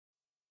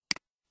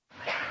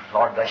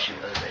Lord bless you,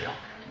 Brother Bill.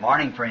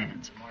 Morning,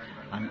 friends.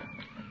 I'm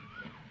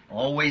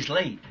always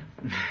late.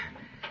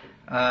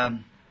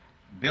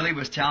 Billy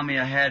was telling me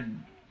I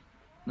had,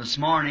 this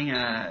morning,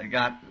 I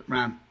got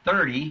around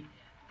 30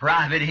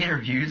 private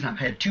interviews. I've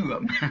had 2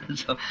 of them,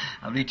 so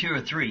I'll be 2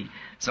 or 3.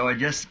 So I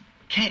just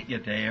can't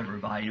get to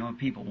everybody. You know,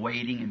 people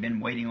waiting and been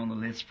waiting on the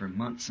list for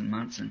months and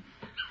months, and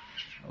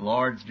the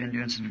Lord's been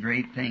doing some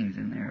great things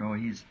in there. Oh,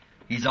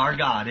 He's our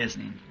God,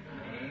 isn't He?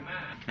 Amen.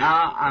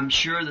 Now, I'm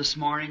sure this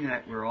morning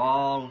that we're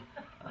all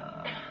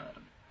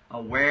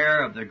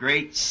aware of the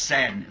great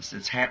sadness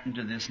that's happened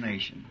to this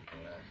nation,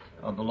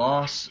 of the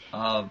loss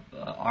of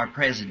our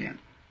president,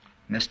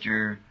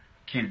 Mr.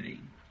 Kennedy.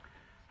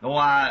 Though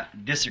I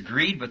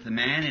disagreed with the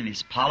man in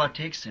his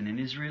politics and in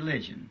his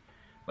religion,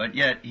 but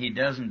yet he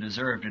doesn't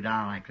deserve to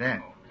die like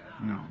that.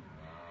 No.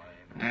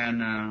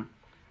 And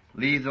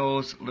leave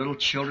those little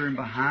children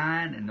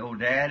behind, and no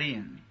daddy,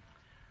 and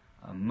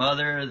a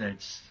mother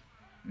that's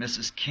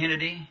Mrs.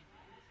 Kennedy,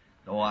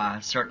 though I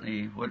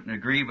certainly wouldn't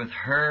agree with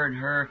her and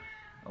her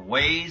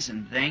ways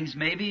and things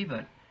maybe,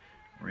 but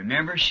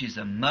remember, she's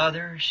a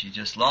mother. She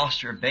just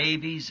lost her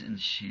babies, and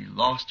she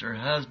lost her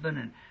husband,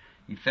 and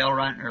he fell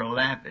right in her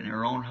lap, and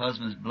her own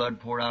husband's blood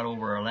poured out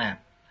over her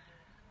lap.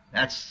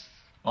 That's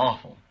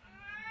awful.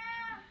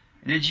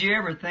 And did you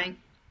ever think,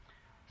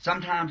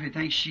 sometimes we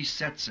think she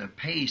sets a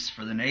pace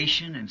for the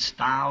nation and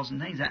styles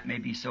and things. That may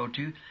be so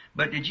too.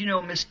 But did you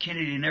know Miss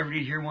Kennedy never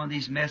did hear one of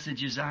these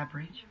messages I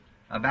preach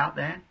about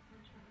that?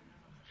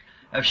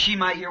 If she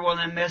might hear one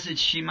of them messages,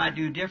 she might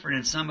do different.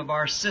 And some of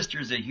our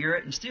sisters that hear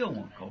it and still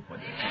won't cope with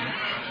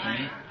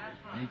it.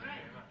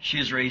 She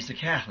is raised a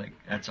Catholic.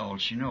 That's all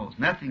she knows.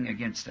 Nothing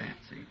against that.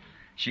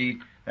 See,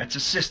 that's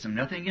a system.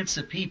 Nothing against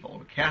the people.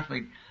 The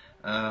Catholic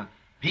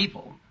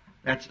people.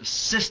 That's a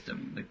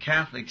system. The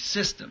Catholic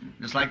system.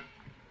 Just like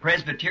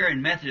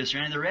Presbyterian, Methodist, or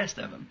any of the rest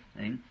of them,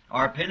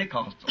 or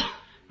Pentecostal.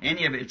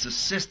 Any of it, it's a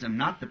system,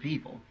 not the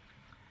people.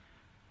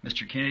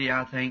 Mr. Kennedy,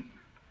 I think,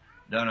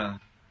 done a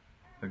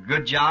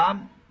good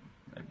job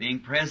at being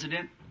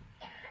president.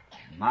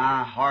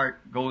 My heart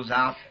goes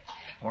out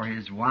for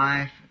his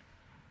wife,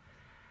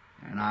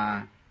 and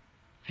I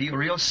feel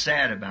real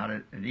sad about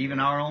it, that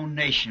even our own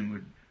nation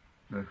would,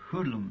 the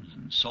hoodlums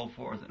and so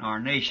forth in our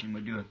nation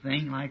would do a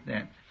thing like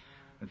that.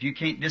 If you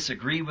can't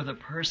disagree with a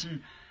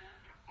person,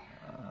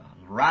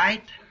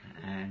 right,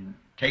 and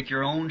take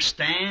your own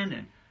stand,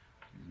 and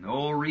there's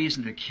no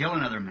reason to kill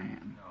another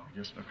man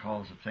just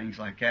because of things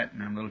like that.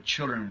 And them little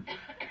children,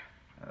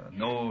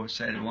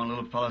 one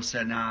little fellow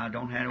said, "Now I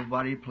don't have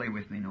nobody to play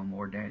with me no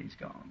more. Daddy's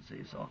gone."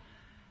 See, so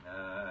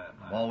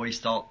I've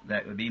always thought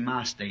that would be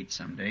my state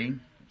someday.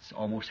 It's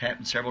almost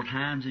happened several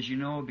times, as you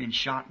know, being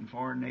shot in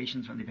foreign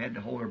nations when they've had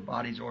to hold their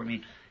bodies over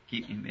me,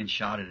 keep them being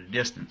shot at a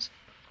distance.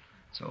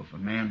 So if a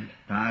man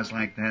dies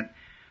like that,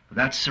 but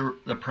that's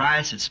the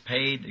price it's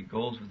paid that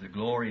goes with the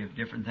glory of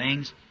different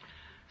things.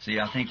 See,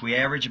 I think we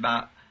average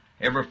about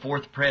every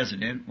 4th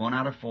president, 1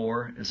 out of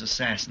 4 is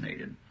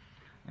assassinated.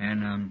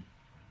 And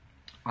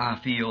I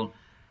feel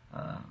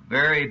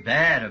very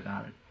bad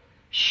about it.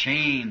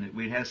 Shame that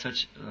we'd have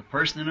such a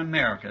person in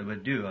America that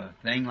would do a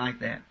thing like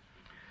that.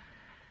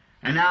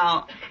 And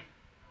now,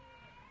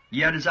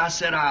 yet as I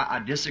said,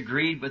 I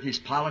disagreed with his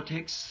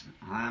politics.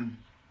 I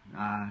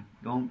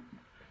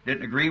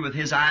didn't agree with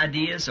his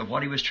ideas of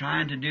what he was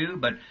trying to do,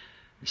 but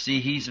you see,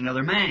 he's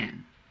another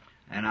man.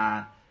 And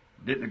I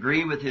didn't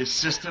agree with his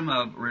system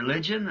of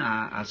religion.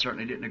 I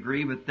certainly didn't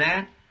agree with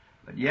that.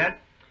 But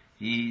yet,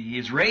 he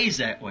is raised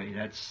that way.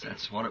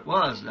 That's what it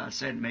was. I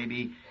said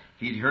maybe if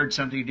he'd heard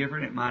something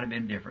different, it might have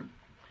been different.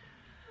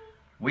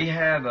 We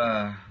have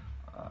a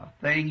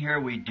thing here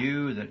we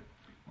do that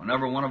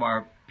whenever one of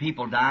our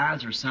people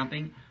dies or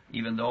something,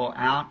 even though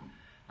out,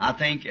 I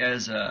think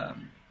as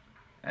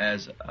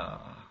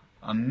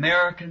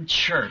American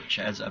church,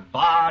 as a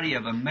body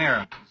of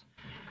Americans,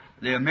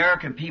 the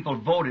American people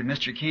voted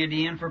Mr.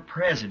 Kennedy in for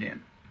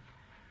president.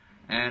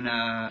 And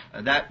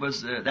that's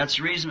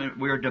the reason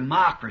we're a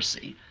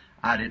democracy.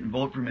 I didn't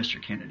vote for Mr.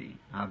 Kennedy.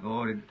 I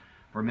voted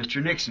for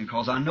Mr. Nixon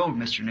because I know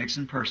Mr.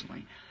 Nixon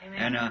personally.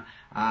 Amen. And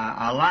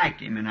I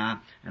liked him, and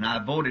I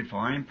voted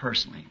for him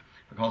personally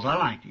because I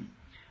liked him.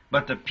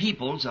 But the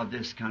peoples of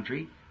this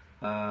country,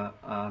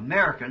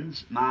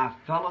 Americans, my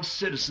fellow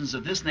citizens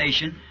of this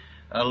nation,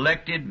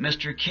 elected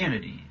Mr.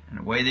 Kennedy. And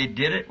the way they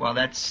did it, well,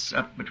 that's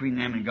up between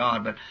them and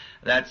God, but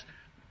that's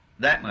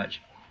that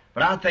much.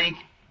 But I think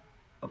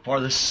for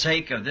the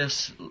sake of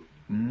this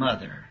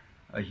mother,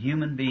 a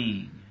human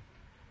being,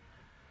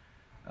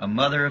 a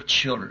mother of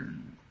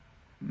children,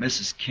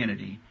 Mrs.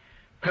 Kennedy,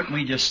 couldn't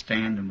we just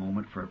stand a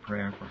moment for a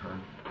prayer for her?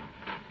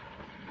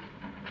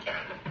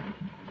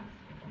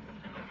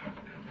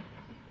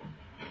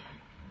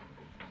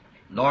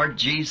 Lord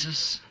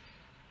Jesus,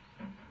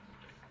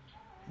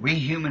 we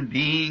human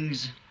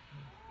beings,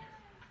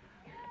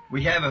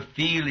 we have a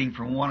feeling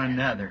for one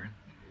another.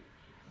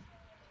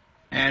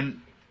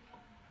 And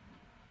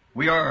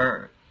we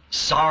are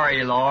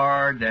sorry,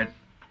 Lord, that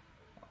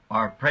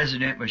our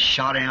president was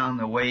shot down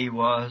the way he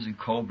was in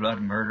cold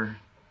blood murder.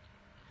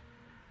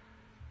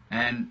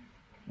 And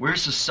we're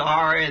so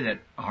sorry that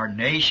our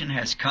nation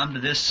has come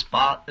to this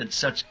spot, that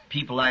such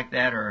people like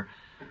that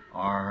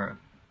are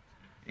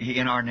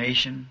in our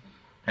nation,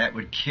 that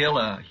would kill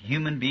a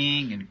human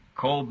being in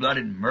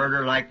cold-blooded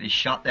murder like they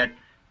shot that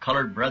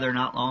colored brother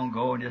not long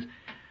ago and just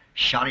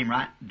shot him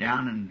right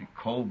down in the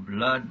cold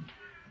blood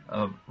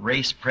of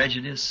race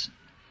prejudice.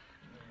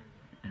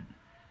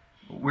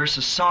 We're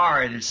so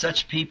sorry that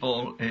such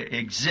people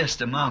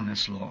exist among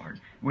us, Lord.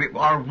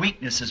 Our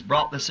weakness has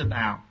brought this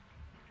about.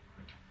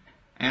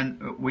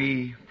 And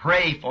we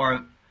pray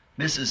for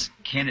Mrs.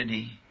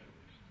 Kennedy,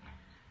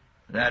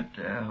 that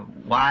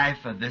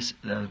wife of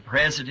the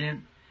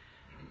president,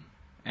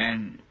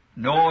 and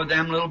know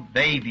them little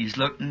babies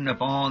looking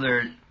upon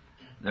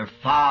their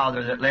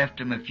father that left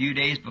them a few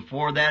days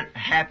before that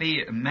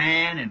happy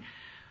man and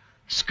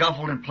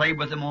scuffled and played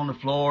with them on the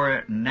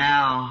floor.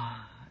 Now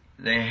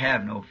they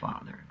have no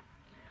father.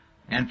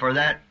 And for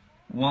that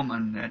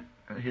woman, that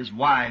his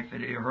wife,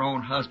 her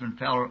own husband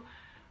fell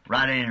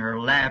right in her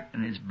lap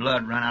and his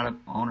blood ran out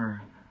on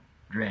her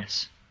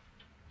dress,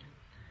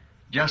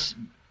 just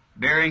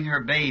bearing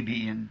her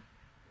baby. And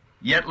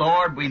yet,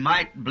 Lord, we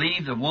might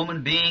believe the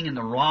woman being in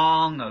the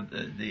wrong of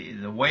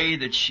the way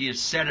that she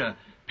has set a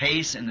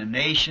pace in the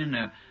nation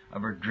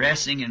of her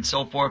dressing and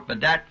so forth,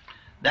 but that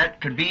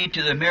could be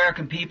to the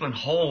American people in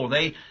whole.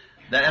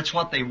 That's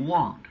what they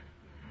want.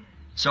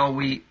 So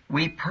we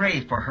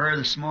pray for her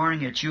this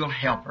morning that you'll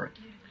help her.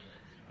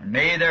 And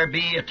may there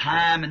be a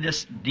time in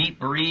this deep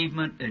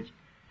bereavement that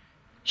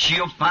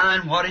she'll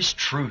find what is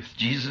truth,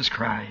 Jesus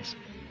Christ.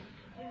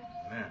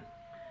 Amen.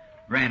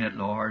 Grant it,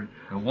 Lord,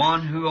 the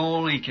one who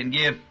only can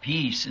give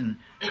peace and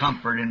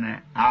comfort in the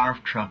hour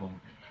of trouble.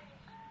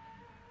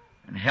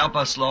 And help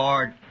us,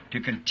 Lord, to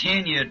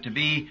continue to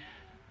be,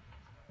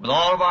 with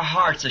all of our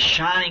hearts, a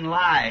shining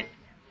light,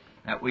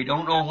 that we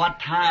don't know what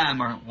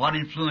time or what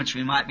influence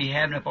we might be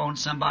having upon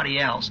somebody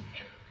else.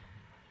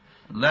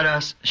 Let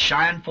us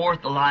shine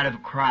forth the light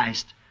of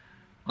Christ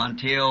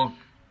until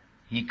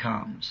He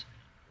comes.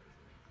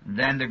 And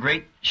then the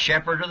great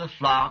shepherd of the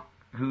flock,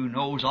 who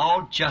knows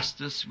all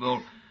justice,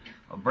 will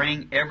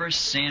bring every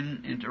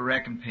sin into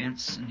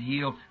recompense, and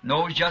He'll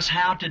knows just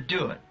how to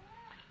do it.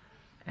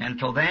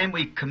 Until then,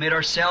 we commit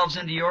ourselves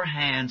into your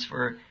hands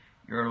for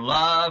your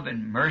love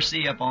and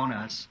mercy upon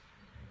us.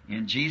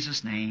 In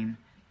Jesus' name,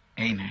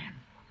 amen.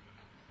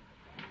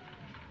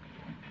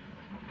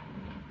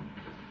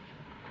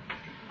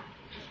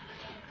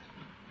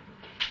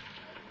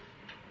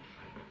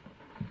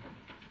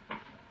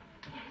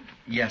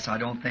 Yes, I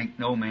don't think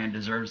no man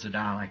deserves to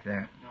die like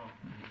that.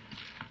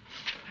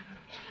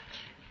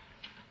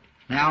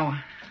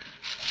 Now,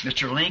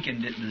 Mr.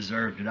 Lincoln didn't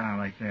deserve to die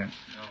like that.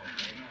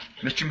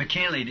 Mr.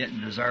 McKinley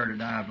didn't deserve to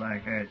die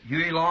like that.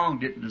 Huey Long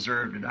didn't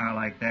deserve to die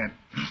like that.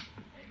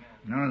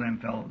 None of them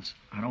fellows.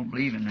 I don't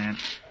believe in that.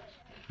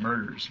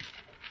 Murders.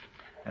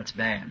 That's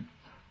bad.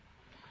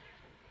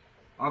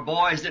 Our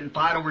boys didn't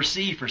fight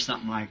overseas for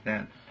something like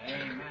that.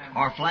 Amen.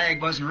 Our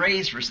flag wasn't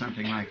raised for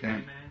something like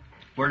that. Amen.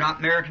 We're not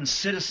American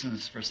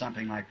citizens for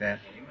something like that.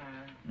 Amen.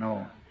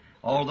 No.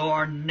 Although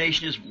our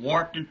nation is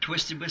warped and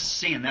twisted with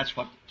sin, that's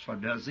what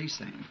does these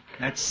things.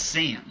 That's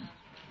sin.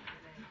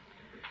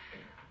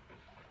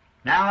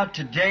 Now,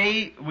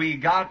 today we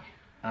got,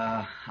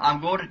 I'm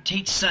going to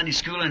teach Sunday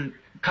school, and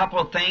a couple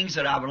of things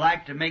that I would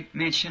like to make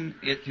mention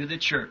it to the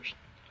church.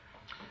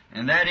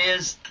 And that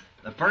is,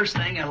 the first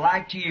thing, I'd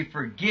like to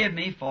forgive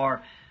me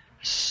for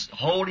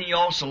holding you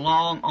all so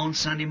long on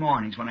Sunday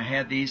mornings when I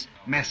have these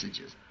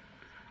messages.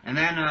 And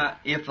then,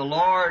 if the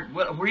Lord,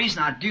 well, the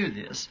reason I do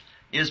this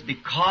is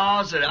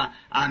because that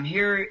I'm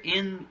here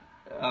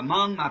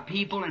among my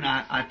people, and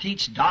I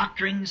teach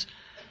doctrines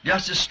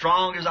just as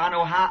strong as I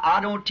know how. I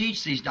don't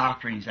teach these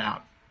doctrines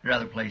out at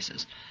other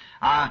places.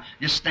 I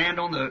just stand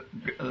on the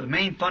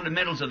main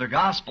fundamentals of the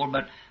gospel,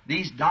 but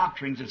these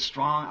doctrines that's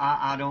strong,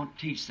 I don't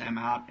teach them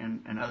out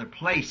in other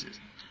places.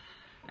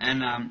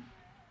 And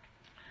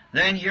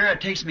then here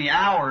it takes me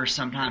hours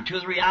sometimes, 2 or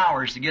 3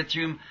 hours to get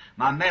through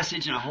my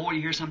message, and I hold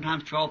you here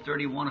sometimes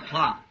 12:30, 1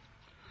 o'clock.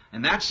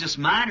 And that's just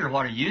minor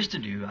what I used to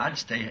do. I'd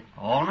stay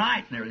all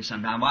night nearly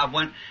sometime.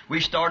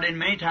 We started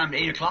many times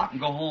at 8 o'clock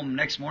and go home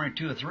next morning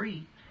 2 or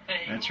 3.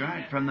 That's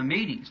right, from the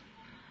meetings.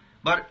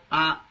 But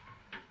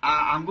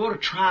I'm going to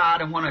try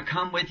to, when I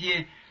come with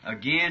you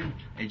again,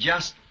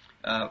 just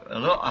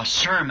a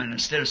sermon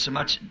instead of so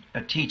much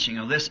a teaching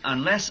of this,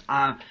 unless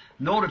I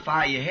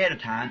notify you ahead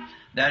of time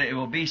that it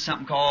will be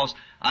something called,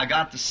 I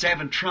got the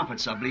 7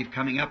 trumpets, I believe,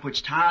 coming up,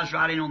 which ties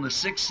right in on the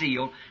 6th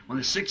seal. When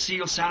the 6th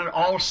seal sounded,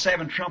 all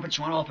 7 trumpets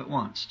went off at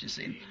once, you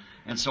see.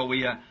 And so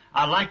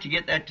I'd like to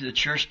get that to the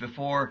church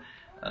before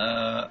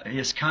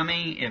His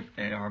coming,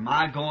 or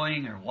my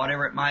going, or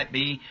whatever it might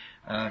be,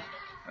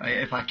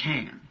 if I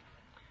can.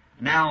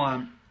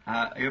 Now,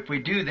 if we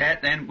do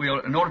that, then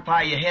we'll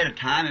notify you ahead of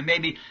time, and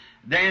maybe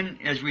then,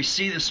 as we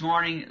see this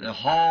morning, the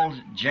hall's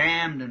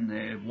jammed and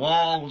the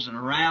walls and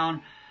around,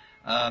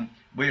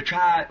 we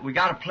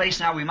got a place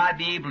now we might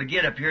be able to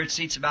get up here. It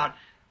seats about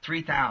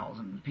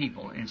 3,000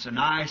 people. It's a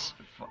nice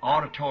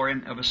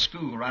auditorium of a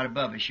school right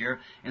above us here.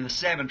 And the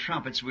 7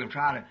 trumpets, we'll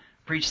try to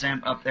preach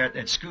them up there at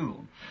that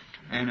school.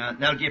 And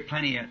that'll give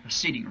plenty of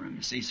seating room,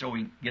 you see, so we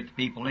can get the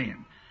people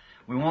in.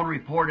 We want to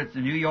report at the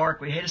New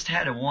York. We just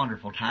had a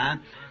wonderful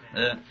time.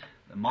 The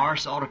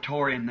Morris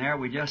Auditorium there,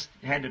 we just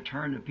had to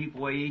turn the people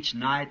away each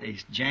night. They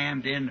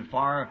jammed in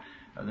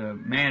the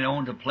man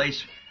owned the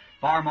place.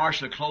 Fire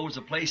marshal would close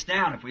the place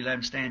down if we let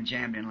them stand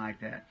jammed in like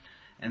that.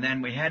 And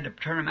then we had to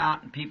turn them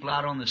out and people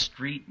out on the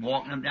street,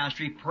 walking them down the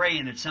street,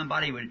 praying that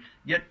somebody would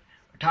get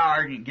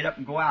tired and get up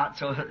and go out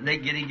so they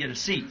get in and get a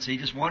seat. See,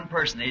 just one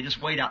person. They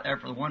just wait out there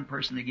for the one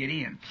person to get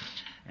in.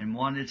 And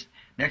one that's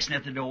next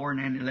at the door, and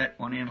then they let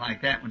one in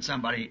like that. When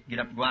somebody get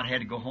up and go out,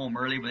 had to go home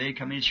early, but they'd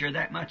come in and share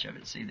that much of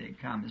it. See, they'd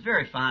come. It's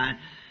very fine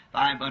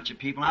bunch of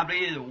people. And I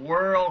believe the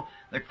world,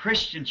 the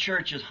Christian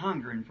church is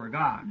hungering for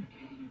God.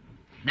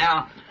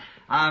 Now,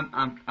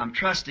 I'm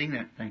trusting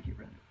that. Thank you,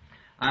 brother.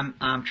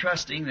 I'm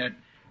trusting that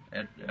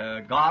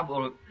God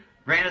will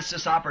grant us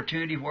this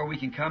opportunity where we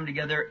can come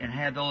together and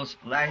have those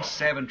last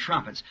 7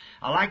 trumpets.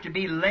 I like to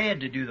be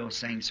led to do those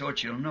things so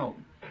that you'll know.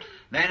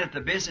 Then at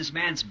the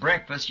businessman's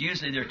breakfast,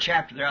 usually their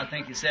chapter there, I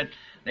think he said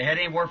they had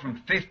anywhere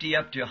from 50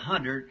 up to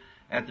 100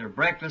 at their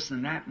breakfast,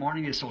 and that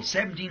morning they sold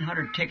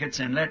 1,700 tickets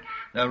and let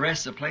the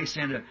rest of the place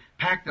in to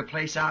pack the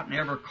place out in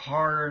every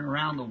corner and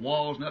around the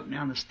walls and up and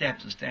down the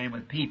steps and standing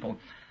with people.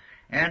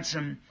 And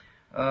some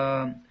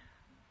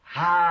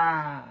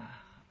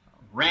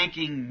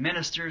high-ranking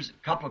ministers, a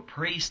couple of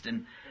priests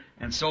and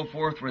so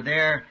forth were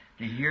there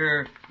to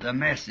hear the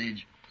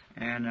message.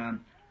 And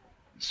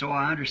so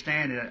I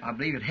understand it. I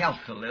believe it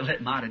helped a little.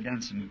 It might have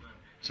done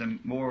some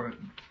more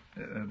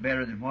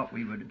better than what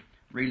we would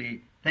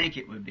really think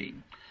it would be.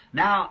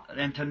 Now,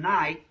 and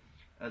tonight,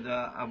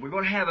 we're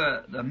going to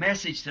have the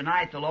message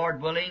tonight, the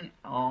Lord willing,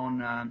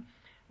 on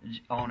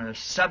a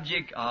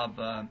subject of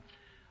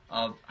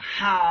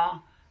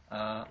how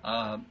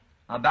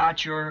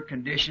about your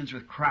conditions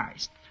with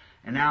Christ.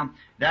 And now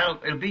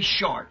it'll be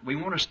short. We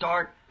want to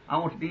start. I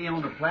want to be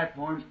on the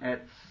platform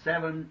at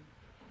 7:30.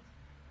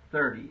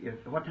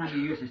 What time do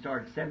you usually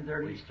start? At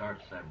 7:30. We start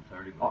at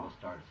 7:30, but we'll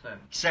start at 7.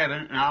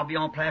 7, and I'll be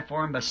on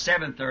platform by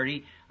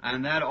 7:30,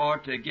 and that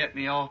ought to get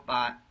me off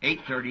by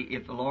 8:30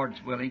 if the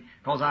Lord's willing.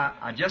 Because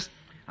I'm just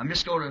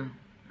going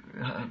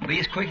to be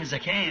as quick as I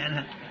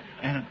can,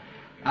 and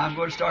I'm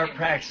going to start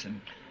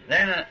practicing.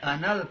 Then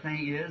another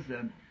thing is,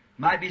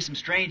 might be some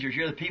strangers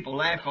here. The people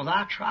laugh because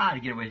I try to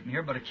get away from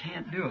here, but I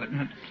can't do it.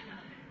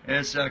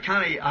 It's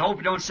kind of, I hope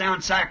it don't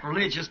sound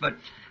sacrilegious, but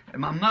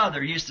my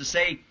mother used to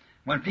say,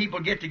 when people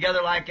get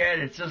together like that,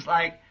 it's just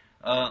like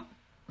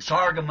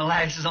sorghum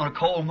molasses on a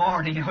cold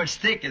morning. You know, it's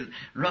thick and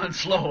run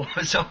slow.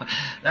 So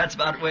that's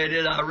about the way it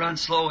is. I run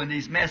slow in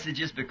these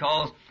messages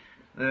because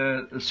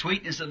the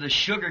sweetness of the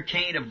sugar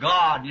cane of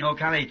God, you know,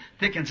 kind of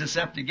thickens us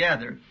up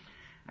together.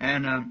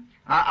 And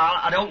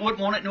I wouldn't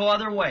want it no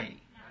other way.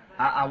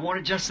 I want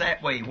it just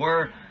that way,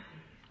 where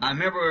I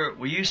remember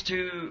we used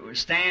to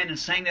stand and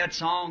sing that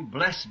song,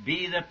 "Blessed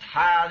be the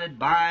tie that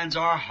binds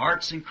our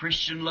hearts in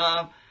Christian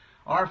love.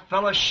 Our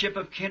fellowship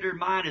of kindred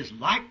mind is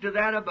like to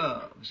that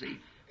above." See,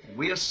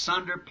 we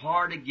asunder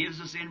part, it gives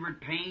us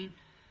inward pain,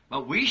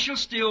 but we shall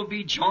still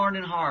be joined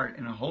in heart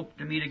and hope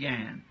to meet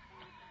again.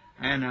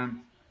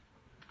 And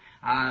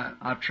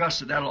I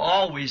trust that that'll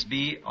always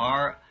be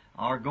our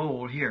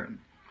goal here.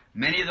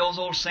 Many of those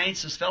old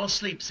saints has fell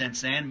asleep since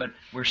then, but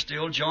we're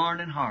still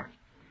joined in heart.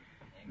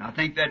 And I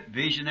think that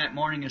vision that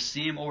morning of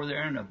seeing them over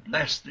there in the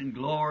blessed and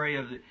glory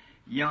of the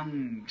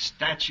young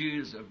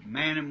statues of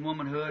man and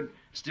womanhood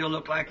still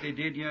look like they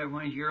did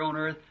here on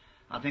earth.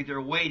 I think they're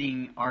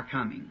awaiting our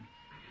coming.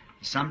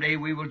 Someday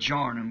we will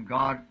join them,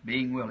 God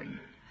being willing.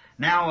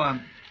 Now,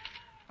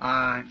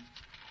 and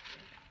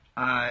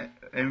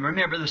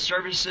remember the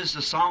services,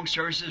 the song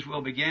services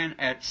will begin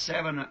at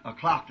 7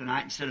 o'clock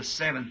tonight instead of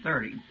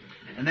 7:30.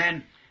 And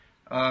then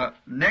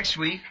next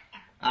week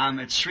I'm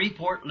at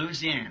Shreveport,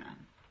 Louisiana.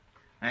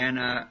 And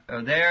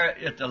there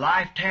at the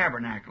Life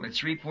Tabernacle at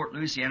Shreveport,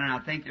 Louisiana, and I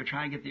think they're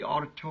trying to get the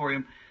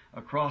auditorium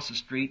across the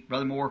street.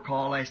 Brother Moore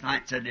called last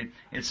night and said that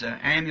it's an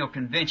annual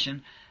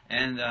convention,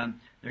 and they're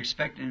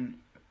expecting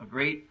a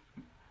great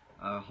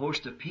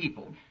host of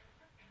people.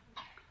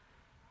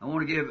 I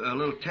want to give a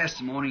little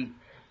testimony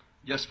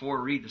just before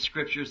I read the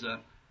scriptures. A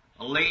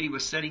lady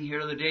was sitting here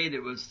the other day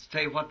that was to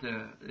tell you what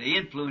the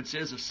influence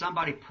is of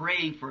somebody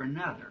praying for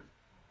another.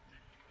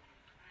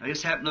 I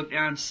just happened to look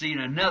down and see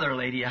another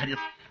lady.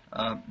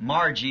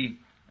 Margie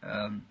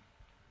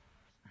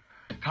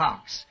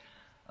Cox,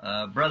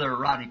 Brother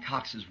Rodney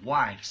Cox's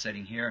wife,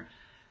 sitting here.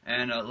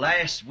 And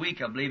last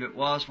week, I believe it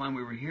was, when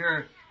we were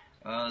here,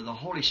 the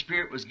Holy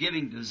Spirit was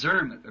giving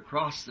discernment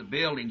across the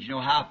buildings. You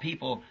know how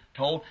people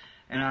told.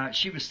 And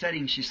she's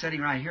sitting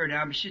right here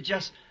now, but she's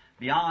just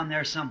beyond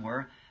there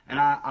somewhere. And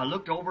I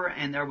looked over,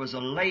 and there was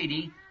a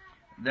lady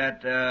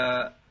that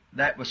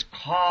was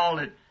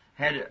called, it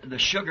had the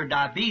sugar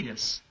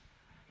diabetes.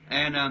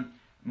 And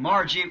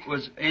Margie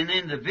was, and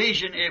in the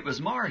vision, it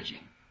was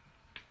Margie.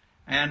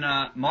 And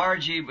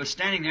Margie was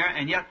standing there,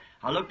 and yet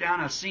I looked down,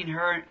 I seen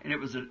her, and it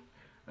was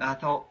I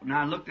thought,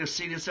 now I looked to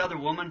see this other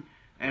woman,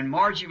 and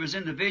Margie was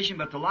in the vision,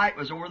 but the light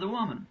was over the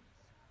woman.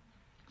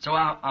 So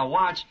I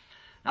watched,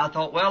 and I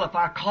thought, well, if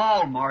I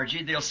call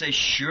Margie, they'll say,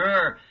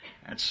 sure,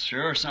 that's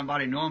sure,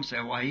 somebody know him, say,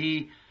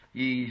 why,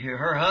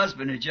 her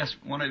husband is just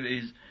one of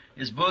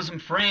his bosom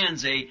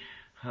friends. They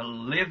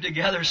live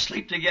together,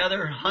 sleep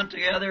together, hunt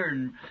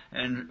together,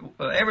 and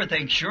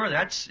everything. Sure,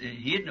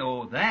 he'd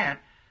know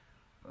that.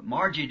 But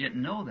Margie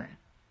didn't know that.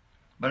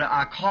 But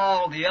I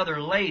called the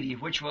other lady,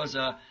 which was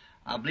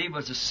I believe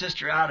was a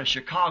sister out of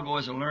Chicago,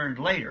 as I learned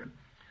later.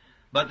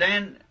 But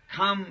then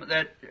come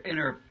that in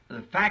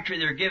the factory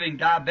they're giving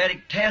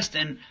diabetic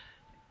testing,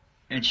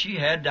 and she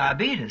had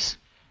diabetes.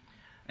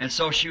 And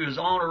so she was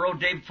on the road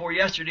day before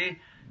yesterday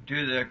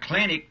to the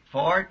clinic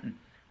for it.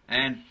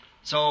 And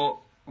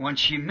so when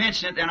she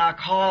mentioned it, then I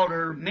called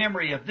her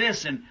memory of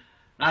this, and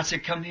I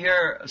said, come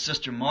here,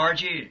 Sister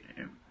Margie,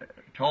 and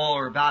told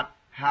her about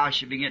how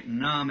she'd been getting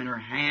numb in her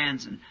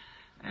hands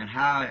and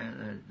how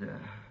the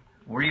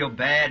real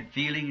bad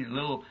feeling. The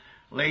little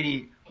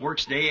lady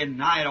works day and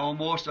night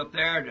almost up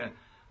there,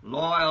 the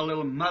loyal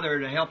little mother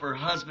to help her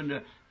husband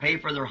to pay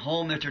for their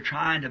home that they're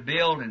trying to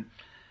build, and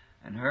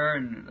her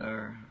and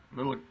her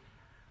little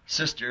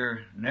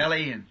sister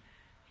Nellie and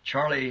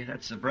Charlie,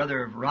 that's the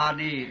brother of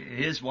Rodney,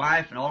 his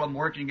wife, and all of them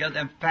working together.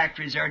 Them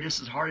factories there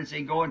just as hard as they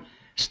can go and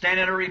stand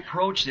at a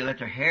reproach. They let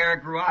their hair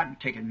grow out and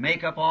taking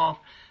makeup off,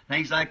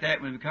 things like that.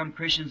 When we become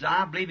Christians,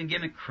 I believe in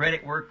giving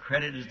credit where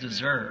credit is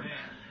deserved.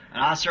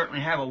 And I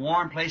certainly have a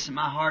warm place in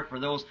my heart for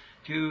those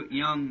two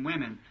young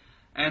women.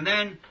 And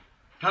then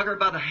took her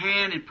by the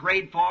hand and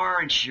prayed for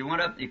her, and she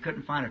went up. You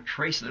couldn't find a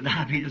trace of the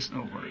diabetes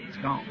nowhere. It's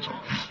gone. So,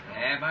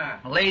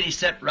 a lady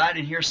sat right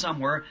in here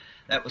somewhere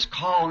that was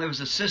called. There was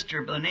a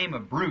sister by the name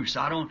of Bruce.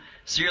 I don't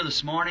see her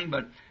this morning,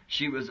 but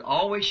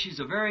she's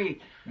a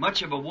very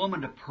much of a woman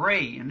to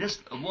pray. And this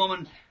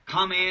woman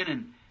come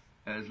in,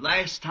 and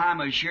last time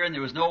I was here, and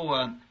there was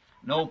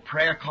no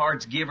prayer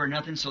cards give or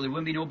nothing, so there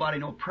wouldn't be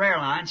no prayer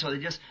line. So they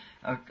just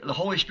the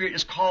Holy Spirit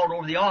just called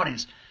over the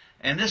audience.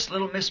 And this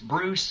little Miss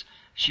Bruce,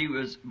 she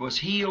was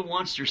healed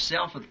once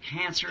herself with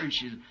cancer,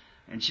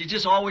 and she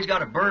just always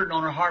got a burden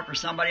on her heart for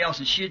somebody else,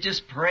 and she was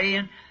just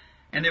praying.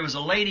 And there was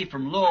a lady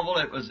from Louisville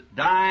that was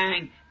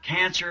dying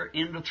cancer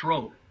in the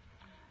throat.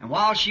 And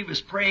while she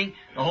was praying,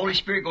 the Holy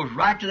Spirit goes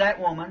right to that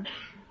woman,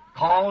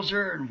 calls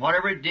her, and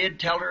whatever it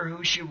did, told her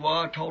who she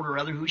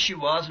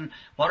was, and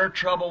what her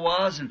trouble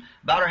was, and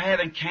about her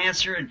having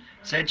cancer, and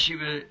said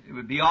it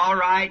would be all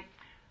right.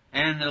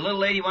 And the little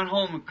lady went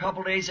home. A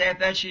couple of days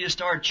after that, she just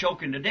started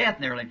choking to death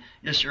nearly.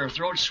 Just her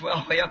throat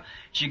swelled way up.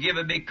 She gave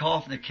a big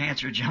cough, and the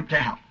cancer jumped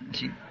out.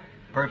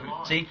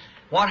 Perfect. See?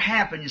 What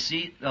happened, you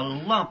see, the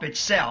lump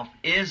itself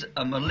is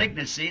a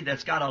malignancy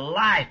that's got a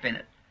life in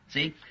it.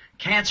 See?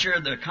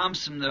 Cancer that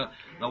comes from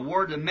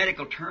the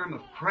medical term of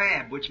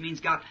crab, which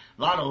means got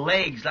a lot of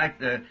legs, like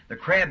the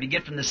crab you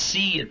get from the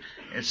sea, and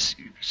it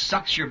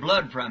sucks your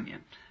blood from you.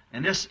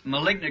 And this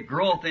malignant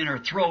growth in her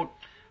throat,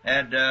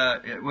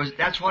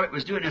 that's what it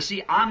was doing. Now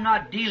see, I'm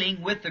not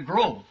dealing with the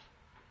growth.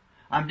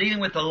 I'm dealing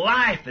with the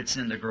life that's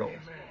in the growth.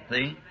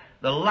 See?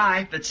 The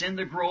life that's in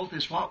the growth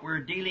is what we're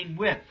dealing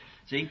with.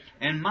 See,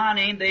 in my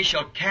name they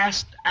shall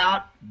cast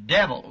out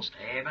devils.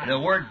 Amen. The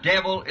word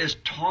devil is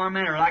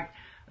torment, or like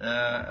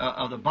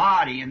of the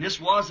body, and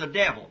this was a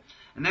devil.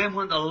 And then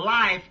when the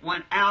life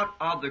went out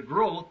of the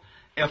growth,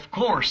 of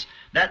course,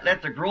 that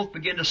let the growth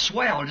begin to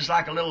swell, just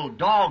like a little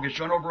dog that's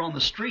run over on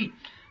the street.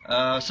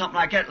 Something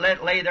like that, let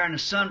it lay there in the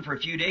sun for a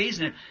few days,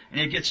 and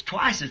it gets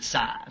twice its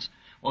size.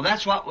 Well,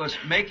 that's what was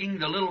making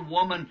the little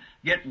woman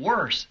get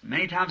worse.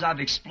 Many times I've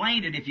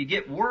explained it. If you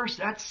get worse,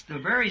 that's the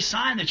very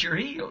sign that you're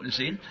healed, you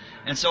see.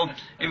 And so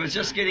it was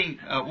just getting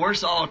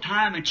worse all the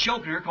time and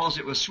choking her because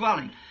it was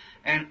swelling.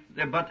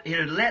 But it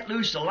had let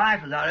loose the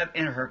life out of it,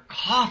 and her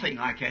coughing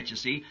like that, you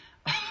see,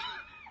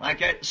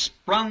 like that,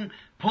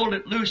 pulled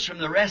it loose from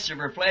the rest of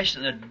her flesh,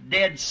 and the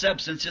dead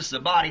substance, just the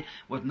body,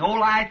 with no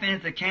life in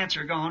it, the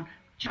cancer gone,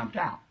 jumped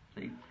out,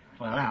 see.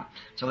 Out.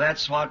 So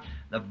that's what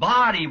the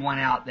body went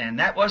out then.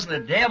 That wasn't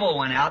the devil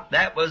went out.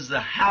 That was the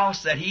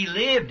house that he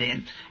lived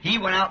in. He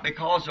went out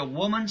because of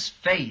woman's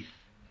faith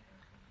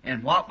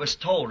in what was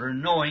told her,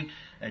 knowing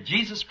that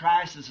Jesus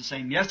Christ is the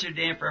same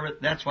yesterday and forever.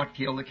 That's what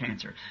killed the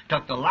cancer.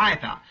 Took the life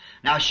out.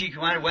 Now she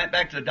went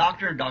back to the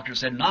doctor, and the doctor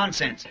said,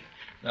 nonsense.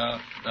 The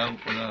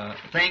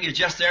thing is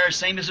just there,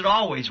 same as it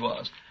always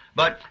was.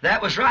 But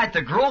that was right.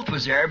 The growth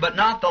was there, but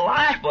not the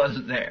life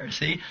wasn't there,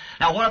 see?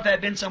 Now, what if that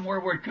had been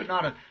somewhere where it could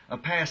not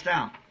have passed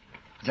out?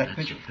 Is that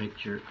That's a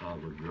picture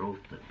of a growth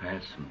that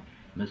passed from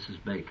Mrs.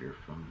 Baker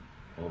from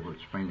over at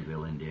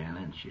Springville,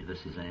 Indiana, and this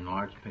is an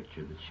enlarged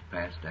picture that she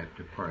passed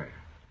after prayer.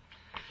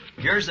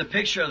 Here's a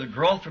picture of the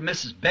growth from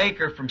Mrs.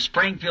 Baker from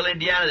Springfield,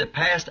 Indiana, that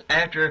passed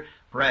after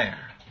prayer.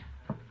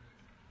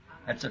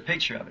 That's a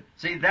picture of it.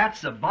 See,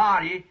 that's the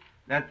body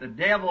that the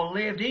devil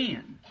lived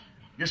in.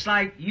 Just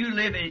like you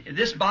live in,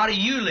 this body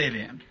you live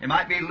in. It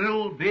might be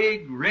little,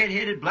 big,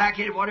 red-headed,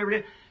 black-headed, whatever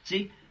it is.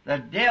 See, the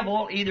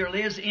devil either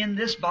lives in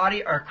this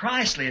body or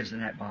Christ lives in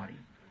that body.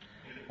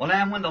 Well,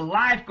 then when the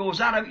life goes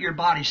out of it, your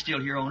body's still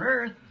here on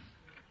earth.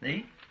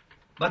 See?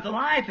 But the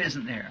life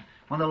isn't there.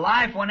 When the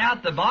life went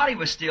out, the body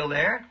was still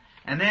there.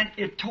 and then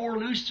it tore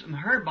loose from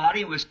her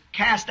body and was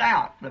cast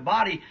out. The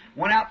body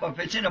went out, but if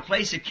it's in a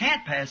place it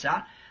can't pass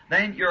out,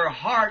 then your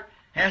heart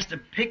has to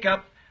pick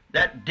up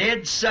that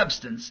dead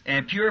substance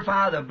and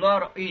purify the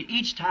blood.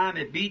 Each time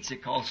it beats,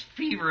 it causes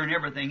fever and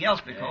everything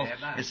else because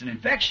it's an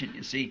infection,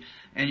 you see.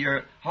 And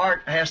your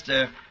heart has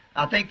to,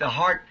 I think the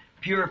heart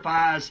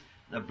purifies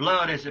the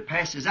blood as it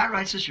passes. Is that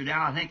right, Sister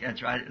Dow? I think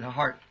that's right. The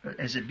heart,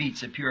 as it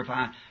beats, it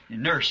purifies the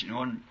nurse,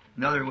 and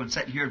another one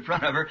sitting here in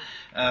front of her,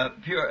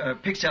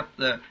 picks up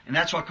and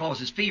that's what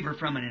causes fever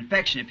from an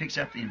infection. It picks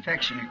up the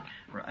infection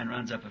and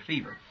runs up a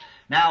fever.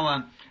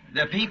 Now,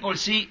 the people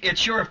see,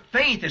 it's your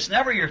faith, it's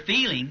never your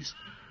feelings.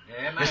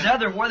 Amen. It's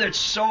never whether it's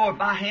so or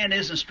my hand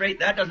isn't straight.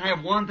 That doesn't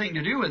have one thing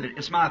to do with it.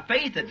 It's my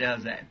faith that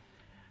does that.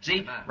 See,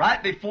 Amen.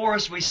 right before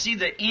us we see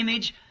the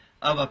image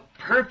of a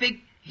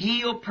perfect,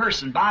 healed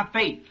person by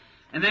faith.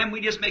 And then we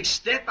just make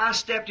step by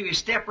step till you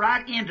step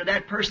right into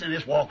that person and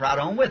just walk right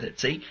on with it.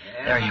 See?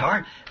 Amen. There you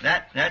are.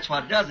 That's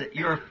what does it.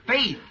 Your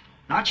faith,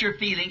 not your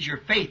feelings, your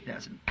faith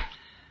does it.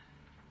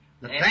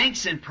 The Amen.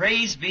 thanks and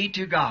praise be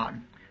to God.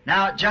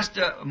 Now, just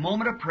a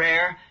moment of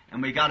prayer,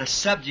 and we got a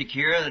subject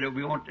here that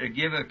we want to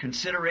give a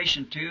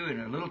consideration to in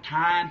a little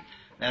time,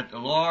 that the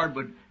Lord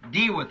would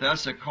deal with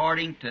us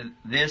according to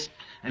this.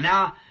 And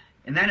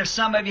then if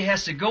somebody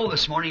has to go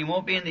this morning, you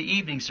won't be in the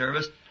evening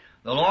service,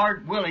 the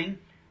Lord willing,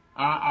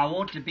 I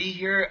want to be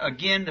here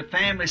again. The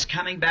family's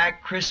coming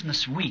back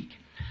Christmas week.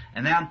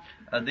 And now,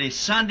 the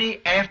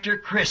Sunday after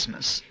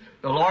Christmas,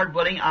 the Lord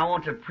willing, I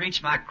want to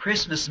preach my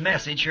Christmas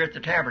message here at the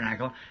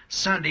Tabernacle,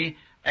 Sunday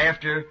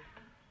after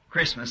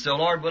Christmas. So,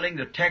 Lord willing,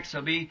 the text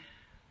will be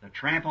the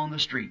tramp on the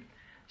street.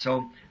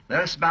 So,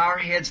 let us bow our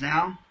heads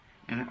now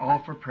and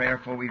offer prayer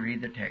before we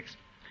read the text.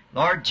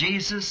 Lord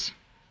Jesus,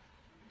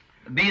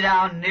 be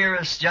Thou near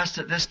us just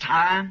at this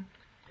time.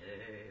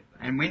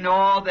 And we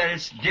know that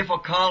it's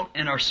difficult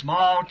in our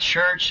small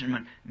church,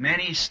 and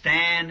many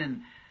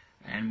stand,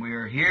 and we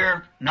are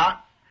here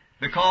not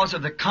because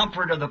of the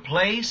comfort of the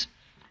place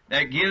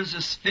that gives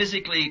us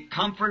physically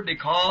comfort,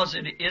 because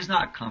it is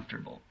not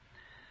comfortable.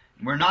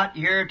 We're not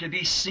here to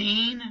be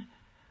seen,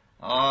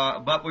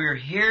 but we're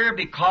here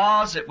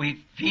because that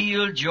we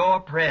feel your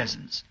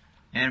presence.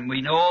 And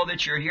we know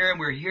that you're here, and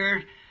we're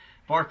here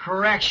for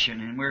correction,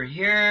 and we're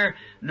here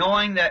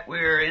knowing that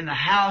we're in the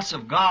house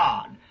of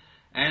God.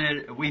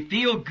 And we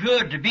feel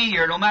good to be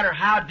here, no matter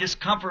how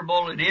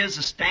discomfortable it is,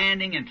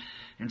 standing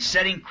and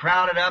sitting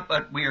crowded up,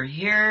 but we're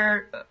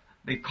here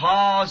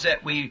because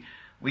that we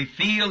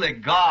feel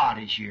that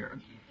God is here.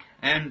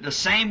 And the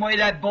same way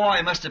that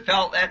boy must have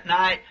felt that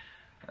night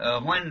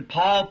when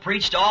Paul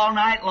preached all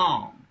night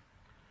long.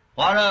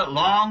 What a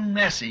long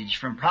message,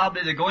 from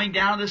probably the going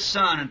down of the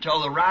sun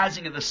until the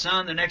rising of the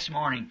sun the next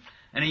morning.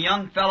 And a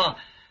young fellow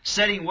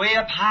sitting way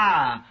up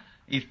high,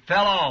 he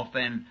fell off,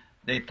 and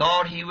they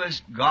thought he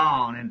was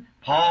gone. And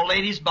Paul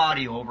laid his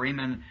body over him,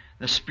 and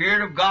the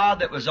Spirit of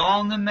God that was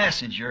on the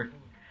messenger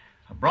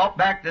brought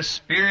back the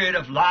spirit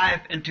of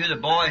life into the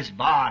boy's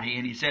body,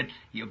 and he said,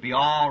 he'll be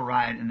all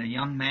right, and the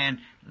young man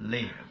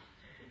lived.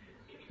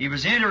 He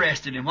was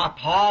interested in what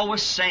Paul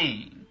was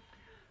saying.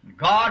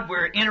 God,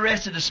 we're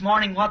interested this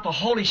morning what the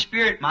Holy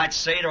Spirit might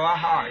say to our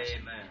hearts.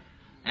 Amen.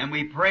 And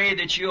we pray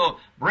that you'll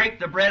break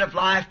the bread of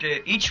life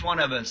to each one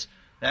of us,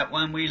 that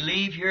when we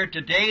leave here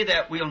today,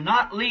 that we'll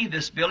not leave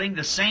this building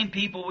the same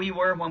people we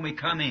were when we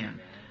come in.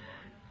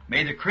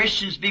 May the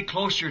Christians be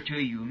closer to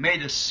you. May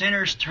the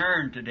sinners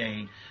turn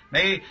today.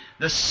 May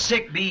the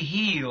sick be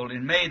healed,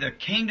 and may the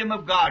kingdom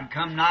of God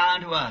come nigh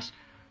unto us,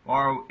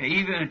 or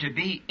even to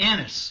be in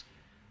us.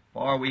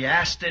 For we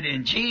ask it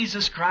in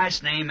Jesus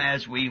Christ's name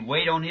as we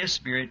wait on His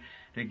Spirit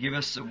to give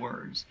us the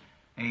words.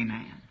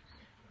 Amen.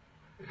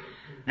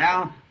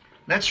 Now,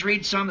 let's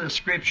read some of the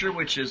Scripture,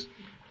 which is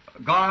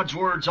God's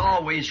Word's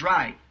always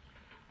right.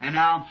 And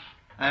now,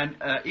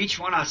 each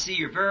one I see,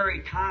 you're very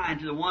kind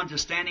to the ones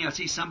that's standing. I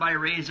see somebody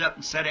raise up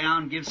and sit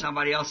down and give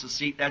somebody else a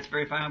seat. That's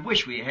very fine. I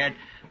wish we had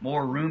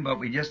more room, but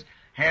we just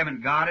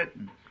haven't got it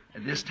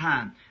at this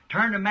time.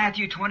 Turn to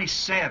Matthew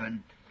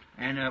 27,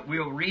 and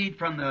we'll read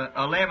from the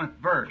 11th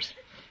verse.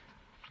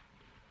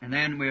 And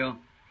then we'll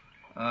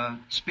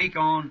speak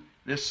on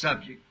this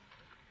subject.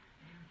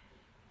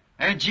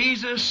 And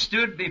Jesus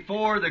stood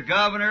before the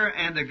governor,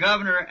 and the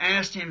governor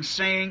asked him,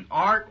 saying,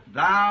 Art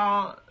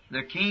thou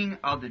the King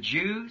of the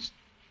Jews?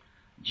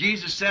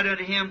 Jesus said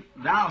unto him,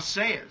 Thou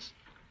sayest.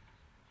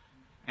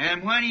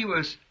 And when he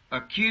was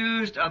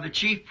accused of the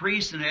chief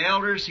priests and the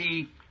elders,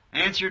 he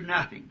answered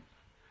nothing.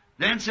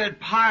 Then said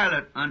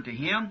Pilate unto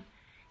him,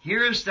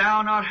 Hearest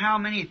thou not how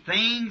many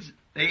things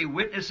they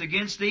witness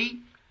against thee?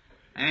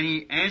 And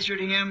he answered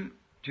him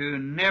to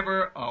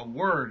never a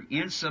word,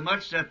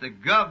 insomuch that the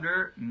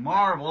governor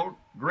marveled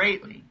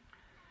greatly.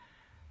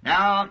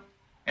 Now,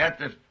 at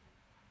the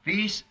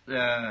feast,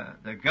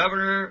 the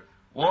governor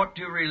ought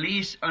to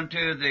release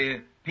unto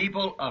the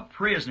people a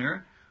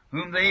prisoner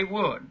whom they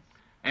would.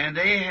 And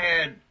they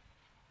had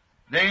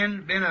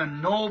then been a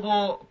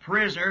noble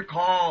prisoner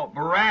called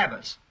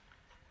Barabbas.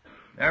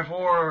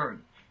 Therefore,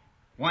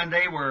 when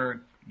they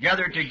were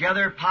gathered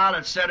together,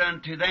 Pilate said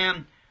unto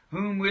them,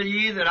 Whom will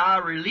ye that I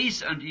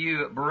release unto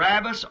you,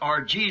 Barabbas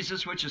or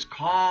Jesus, which is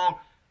called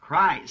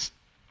Christ?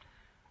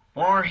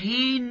 For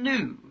he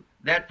knew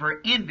that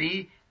for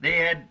envy they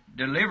had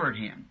delivered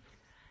him.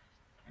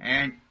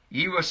 And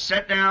he was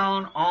set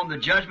down on the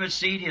judgment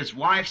seat. His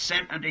wife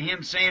sent unto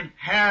him, saying,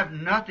 Have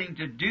nothing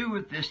to do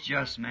with this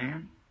just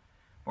man,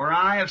 for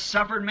I have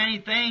suffered many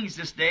things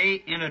this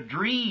day in a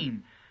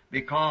dream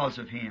because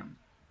of him.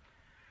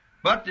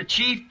 But the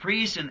chief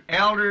priests and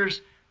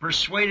elders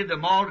persuaded the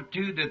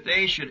multitude that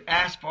they should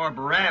ask for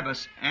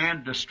Barabbas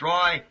and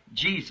destroy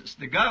Jesus.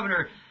 The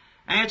governor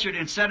answered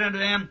and said unto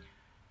them,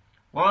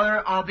 Whether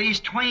of these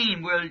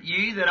twain will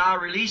ye that I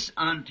release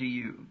unto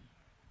you?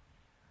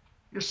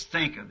 Just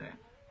think of that.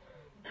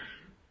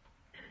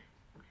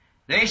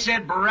 They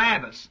said,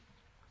 Barabbas.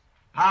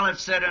 Pilate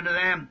said unto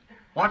them,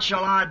 What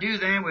shall I do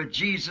then with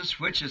Jesus,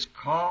 which is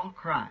called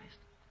Christ?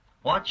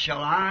 What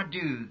shall I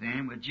do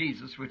then with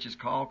Jesus, which is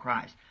called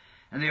Christ?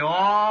 And they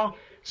all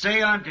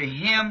say unto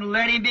him,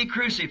 Let him be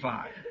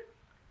crucified.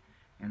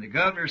 And the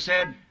governor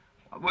said,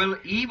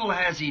 What evil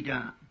has he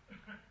done?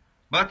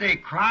 But they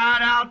cried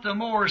out the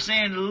more,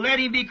 saying, Let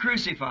him be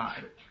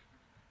crucified.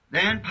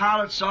 Then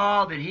Pilate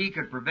saw that he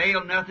could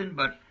prevail nothing,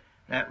 but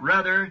that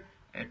rather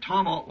a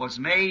tumult was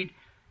made.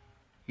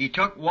 He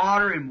took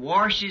water and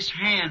washed his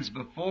hands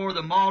before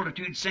the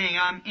multitude, saying,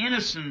 I'm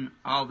innocent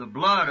of the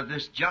blood of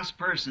this just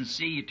person,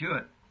 see ye to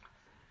it.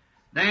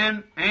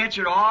 Then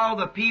answered all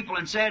the people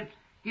and said,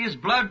 His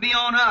blood be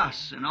on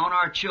us and on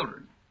our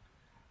children.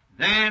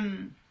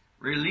 Then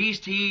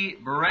released he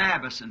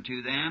Barabbas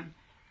unto them,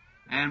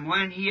 and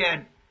when he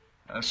had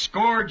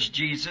scourged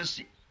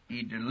Jesus,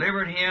 he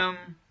delivered him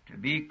to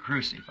be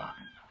crucified.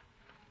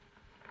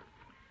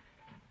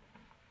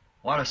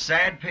 What a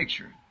sad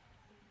picture.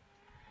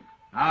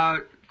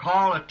 I'll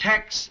call a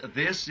text of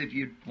this if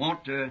you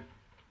want to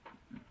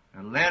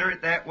letter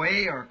it that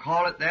way or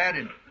call it that,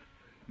 and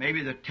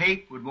maybe the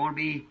tape would want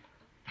to be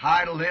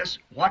titled this,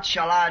 What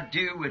Shall I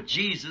Do with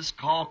Jesus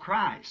called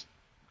Christ?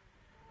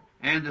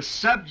 And the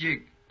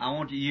subject I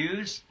want to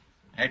use,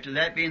 after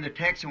that being the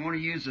text, I want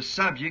to use the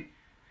subject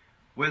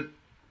with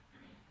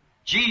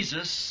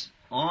Jesus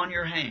on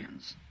your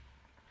hands.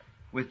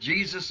 With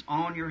Jesus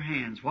on your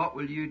hands, what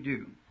will you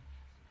do?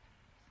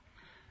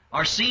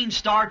 Our scene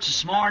starts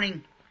this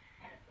morning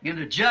in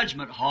the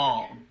judgment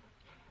hall,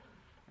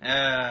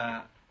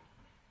 where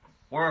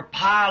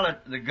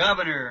Pilate, the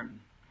governor,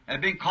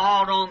 had been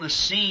called on the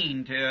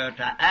scene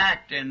to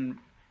act and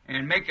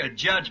make a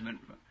judgment.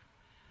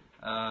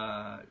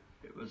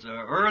 It was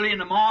early in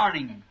the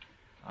morning,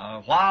 a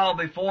while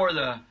before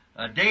the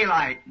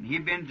daylight, and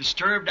he'd been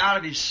disturbed out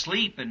of his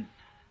sleep and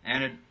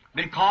had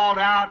been called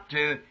out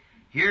to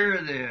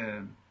hear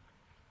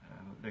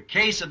the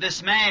case of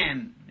this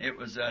man. It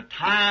was a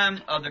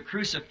time of the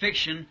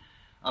crucifixion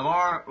of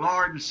our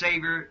Lord and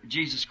Savior,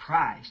 Jesus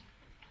Christ.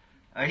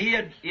 He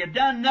had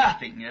done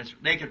nothing as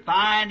they could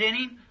find in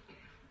him,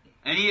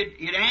 and he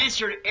had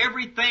answered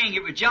everything.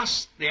 It was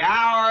just the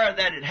hour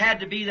that it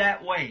had to be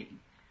that way.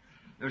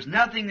 There's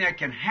nothing that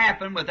can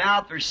happen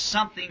without there's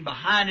something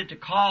behind it to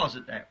cause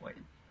it that way.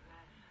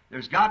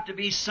 There's got to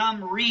be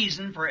some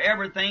reason for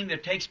everything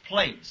that takes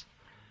place,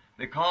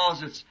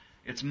 because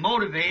it's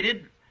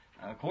motivated,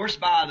 of course,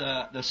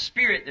 by the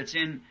spirit that's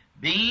in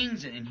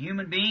beings and in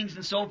human beings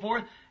and so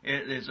forth.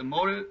 There's a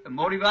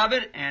motive of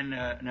it and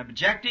an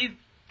objective,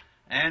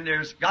 and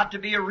there's got to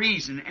be a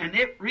reason. And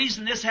the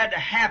reason this had to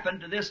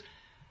happen to this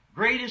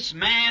greatest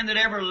man that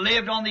ever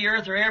lived on the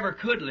earth or ever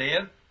could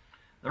live,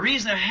 the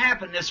reason it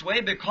happened this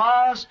way,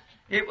 because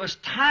it was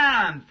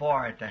time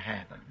for it to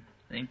happen.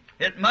 See?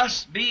 It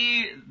must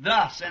be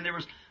thus, and there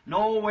was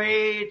no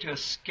way to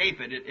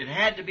escape it. It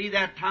had to be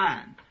that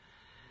time.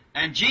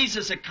 And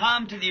Jesus had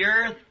come to the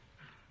earth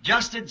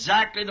just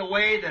exactly the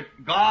way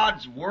that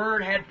God's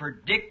Word had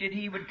predicted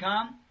He would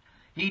come.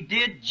 He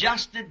did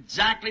just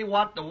exactly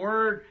what the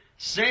Word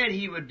said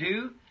He would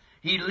do.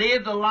 He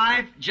lived the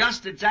life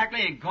just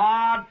exactly, and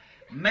God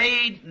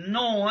made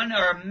known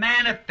or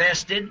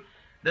manifested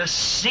the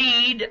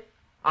seed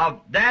of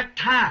that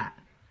time.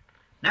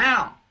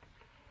 Now,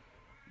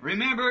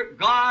 remember,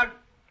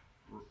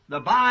 the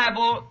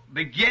Bible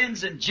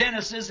begins in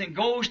Genesis and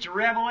goes to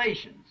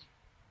Revelations.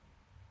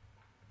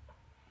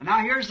 Now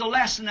here's the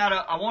lesson that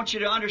I want you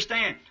to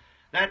understand.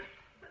 That,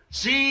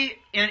 see,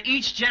 in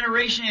each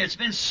generation it's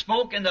been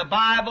spoken in the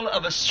Bible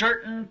of a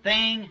certain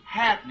thing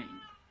happening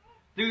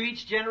through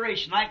each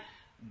generation. Like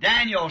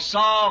Daniel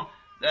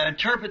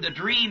interpreted the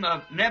dream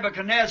of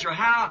Nebuchadnezzar,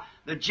 how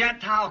the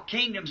Gentile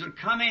kingdoms would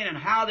come in and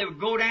how they would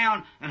go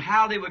down and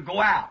how they would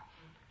go out.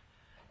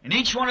 And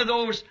each one of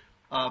those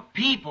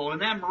people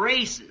and them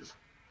races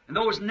and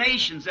those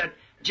nations, that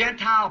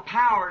Gentile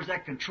powers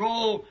that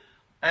control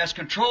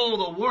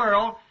the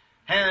world,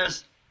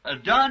 has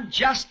done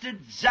just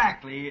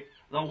exactly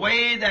the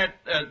way that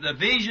the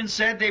vision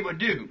said they would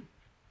do.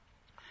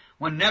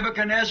 When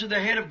Nebuchadnezzar, the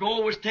head of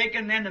gold, was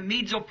taken, then the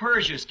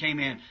Medes-Persians came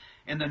in.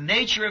 And the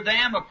nature of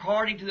them,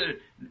 according to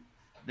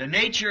the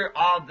nature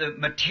of the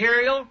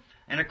material,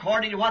 and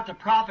according to what the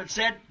prophet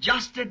said,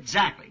 just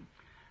exactly.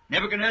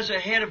 Nebuchadnezzar, a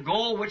head of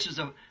gold, which is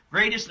the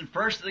greatest and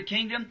first of the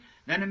kingdom.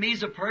 Then the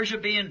Medes of Persia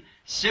being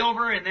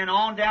silver, and then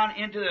on down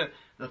into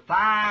the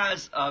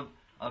thighs of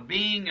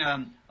being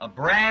a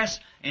brass.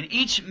 And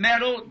each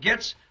metal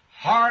gets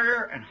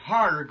harder and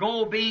harder,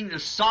 gold being the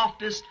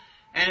softest,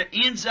 and it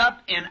ends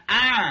up in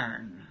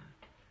iron,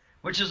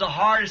 which is the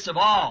hardest of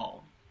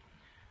all.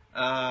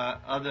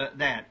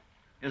 That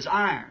is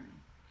iron.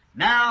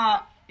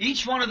 Now,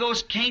 each one of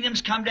those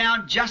kingdoms come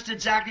down just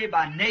exactly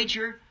by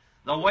nature,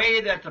 the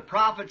way that the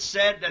prophet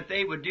said that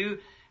they would do.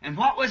 And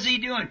what was he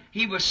doing?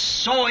 He was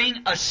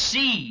sowing a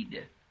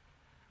seed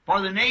for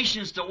the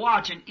nations to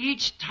watch. And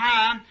each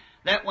time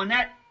that when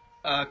that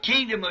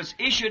kingdom was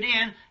issued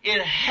in,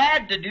 it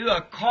had to do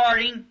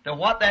according to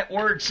what that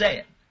word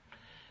said.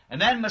 And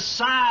then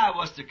Messiah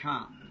was to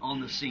come on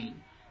the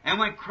scene. And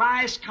when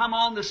Christ come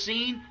on the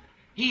scene,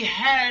 he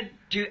had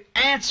to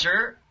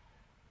answer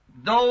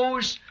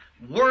those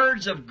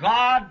words of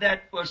God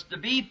that was to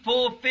be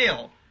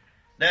fulfilled,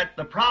 that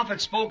the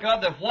prophet spoke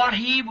of, that what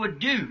he would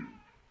do.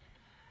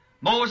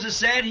 Moses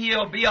said,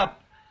 he'll be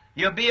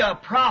a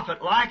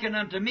prophet likened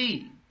unto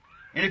me.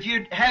 And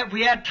if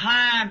we had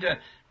time to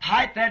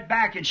type that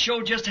back and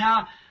show just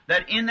how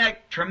that in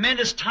that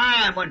tremendous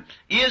time when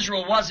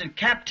Israel was in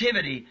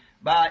captivity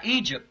by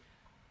Egypt,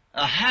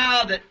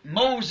 how that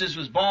Moses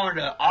was born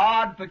an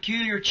odd,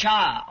 peculiar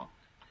child,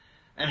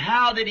 and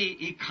how that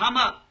he come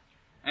up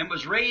and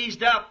was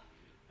raised up,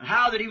 and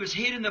how that he was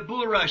hid in the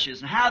bulrushes,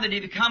 and how that he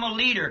become a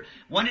leader,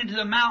 went into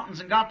the mountains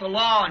and got the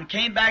law and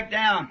came back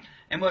down,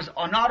 and was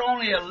not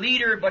only a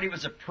leader, but he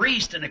was a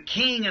priest and a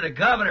king and a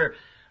governor,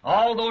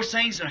 all those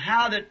things, and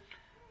how that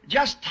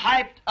just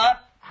typed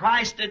up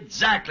Christ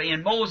exactly.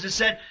 And Moses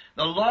said,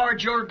 the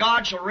Lord your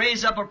God shall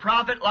raise up a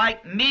prophet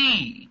like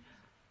me.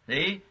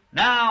 See?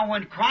 Now,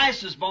 when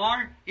Christ was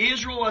born,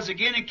 Israel was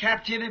again in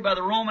captivity by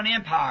the Roman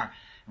Empire.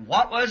 And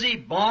what was he?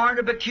 Born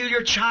a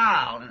peculiar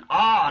child, and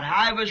odd,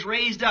 how he was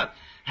raised up.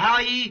 How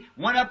he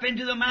went up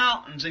into the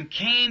mountains and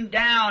came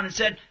down and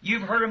said,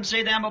 you've heard him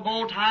say them of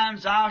old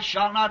times, thou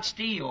shalt not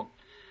steal.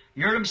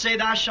 You heard him say,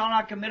 thou shalt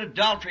not commit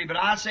adultery. But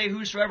I say,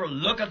 whosoever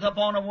looketh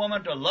upon a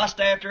woman to lust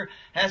after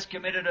has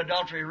committed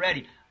adultery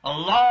already. A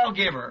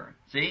lawgiver,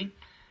 see?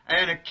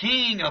 And a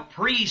king, a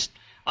priest,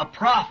 a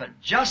prophet,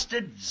 just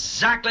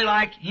exactly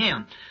like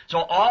him. So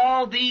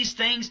all these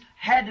things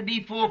had to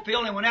be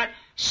fulfilled. And when that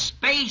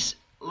space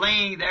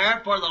laying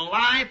there for the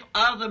life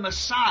of the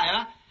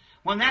Messiah,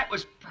 when that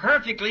was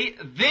perfectly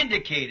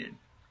vindicated.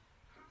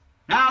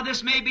 Now,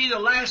 this may be the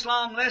last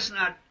long lesson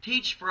I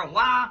teach for a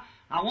while.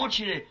 I want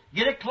you to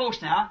get it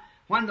close now.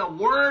 When the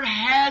Word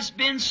has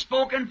been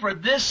spoken for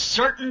this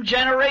certain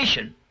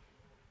generation,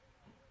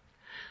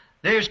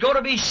 there's going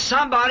to be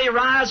somebody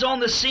rise on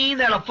the scene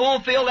that'll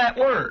fulfill that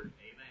Word.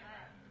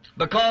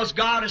 Because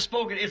God has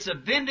spoken. It's a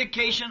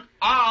vindication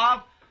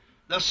of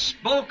the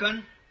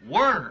spoken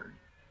Word.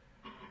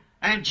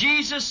 And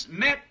Jesus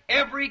met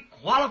every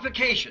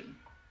qualification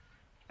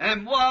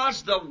and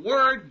was the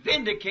Word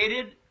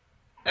vindicated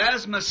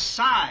as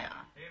Messiah.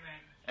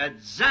 Amen.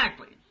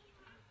 Exactly.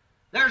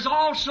 There's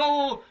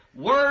also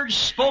words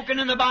spoken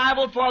in the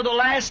Bible for the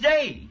last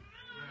day.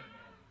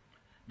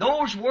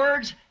 Those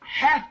words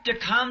have to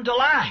come to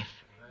life.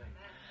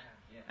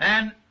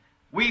 And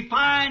we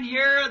find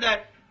here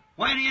that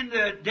when in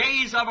the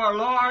days of our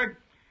Lord,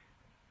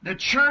 the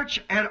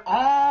church had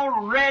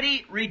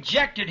already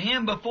rejected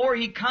him before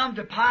he come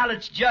to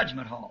Pilate's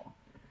judgment hall.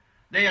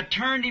 They had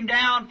turned him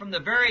down from the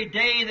very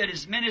day that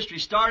his ministry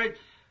started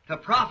to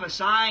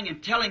prophesying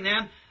and telling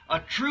them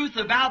a truth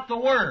about the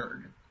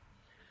Word.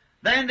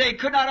 Then they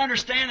could not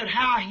understand that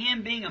how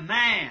him being a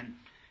man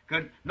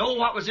could know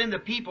what was in the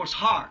people's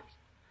hearts.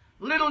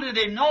 Little did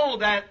they know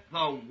that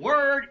the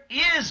Word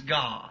is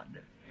God.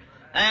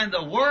 And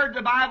the Word,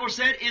 the Bible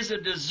said, is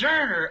a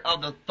discerner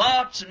of the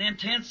thoughts and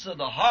intents of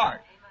the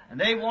heart. And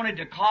they wanted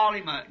to call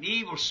him an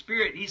evil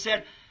spirit. He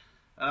said,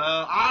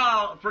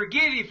 I'll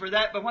forgive you for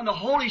that, but when the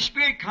Holy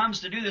Spirit comes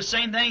to do the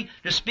same thing,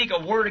 to speak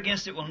a word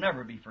against it will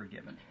never be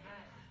forgiven.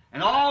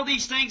 And all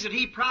these things that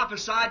he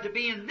prophesied to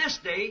be in this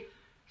day,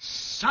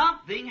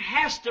 something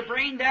has to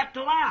bring that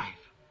to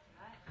life.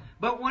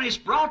 But when it's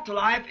brought to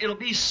life, it'll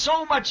be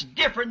so much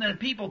different than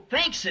people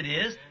thinks it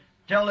is,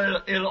 till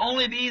it'll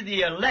only be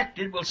the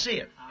elected will see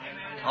it.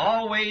 Amen.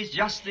 Always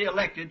just the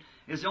elected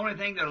is the only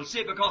thing that'll see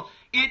it, because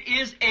it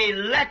is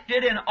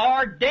elected and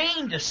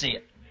ordained to see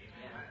it.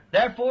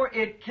 Therefore,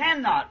 it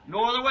cannot,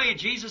 no other way.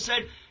 Jesus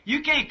said,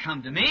 you can't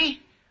come to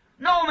me.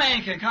 No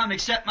man can come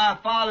except my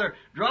Father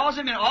draws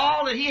him, and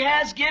all that he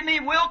has given me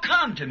will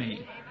come to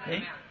me.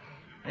 Okay?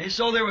 And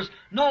so there was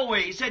no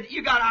way. He said,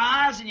 you got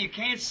eyes and you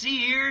can't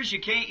see, ears you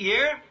can't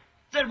hear.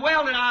 He said,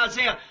 well, then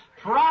Isaiah,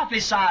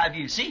 prophesy of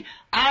you. See,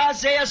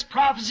 Isaiah's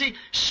prophecy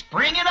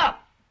springing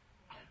up,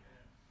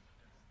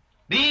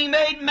 being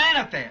made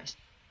manifest.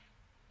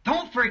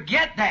 Don't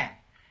forget that.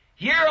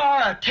 Here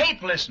are a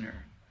tape listener.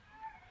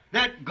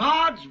 That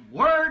God's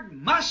Word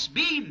must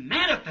be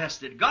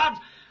manifested. God's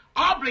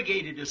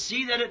obligated to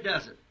see that it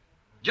does it.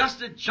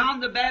 Just as John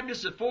the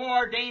Baptist, the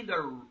foreordained,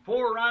 the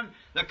forerun,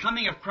 the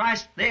coming of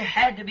Christ, there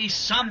had to be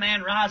some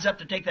man rise up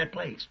to take that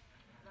place.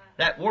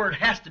 That word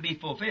has to be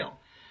fulfilled.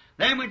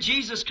 Then when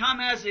Jesus come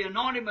as the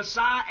anointed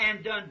Messiah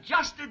and done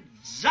just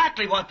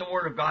exactly what the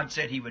Word of God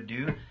said He would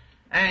do,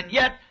 and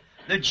yet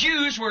the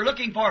Jews were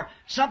looking for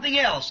something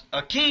else,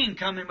 a king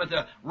coming with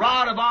a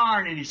rod of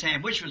iron in his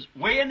hand, which was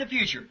way in the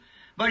future.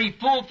 But He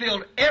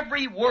fulfilled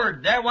every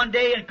word there one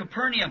day in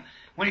Capernaum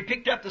when He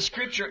picked up the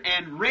Scripture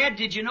and read.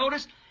 Did you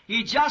notice?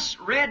 He just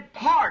read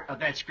part of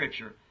that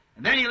Scripture.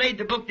 And then He laid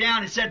the book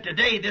down and said,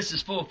 today this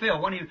is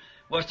fulfilled, when He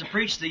was to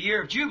preach the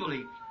year of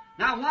Jubilee.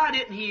 Now, why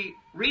didn't He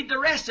read the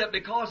rest of it?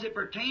 Because it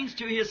pertains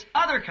to His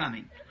other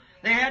coming.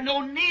 They had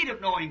no need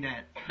of knowing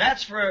that.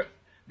 That's for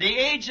the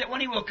age that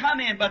when He will come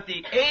in, but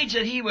the age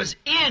that He was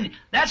in,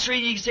 that's the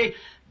reason you can say,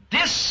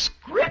 this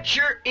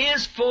Scripture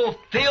is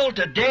fulfilled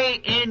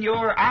today in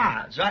your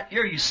eyes. Right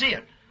here you see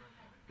it.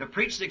 To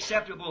preach the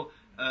acceptable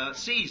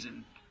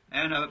season,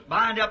 and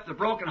bind up the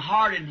broken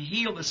heart and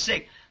heal the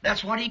sick.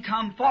 That's what He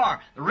come for.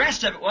 The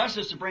rest of it was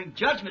just to bring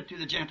judgment to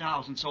the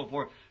Gentiles and so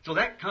forth. So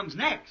that comes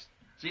next.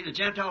 See, the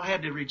Gentile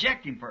had to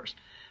reject Him first.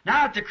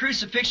 Now at the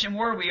crucifixion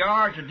where we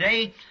are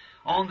today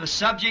on the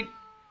subject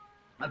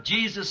of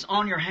Jesus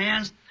on your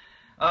hands,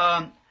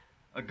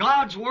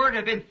 God's Word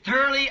had been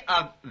thoroughly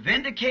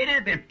vindicated,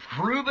 had been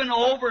proven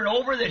over and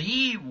over that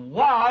He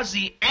was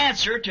the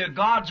answer to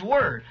God's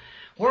Word.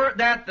 Where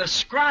that the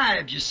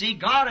scribes, you see,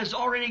 God has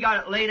already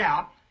got it laid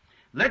out.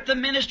 Let the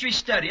ministry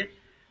study it.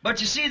 But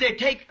you see, they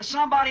take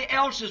somebody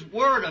else's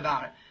word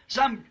about it,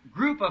 some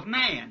group of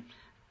man.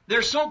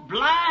 They're so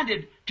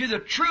blinded to the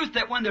truth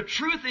that when the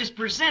truth is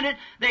presented,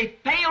 they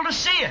fail to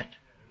see it.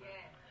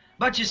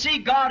 But you see,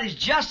 God is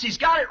just. He's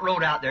got it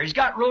wrote out there. He's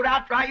got it wrote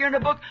out right here in the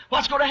book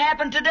what's going to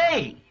happen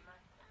today.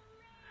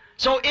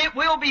 So it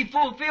will be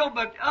fulfilled,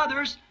 but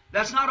others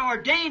that's not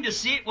ordained to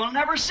see it will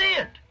never see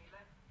it.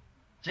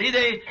 See,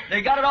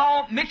 they got it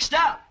all mixed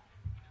up.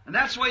 And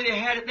that's the way they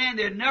had it then.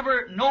 They had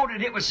never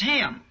noted it was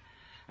Him.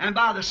 And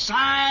by the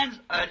signs,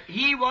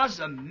 He was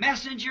the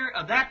messenger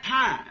of that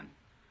time.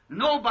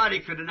 Nobody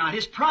could deny.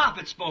 His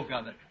prophet spoke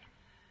of it.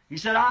 He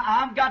said,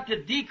 I've got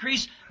to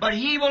decrease, but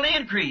He will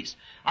increase.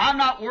 I'm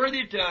not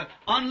worthy to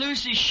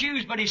unloose His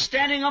shoes, but He's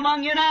standing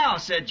among you now,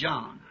 said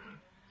John.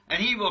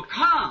 And He will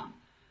come.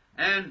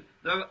 And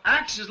the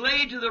axe is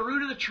laid to the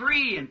root of the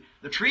tree, and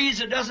the trees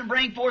that doesn't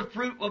bring forth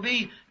fruit will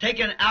be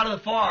taken out of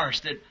the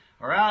forest,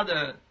 or out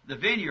of the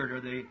vineyard,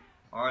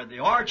 or the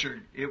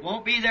orchard. It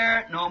won't be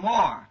there no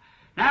more.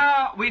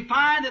 Now, we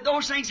find that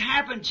those things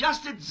happen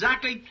just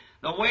exactly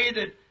the way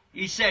that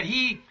He said.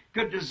 He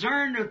could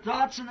discern their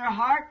thoughts in their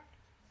heart.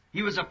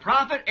 He was a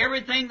prophet.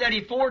 Everything that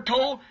He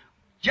foretold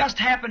just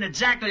happened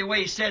exactly the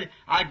way He said.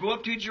 I go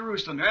up to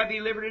Jerusalem. There I'll be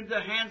delivered into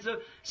the hands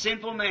of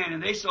sinful men,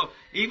 and they so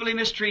evilly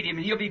mistreat Him,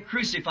 and He'll be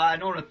crucified.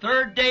 And on the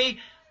third day,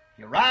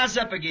 He'll rise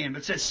up again.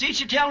 But said, see,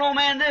 you tell no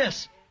man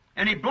this.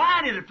 And He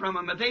blinded it from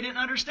them, but they didn't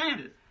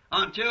understand it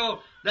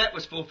until that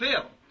was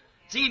fulfilled.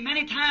 See,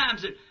 many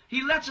times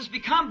He lets us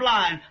become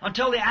blind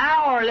until the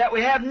hour that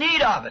we have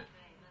need of it.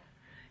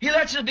 He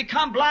lets us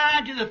become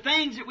blind to the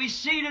things that we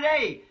see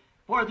today.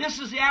 For this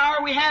is the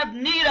hour we have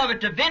need of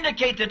it to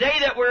vindicate the day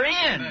that we're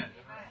in.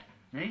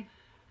 See?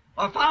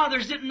 Our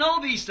fathers didn't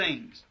know these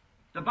things.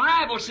 The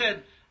Bible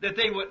said that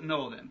they wouldn't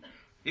know them.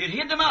 It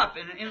hid them up.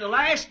 And in the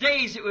last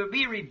days it would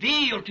be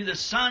revealed to the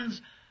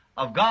sons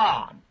of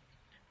God.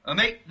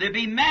 They'd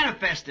be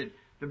manifested,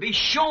 to be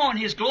shown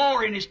His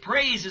glory and His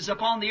praises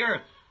upon the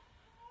earth.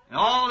 And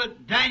all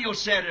that Daniel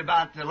said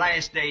about the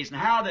last days, and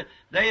how that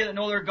they that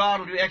know their God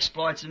will do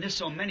exploits, and there's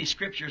so many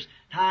scriptures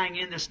tying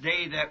in this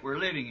day that we're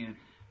living in.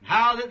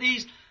 How that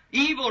these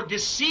evil,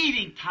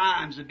 deceiving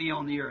times would be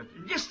on the earth.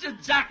 And just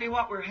exactly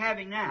what we're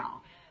having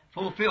now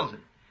fulfills it.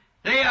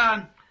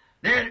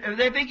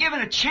 They've been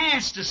given a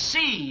chance to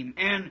see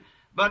Him,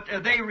 but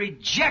they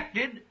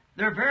rejected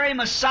their very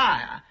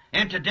Messiah.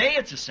 And today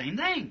it's the same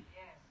thing.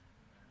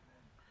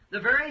 The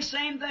very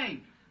same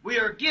thing. We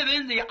are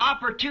given the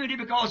opportunity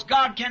because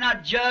God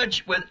cannot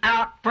judge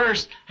without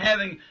first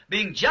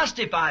being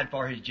justified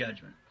for His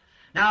judgment.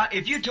 Now,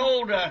 if you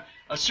told a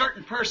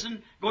certain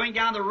person going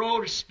down the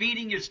road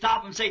speeding, you'd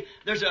stop and say,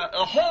 there's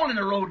a hole in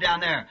the road down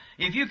there.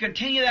 If you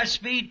continue that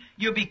speed,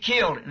 you'll be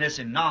killed. And this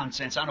is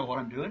nonsense. I know what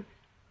I'm doing.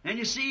 And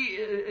you see,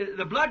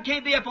 the blood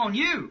can't be up on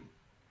you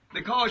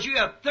because you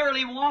have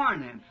thoroughly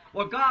warned them.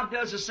 Well, God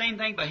does the same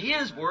thing by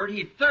His Word.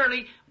 He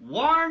thoroughly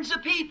warns the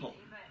people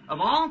of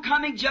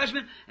oncoming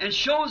judgment and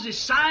shows His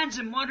signs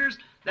and wonders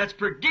that's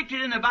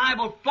predicted in the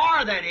Bible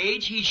for that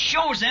age. He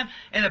shows them,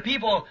 and the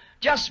people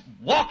just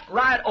walk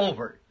right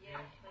over it.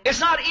 It's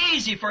not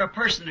easy for a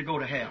person to go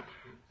to hell.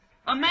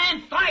 A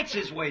man fights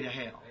his way to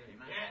hell.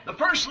 The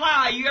first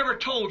lie you ever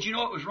told, you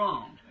know it was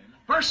wrong.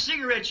 First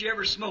cigarette you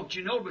ever smoked,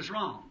 you know it was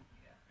wrong.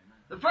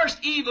 The first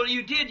evil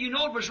you did, you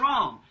know it was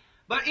wrong.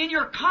 But in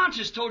your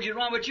conscience told you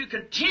wrong, but you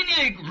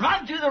continually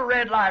run through the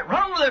red light,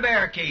 run over the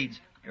barricades.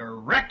 You're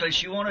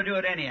reckless. You want to do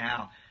it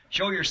anyhow.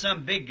 Show you're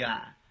some big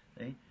guy.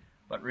 See?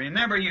 But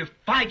remember, you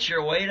fight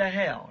your way to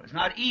hell. It's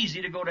not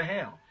easy to go to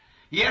hell.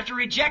 You have to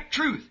reject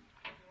truth.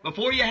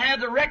 Before you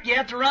have the wreck, you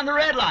have to run the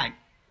red light.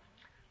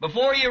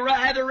 Before you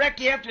have the wreck,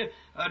 you have to,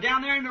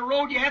 down there in the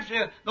road, you have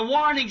to, the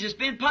warnings has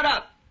been put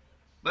up.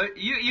 But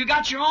you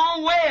got your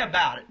own way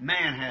about it,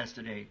 man has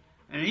today.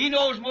 And he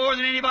knows more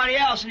than anybody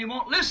else, and he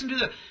won't listen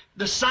to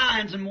the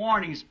signs and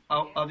warnings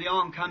of the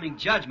oncoming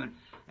judgment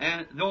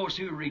and those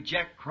who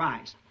reject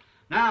Christ.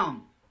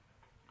 Now,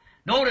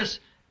 notice,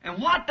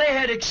 and what they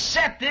had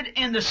accepted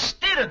in the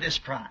stead of this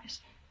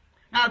Christ.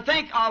 Now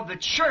think of the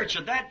church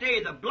of that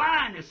day, the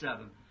blindness of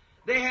them.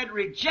 They had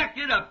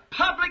rejected a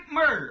public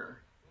murderer,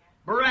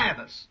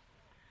 Barabbas,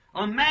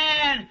 a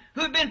man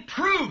who had been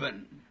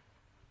proven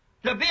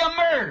to be a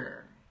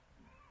murderer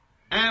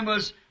and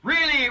was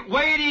really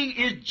waiting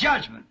his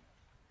judgment.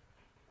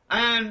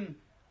 And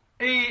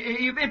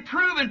he'd been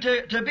proven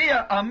to be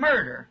a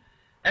murderer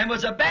and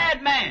was a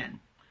bad man.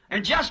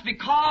 And just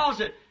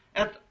because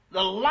at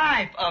the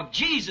life of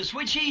Jesus,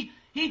 which he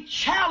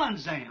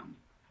challenged them,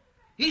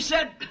 he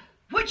said,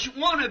 which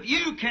one of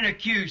you can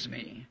accuse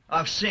me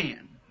of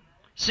sin?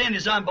 Sin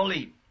is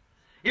unbelief.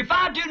 If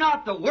I do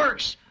not the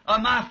works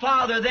of my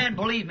Father, then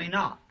believe me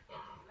not.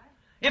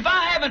 If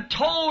I haven't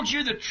told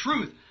you the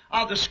truth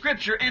of the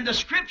Scripture, and the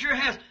Scripture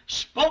has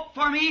spoke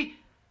for me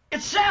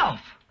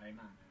itself. Amen.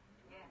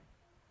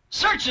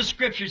 Search the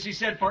Scriptures, he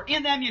said, for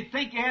in them you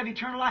think you have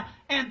eternal life,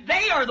 and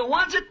they are the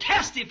ones that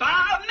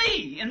testify of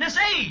me in this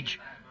age.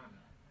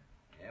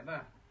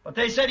 Amen. But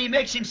they said he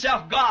makes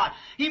himself God.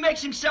 He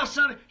makes himself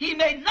something. He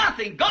made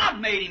nothing. God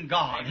made him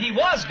God. He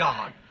was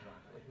God.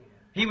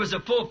 He was a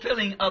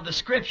fulfilling of the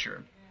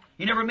Scripture.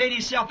 He never made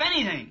himself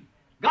anything.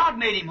 God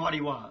made him what he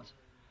was.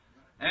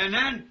 And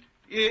then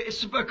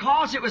it's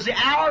because it was the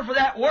hour for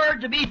that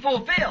word to be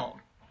fulfilled.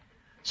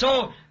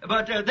 So,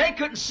 but they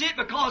couldn't see it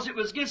because it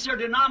was against their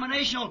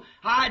denominational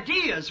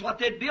ideas, what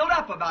they'd built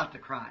up about the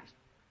Christ.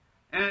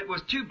 And it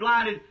was too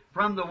blinded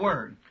from the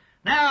Word.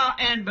 Now,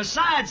 and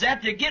besides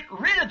that, to get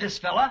rid of this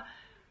fella,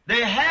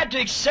 they had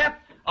to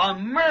accept a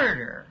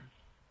murder,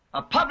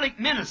 a public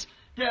menace.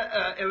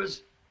 It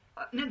was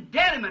an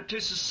indebtment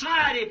to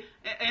society,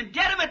 an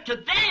indebtment to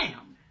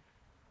them.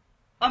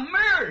 A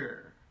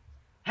murder.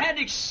 Had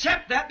to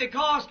accept that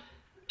because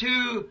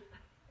to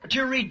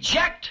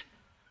reject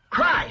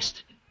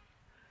Christ.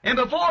 And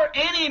before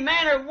any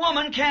man or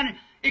woman can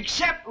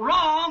accept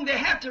wrong, they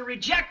have to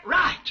reject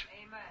right.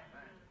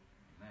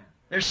 Amen.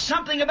 There's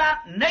something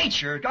about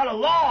nature, got a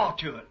law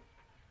to it,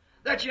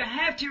 that you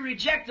have to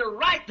reject the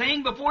right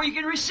thing before you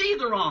can receive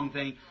the wrong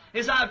thing.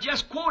 As I've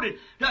just quoted,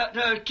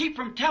 to keep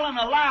from telling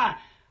a lie.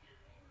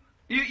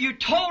 You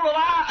told a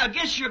lie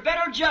against your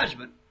better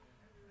judgment.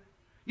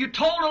 You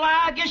told a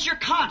lie against your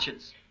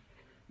conscience.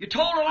 You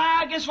told a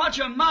lie against what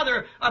your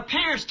mother or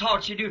parents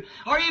taught you to do.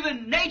 Or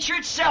even nature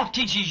itself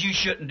teaches you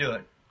shouldn't do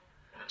it.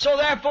 So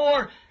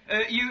therefore,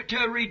 to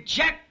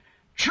reject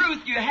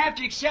truth, you have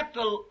to accept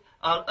a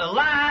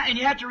lie, and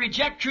you have to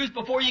reject truth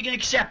before you can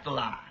accept the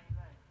lie.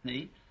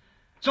 See?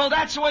 So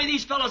that's the way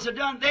these fellows had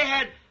done. They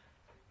had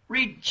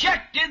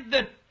rejected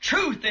the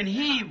truth, and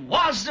he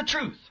was the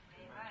truth.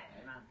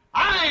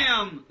 I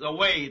am the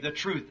way, the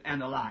truth,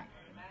 and the life.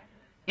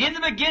 In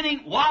the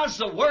beginning was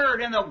the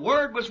Word, and the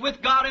Word was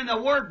with God, and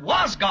the Word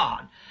was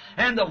God.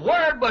 And the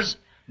Word was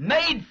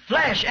made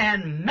flesh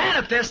and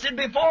manifested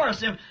before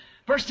us. In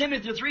 1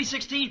 Timothy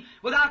 3:16,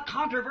 without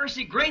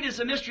controversy, great is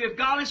the mystery of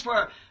godliness,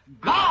 for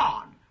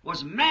God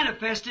was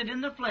manifested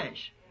in the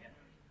flesh.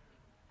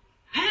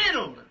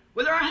 Handled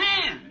with our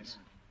hands.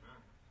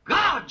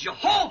 God,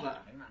 Jehovah.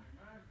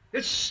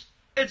 It's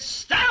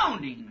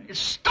astounding. It's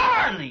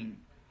startling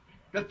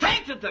to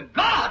think that the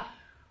God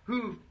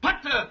who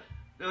put the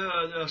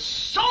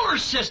solar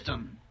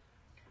system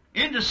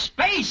into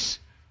space,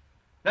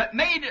 that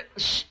made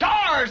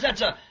stars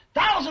that's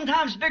 1,000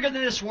 times bigger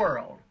than this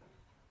world.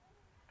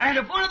 And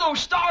if one of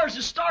those stars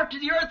is start to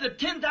the earth at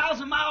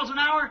 10,000 miles an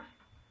hour,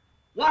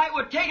 why, it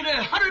would take it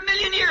 100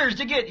 million years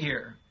to get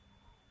here.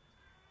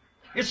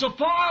 It's so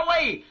far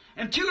away.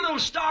 And two little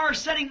stars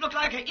sitting look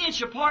like an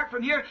inch apart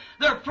from here.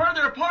 They're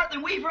further apart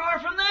than we are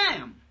from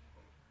them.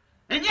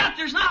 And yet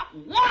there's not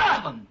one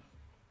of them.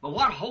 But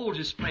what holds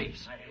its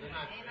place? Amen.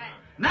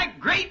 And that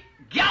great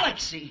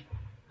galaxy.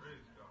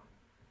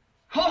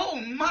 Oh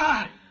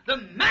my, the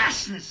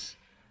massness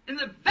and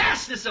the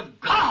vastness of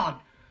God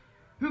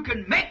who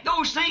can make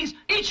those things.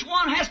 Each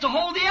one has to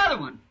hold the other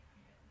one.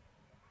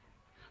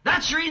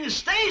 That's the reason it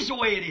stays the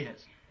way it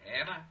is.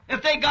 Amen.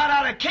 If they got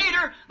out of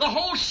cater, the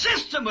whole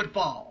system would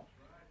fall.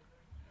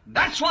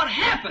 That's what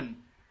happened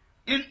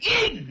in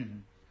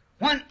Eden.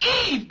 When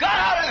Eve got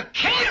out of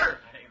cater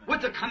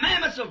with the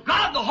commandments of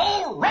God, the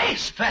whole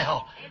race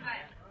fell. Amen.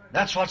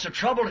 That's what's the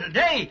trouble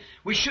today.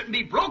 We shouldn't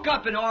be broke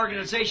up in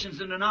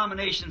organizations and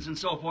denominations and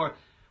so forth.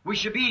 We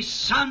should be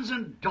sons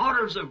and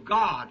daughters of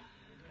God,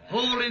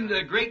 holding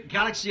the great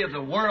galaxy of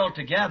the world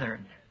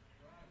together.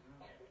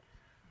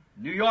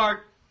 New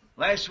York,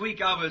 last week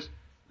I was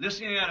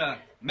listening at a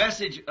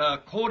message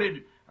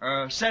quoted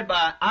or said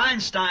by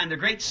Einstein, the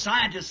great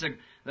scientist,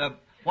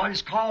 what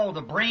is called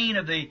the brain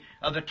of the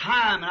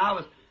time, and I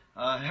was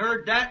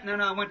heard that, and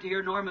then I went to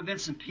hear Norman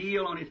Vincent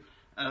Peale on his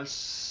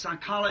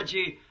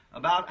psychology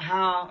about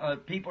how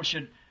people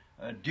should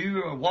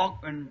do or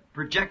walk and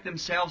project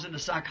themselves into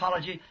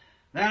psychology.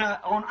 Then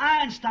on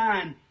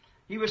Einstein,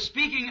 he was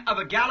speaking of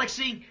a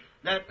galaxy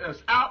that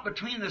was out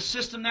between the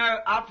system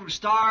there, out from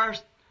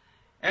stars.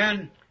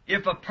 And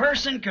if a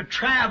person could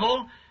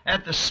travel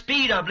at the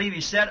speed, I believe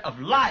he said, of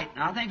light.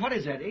 Now I think, what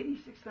is that,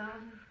 86,000?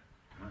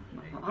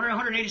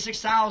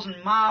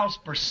 186,000 miles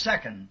per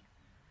second.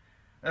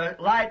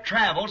 Light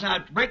travels.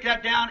 Now break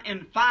that down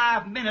in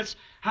 5 minutes,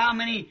 how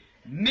many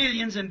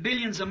millions and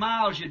billions of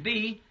miles you'd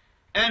be.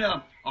 And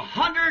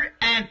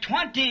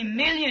 120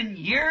 million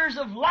years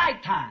of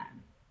light time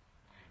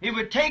it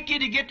would take you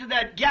to get to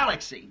that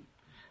galaxy.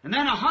 And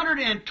then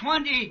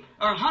 120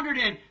 or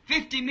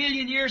 150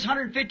 million years,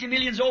 150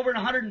 million's over and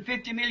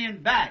 150 million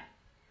back.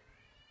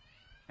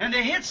 And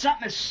they hit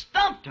something that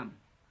stumped them.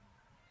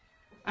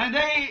 And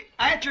they,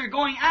 after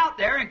going out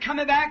there and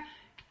coming back,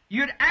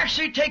 you'd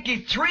actually take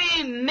you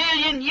 3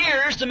 million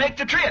years to make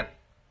the trip.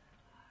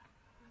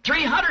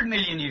 300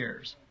 million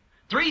years.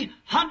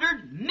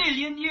 300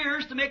 million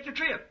years to make the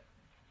trip.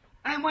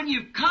 And when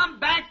you come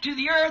back to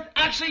the earth,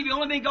 actually you've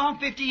only been gone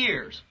 50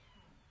 years.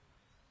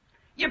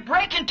 You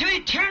break into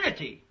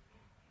eternity.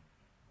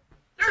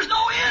 There's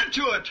no end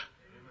to it.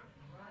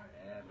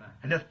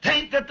 And to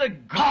think that the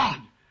God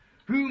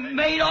who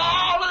made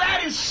all of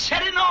that is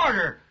set in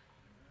order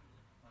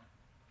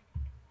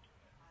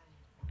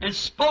and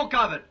spoke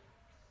of it,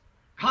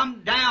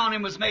 come down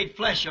and was made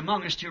flesh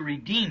among us to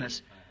redeem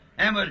us,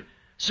 and would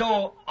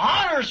so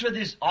honor us with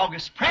His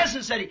august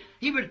presence that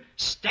He would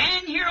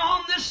stand here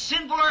on this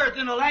sinful earth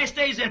in the last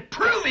days and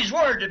prove His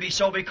Word to be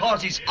so,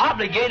 because He's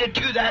obligated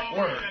to that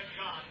Word.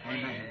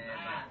 Amen.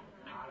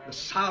 The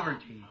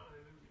sovereignty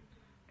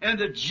and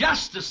the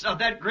justice of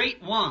that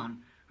great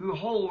One who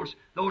holds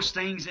those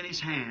things in His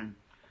hand.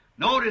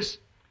 Notice,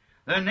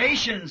 the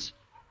nations,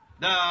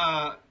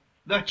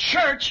 the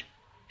church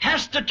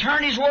has to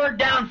turn His Word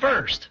down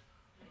first.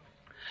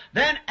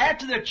 Then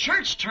after the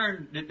church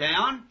turned it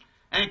down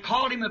and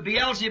called Him a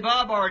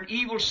Beelzebub or an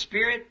evil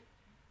spirit,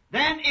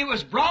 then it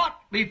was brought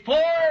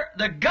before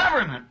the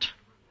government,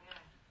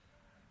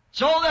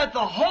 so that the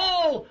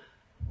whole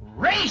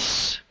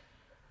race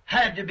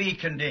had to be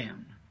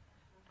condemned.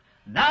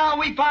 Now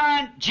we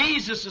find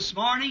Jesus this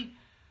morning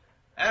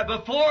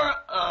before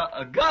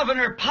a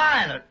governor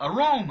Pilate, a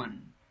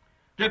Roman,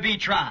 to be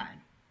tried.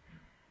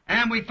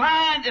 And we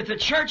find that the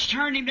church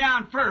turned Him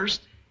down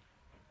first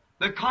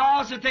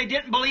because that they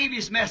didn't believe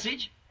His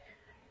message,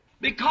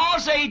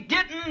 because they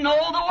didn't know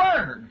the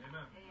Word.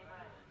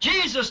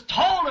 Jesus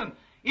told them,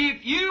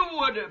 if you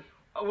would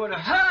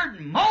have heard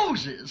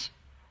Moses,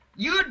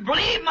 you'd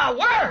believe my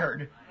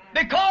Word,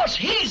 because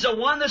he's the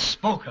one that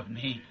spoke of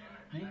me.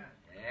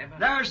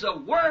 There's the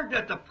Word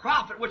that the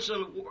prophet, which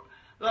the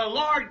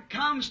Lord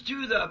comes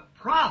to the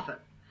prophet,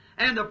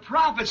 and the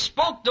prophet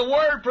spoke the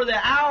Word for the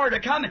hour to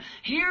come. And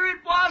here it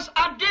was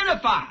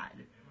identified.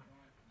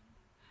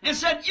 And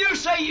said, you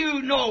say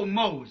you know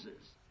Moses,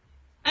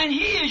 and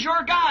he is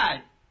your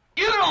guide.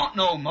 You don't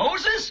know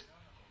Moses.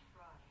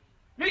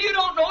 No, you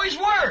don't know his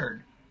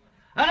Word.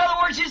 In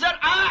other words, he said,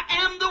 I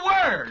am the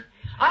Word.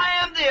 I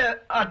am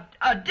the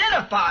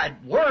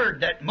identified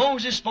Word that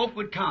Moses spoke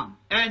would come.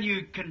 And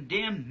you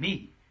condemn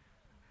me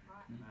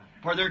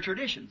for their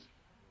traditions.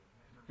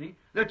 See?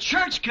 The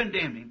church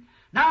condemned him.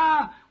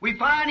 Now, we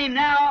find him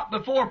now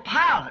before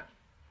Pilate.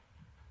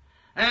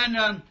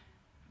 And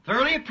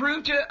thoroughly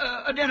approved,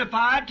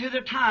 identified to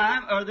the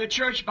time, or the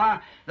church by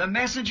the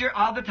messenger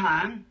of the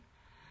time.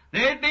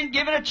 They had been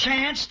given a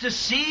chance to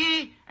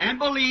see and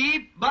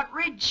believe, but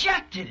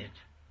rejected it.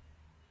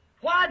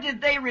 Why did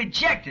they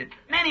reject it?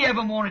 Many of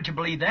them wanted to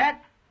believe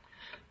that.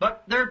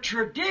 But their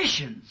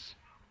traditions,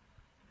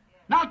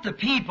 not the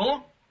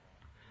people,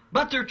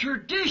 but their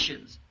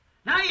traditions.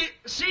 Now you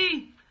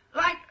see,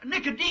 like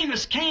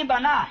Nicodemus came by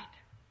night.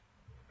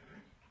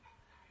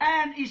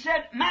 And he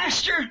said,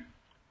 Master,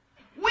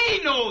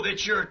 we know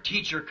that your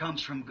teacher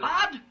comes from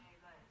God.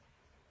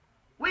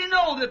 We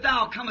know that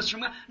thou comest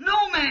from God.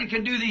 No man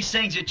can do these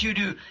things that you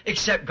do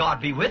except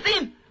God be with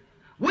him.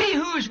 We,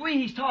 who's we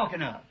he's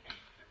talking of?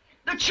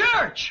 The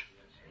church.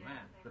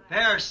 The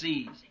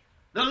Pharisees.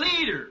 The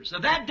leaders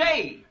of that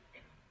day.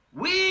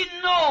 We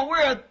know,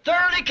 we're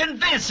thoroughly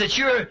convinced that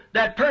you're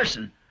that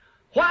person.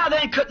 Why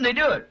then couldn't they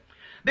do it?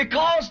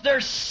 Because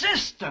their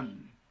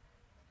system.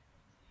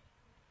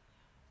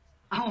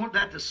 I want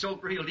that to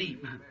soak real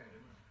deep,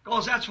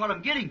 because that's what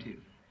I'm getting to.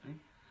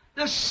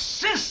 The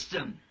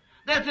system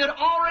that they'd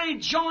already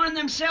joined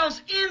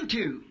themselves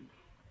into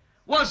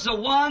was the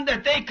one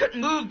that they couldn't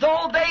move,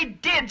 though they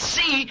did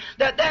see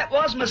that that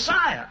was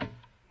Messiah.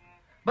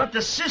 But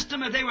the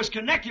system that they was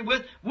connected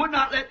with would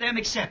not let them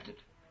accept it.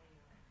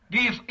 Do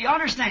you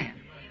understand?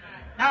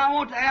 Now I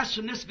want to ask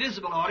from this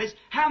visible audience,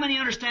 how many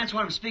understands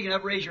what I'm speaking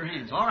of? Raise your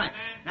hands. All right.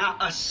 Now,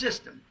 a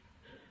system.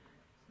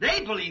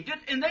 They believed it,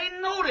 and they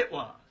knowed it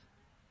was.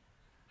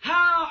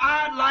 How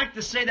I'd like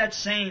to say that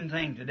same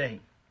thing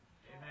today.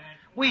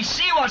 We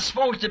see what's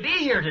supposed to be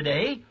here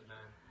today,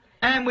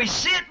 and we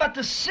see it, but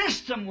the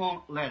system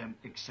won't let them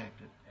accept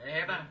it.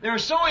 They're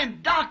so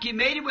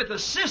indoctrinated with the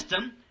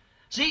system.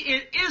 See,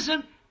 it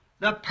isn't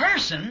the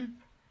person,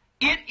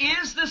 it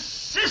is the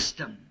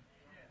system.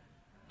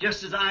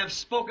 Just as I have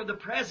spoke of the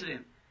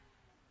president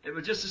that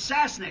was just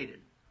assassinated.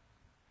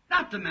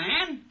 Not the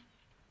man.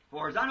 As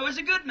far as I know, he's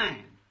a good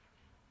man.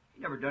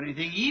 He never done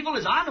anything evil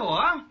as I know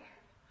of.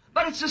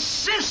 But it's a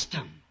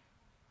system.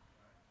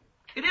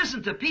 It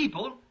isn't the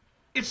people.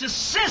 It's a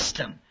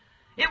system.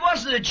 It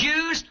wasn't the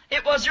Jews.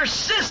 It was their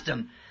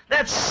system.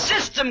 That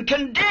system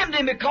condemned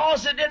him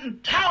because it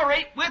didn't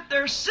tolerate with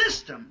their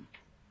system.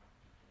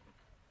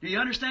 Do you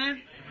understand?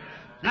 Amen.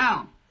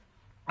 Now,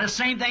 the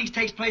same thing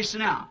takes place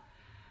now.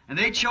 And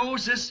they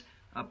chose this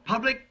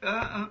public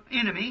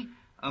enemy,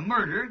 a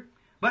murder.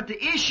 But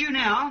the issue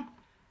now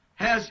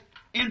has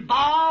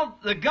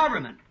involved the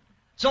government.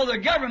 So the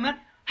government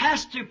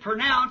has to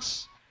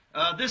pronounce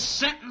this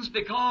sentence,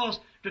 because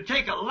to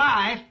take a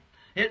life,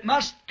 it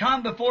must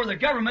come before the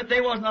government.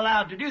 They wasn't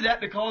allowed to do that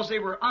because they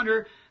were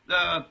under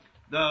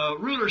the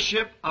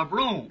rulership of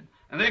Rome.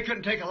 And they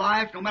couldn't take a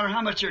life, no matter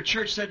how much their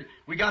church said,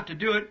 we got to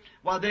do it.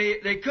 Well,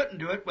 they couldn't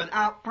do it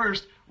without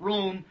first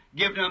Rome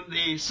giving them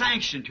the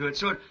sanction to it.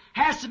 So it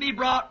has to be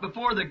brought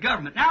before the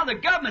government. Now the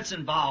government's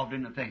involved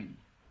in the thing.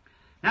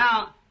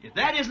 Now, if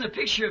that isn't a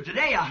picture of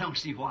today, I don't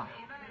see why.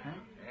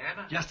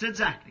 Huh? Just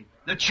exactly.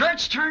 The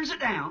church turns it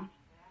down.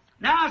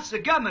 Now it's the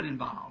government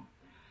involved.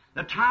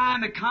 The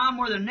time had come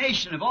where the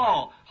nation of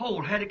all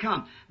whole had to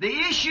come. The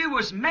issue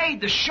was made.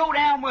 The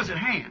showdown was at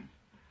hand.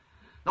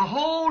 The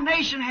whole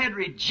nation had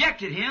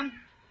rejected him,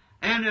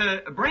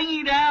 and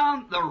bringing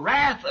down the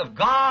wrath of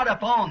God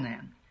upon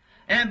them.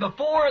 And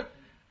before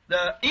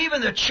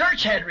even the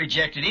church had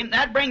rejected him,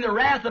 that'd bring the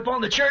wrath upon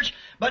the church.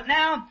 But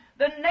now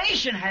the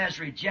nation has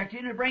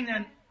rejected him to bring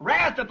the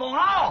wrath upon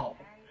all.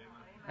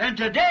 And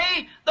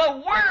today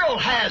the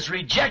world has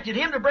rejected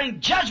him to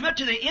bring judgment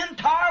to the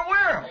entire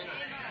world.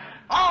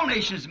 All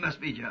nations must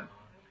be judged.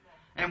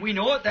 And we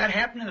know it. That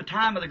happened in the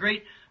time of the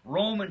great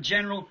Roman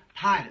general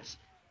Titus.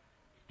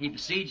 He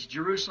besieged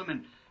Jerusalem,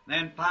 and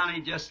then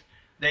finally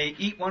they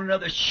eat one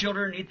another's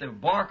children, eat the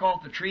bark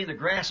off the tree and the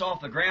grass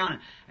off the ground,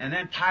 and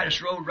then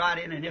Titus rode right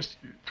in and just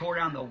tore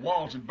down the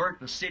walls and burnt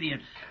the city,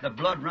 and the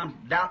blood run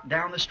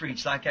down the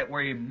streets like that,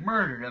 where he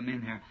murdered them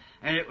in there.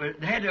 And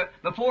it had to,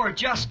 before a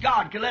just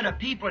God could let a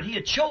people that he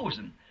had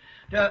chosen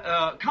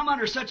to come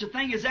under such a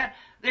thing as that,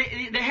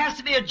 there has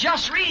to be a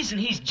just reason.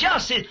 He's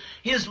just.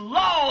 His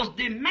laws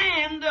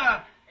demand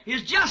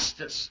his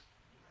justice.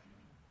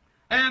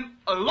 And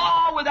a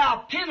law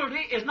without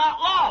penalty is not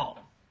law.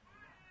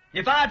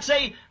 If I'd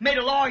say, made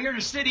a law here in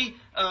the city,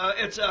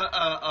 it's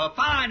a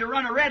fine to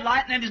run a red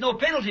light, and then there's no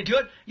penalty to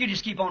it, you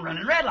just keep on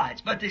running red lights.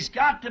 But there's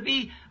got to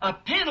be a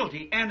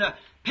penalty, and the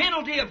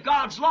penalty of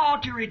God's law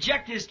to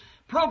reject His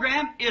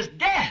program is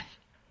death.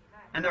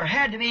 And there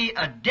had to be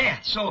a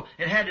death, so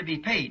it had to be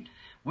paid.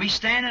 We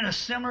stand in a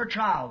similar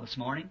trial this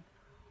morning,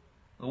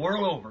 the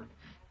world over,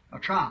 a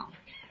trial.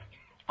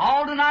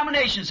 All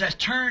denominations has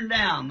turned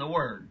down the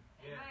Word.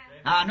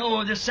 Now, I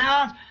know this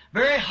sounds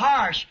very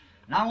harsh,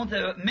 and I want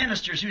the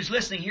ministers who's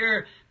listening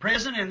here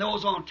present and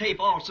those on tape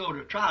also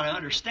to try to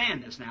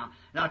understand this now.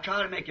 And I'll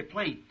try to make it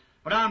plain.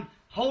 But I'm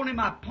holding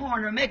my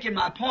point, or making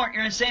my point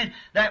here, and saying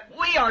that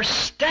we are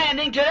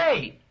standing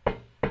today in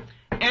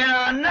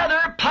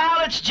another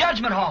Pilate's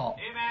judgment hall.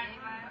 Amen.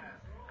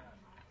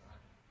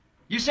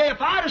 You say,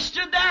 if I'd have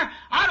stood there,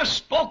 I'd have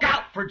spoke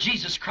out for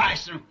Jesus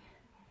Christ. And,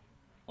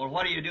 well,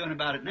 what are you doing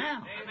about it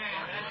now? Amen.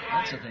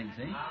 That's the thing,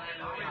 see?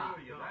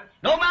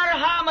 No matter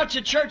how much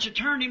the church had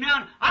turned him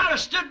down, I'd have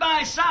stood by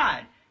his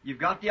side. You've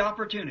got the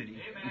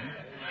opportunity.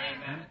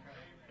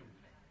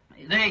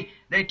 Amen.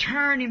 They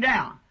turned him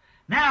down.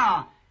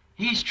 Now,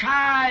 he's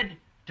tried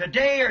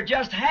today, or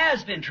just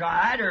has been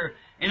tried, or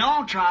in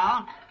on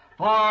trial,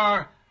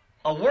 for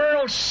a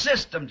world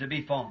system to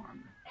be formed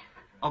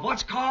of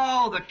what's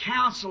called the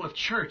Council of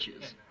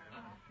Churches,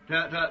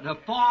 to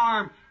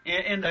form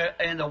in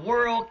the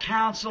World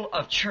Council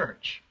of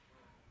Church.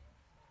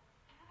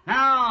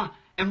 Now,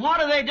 and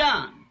what have they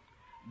done?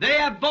 They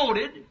have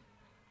voted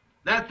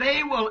that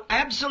they will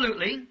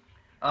absolutely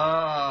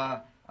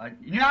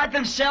unite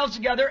themselves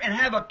together and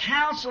have a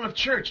council of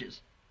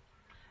churches.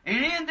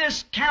 And in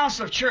this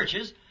council of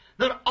churches,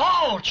 that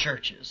all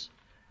churches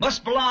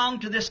must belong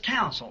to this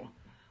council.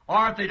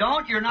 Or if they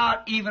don't, you're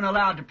not even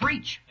allowed to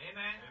preach.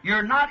 Amen.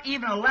 You're not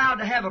even allowed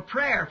to have a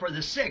prayer for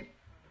the sick.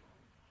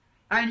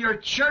 And your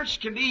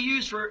church can be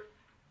used for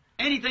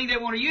anything they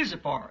want to use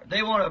it for. If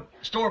they want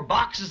to store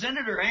boxes in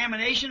it, or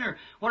ammunition, or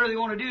whatever they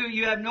want to do,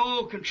 you have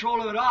no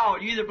control of it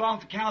all. You either belong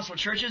to council of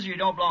churches or you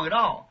don't belong at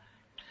all.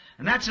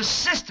 And that's a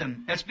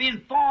system that's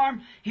being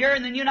formed here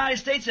in the United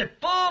States that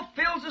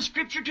fulfills the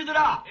Scripture to the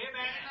dot.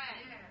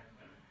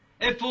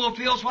 Amen. It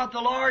fulfills what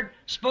the Lord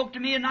spoke to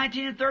me in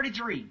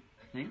 1933.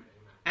 See?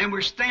 And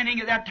we're standing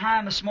at that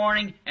time this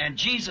morning, and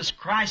Jesus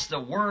Christ, the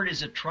Word,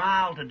 is at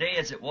trial today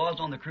as it was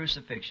on the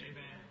crucifixion.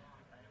 Amen.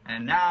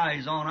 And now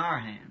He's on our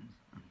hands.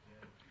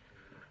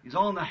 He's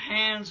on the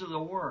hands of the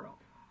world.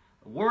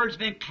 The Word's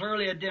been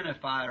clearly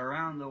identified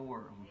around the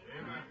world.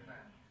 Amen.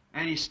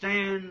 And He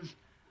stands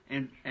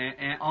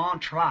on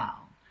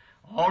trial.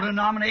 All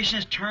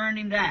denominations turned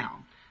him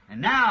down.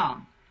 And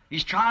now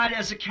he's tried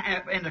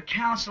in the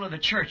council of the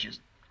churches.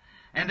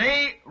 And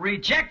they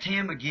reject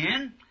him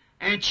again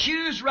and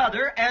choose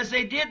rather, as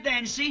they did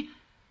then. See,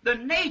 the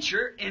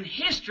nature in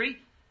history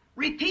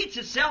repeats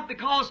itself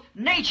because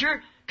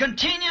nature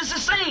continues the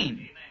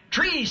same.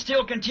 Trees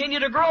still continue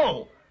to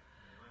grow.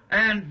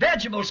 And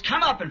vegetables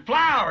come up and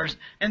flowers,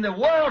 and the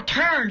world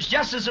turns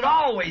just as it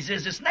always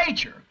is. It's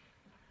nature.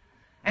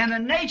 And the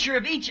nature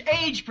of each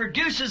age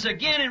produces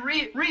again and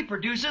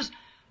reproduces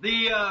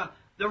the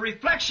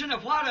reflection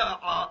of what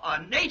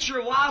a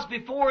nature was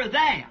before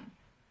then.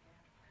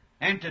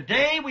 And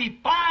today we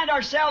find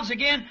ourselves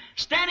again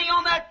standing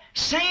on that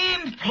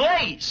same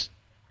place.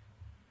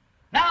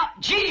 Now,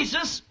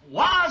 Jesus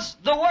was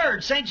the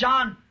Word. St.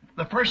 John,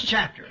 the first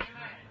chapter.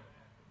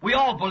 We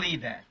all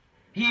believe that.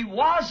 He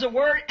was the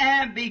Word,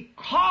 and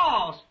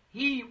because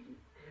He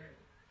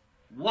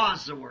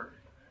was the Word.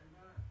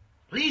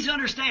 Please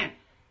understand,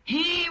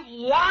 He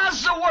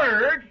was the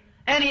Word,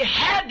 and He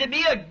had to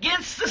be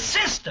against the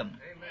system.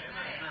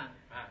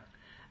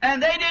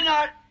 And they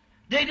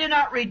did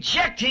not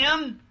reject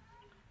Him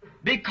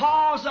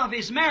because of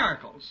His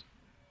miracles.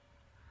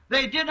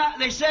 They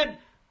said,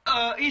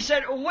 He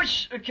said,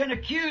 which can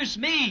accuse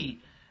me?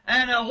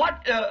 And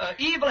what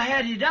evil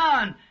had He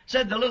done?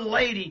 Said the little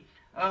lady.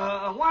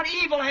 What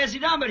evil has He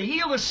done but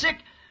heal the sick?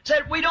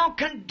 Said, we don't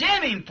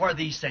condemn Him for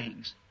these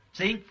things.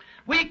 See?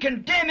 We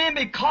condemn Him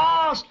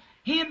because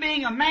Him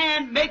being a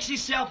man makes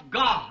Himself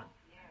God.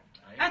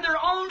 And their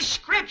own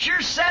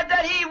Scripture said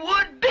that He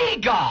would be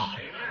God.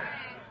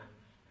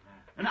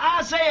 And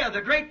Isaiah,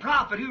 the great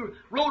prophet who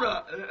wrote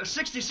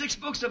 66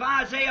 books of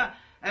Isaiah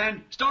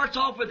and starts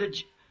off with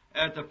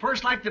at the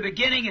first like the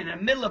beginning, and in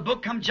the middle of the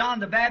book comes John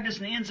the Baptist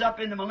and ends up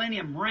in the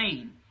millennium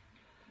reign.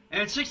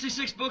 And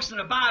 66 books in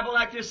the Bible,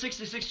 like there's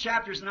 66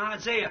 chapters in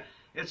Isaiah.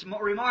 It's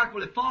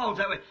remarkable it falls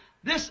that way.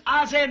 This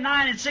Isaiah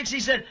 9 and 6, he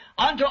said,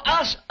 unto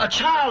us a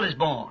child is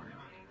born.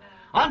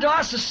 Unto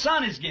us a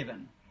son is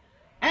given.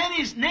 And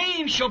His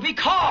name shall be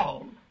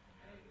called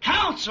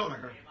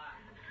Counselor,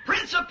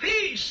 Prince of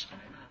Peace,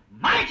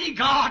 Mighty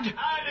God,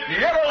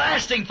 the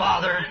Everlasting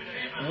Father,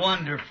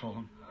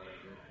 Wonderful.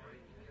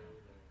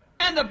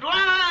 And the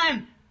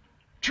blind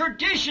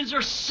traditions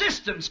or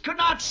systems could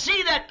not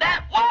see that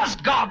that was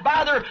God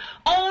by their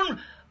own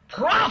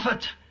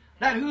prophet,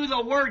 that who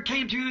the Word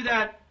came to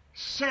that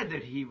said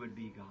that He would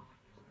be God.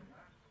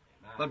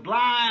 But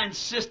blind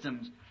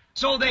systems.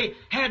 So they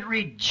had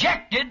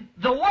rejected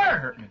the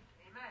Word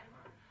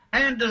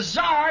and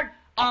desired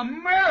a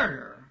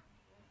murder.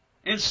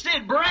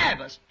 Instead,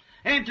 Barabbas.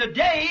 And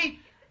today,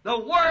 the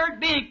Word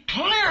being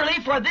clearly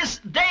for this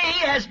day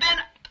has been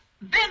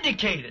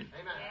vindicated.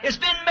 Amen. It's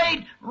been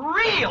made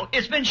real.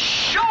 It's been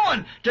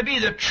shown to be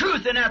the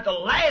truth. And at the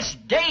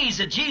last days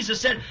that Jesus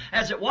said,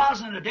 as it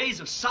was in the days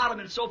of Sodom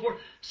and so forth,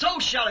 so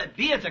shall it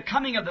be at the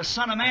coming of the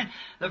Son of Man.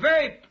 The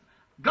very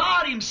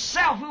God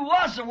Himself, who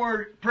was the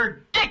Word,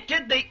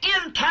 predicted the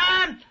end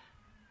time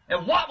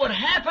and what would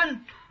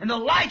happen, and the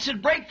lights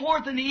would break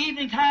forth in the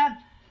evening time,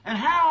 and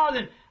how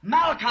that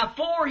Malachi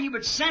 4, He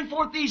would send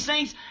forth these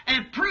things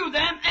and prove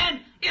them, and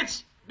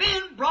it's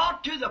been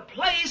brought to the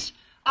place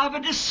of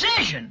a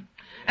decision.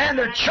 And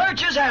the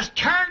churches has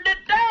turned it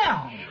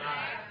down.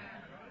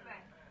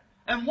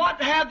 And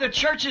what have the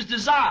churches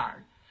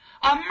desired?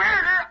 A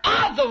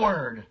murder of the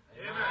Word.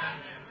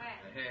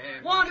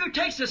 One who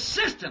takes a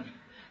system.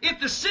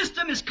 If the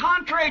system is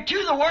contrary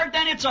to the Word,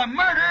 then it's a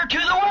murder to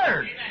the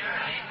Word.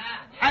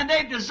 And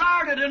they've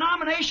desired a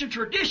denomination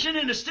tradition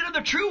instead of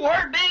the true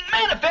Word being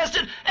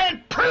manifested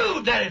and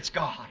prove that it's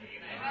God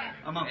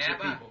amongst the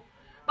people.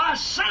 By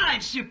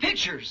signs through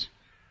pictures.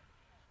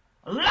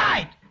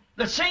 Light,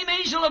 the same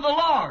angel of the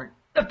Lord,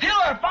 the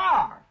pillar of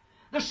fire,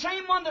 the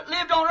same one that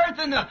lived on earth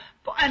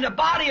and the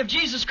body of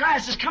Jesus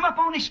Christ has come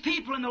upon His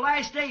people in the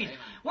last days,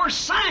 where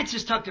science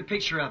has took the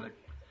picture of it.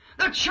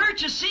 The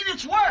church has seen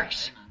its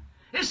works.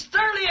 It's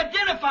thoroughly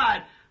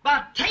identified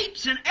by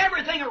tapes and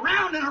everything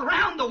around and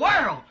around the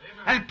world,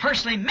 and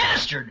personally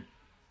ministered.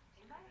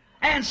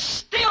 And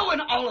still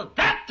in all of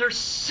that, their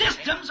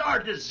systems are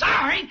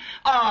desiring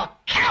a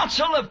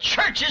council of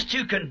churches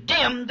to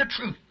condemn the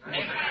truth.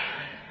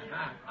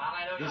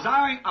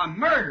 Desiring a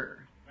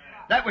murder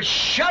that would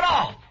shut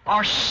off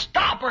or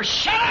stop or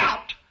shut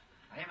out.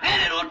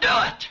 And it'll do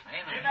it.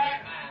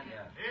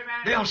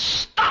 They'll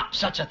stop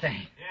such a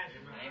thing.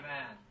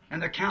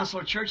 And the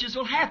council of churches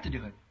will have to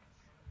do it.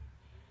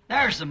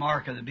 There's the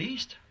mark of the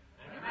beast.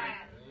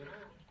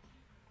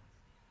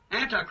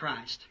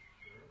 Antichrist.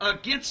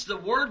 Against the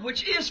Word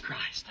which is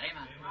Christ.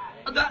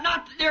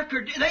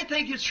 They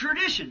think it's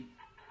tradition.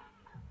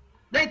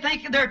 They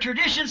think their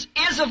traditions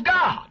is of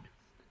God.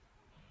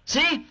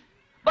 See?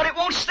 But it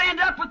won't stand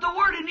up with the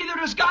Word, and neither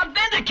does God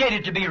vindicate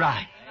it to be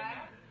right.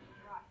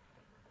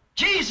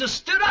 Jesus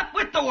stood up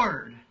with the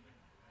Word,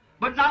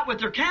 but not with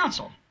their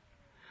counsel,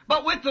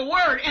 but with the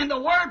Word, and the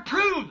Word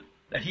proved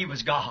that He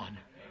was God.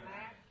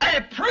 And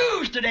it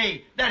proves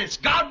today that it's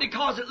God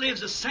because it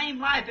lives the same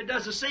life, it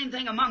does the same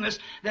thing among us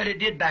that it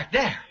did back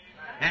there.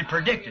 and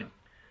predicted.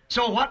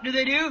 So what do?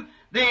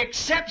 They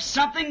accept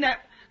something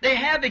that they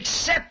have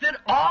accepted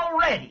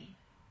already.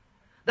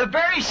 The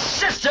very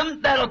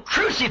system that'll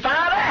crucify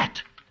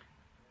that.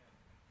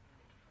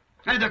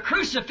 And the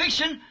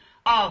crucifixion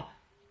of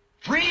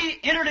free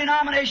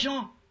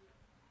interdenominational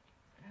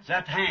is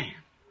at hand.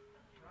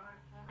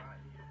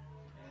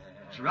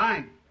 That's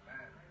right.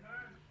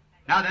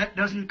 Now that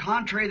doesn't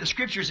contrary the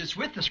Scriptures, it's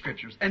with the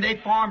Scriptures. And they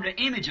formed an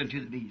image unto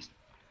the beast.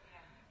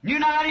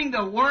 Uniting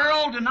the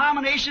world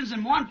denominations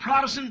in one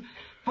Protestant,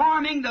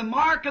 forming the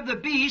mark of the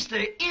beast,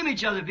 the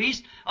image of the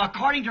beast,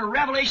 according to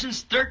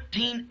Revelations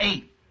 13:8.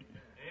 Amen.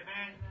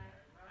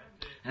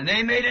 And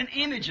they made an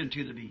image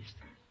unto the beast.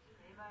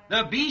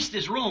 The beast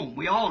is Rome.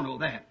 We all know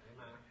that.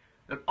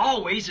 But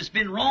always it's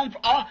been Rome.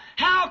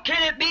 How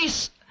can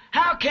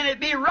it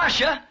be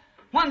Russia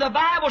when the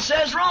Bible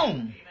says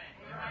Rome?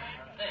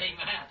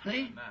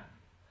 See?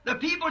 The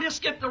people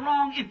just get the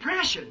wrong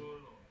impression.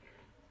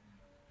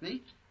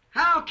 See?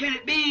 How can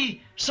it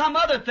be some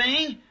other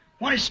thing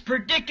when it's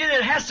predicted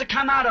it has to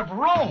come out of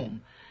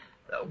Rome?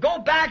 Go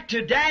back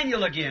to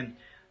Daniel again.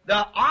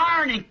 The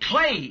iron and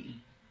clay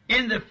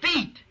in the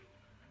feet.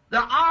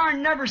 The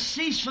iron never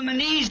ceased from the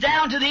knees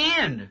down to the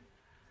end.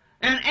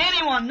 And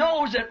anyone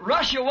knows that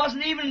Russia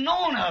wasn't even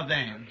known of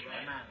them.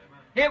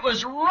 It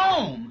was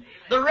Rome.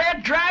 The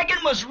red dragon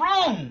was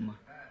Rome.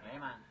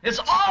 It's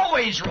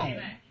always Rome.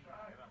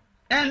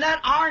 And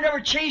that iron never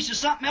changed to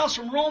something else,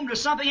 from Rome to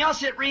something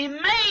else. It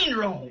remained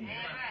Rome.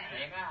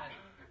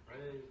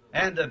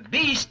 And the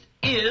beast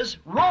is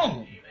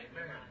Rome.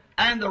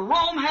 And the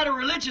Rome had a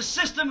religious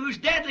system whose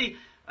deadly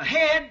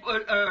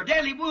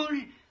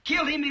wound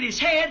killed him in his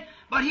head,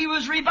 but he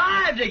was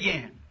revived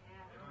again.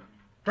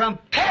 From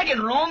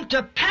pagan Rome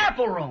to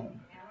papal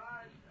Rome.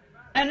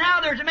 And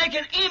now they're to make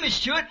an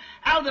image to it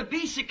out of the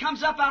beast that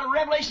comes up out of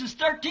Revelations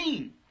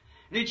 13.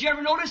 Did you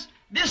ever notice?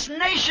 This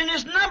nation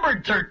is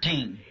numbered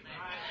 13.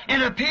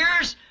 And it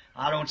appears,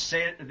 I don't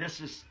say it,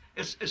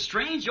 it's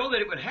strange, that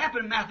it would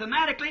happen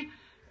mathematically,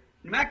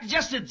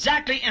 just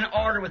exactly in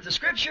order with the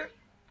Scripture.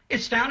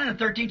 It's found in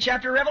the 13th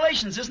chapter of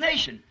Revelations, this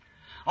nation.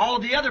 All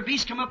the other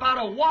beasts come up out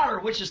of water,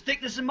 which is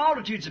thickness and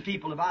multitudes of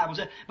people, the Bible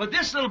says. But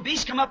this little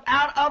beast come up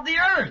out of the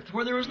earth,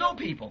 where there was no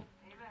people.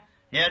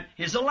 Yet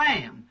he's a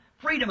lamb,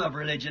 freedom of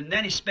religion.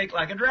 Then he spake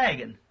like a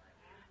dragon.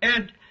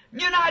 And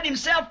united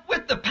himself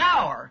with the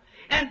power,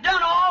 and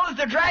done all that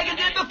the dragon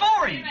did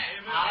before him.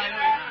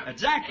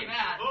 Exactly.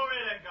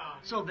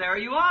 So there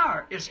you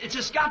are. It's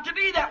just got to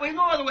be that way.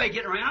 No other way of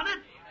getting around it.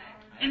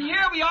 And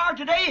here we are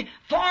today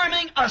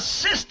forming a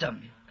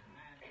system.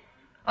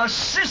 A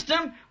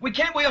system. We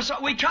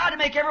tried to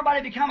make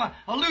everybody become a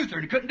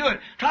Lutheran. Couldn't do it.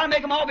 Tried to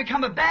make them all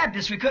become a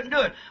Baptist. We couldn't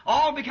do it.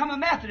 All become a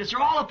Methodist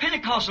or all a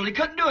Pentecostal. They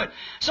couldn't do it.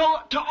 So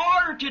to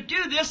order to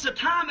do this, the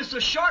time is so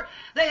short,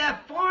 they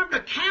have formed a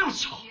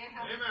council.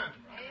 Amen.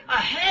 A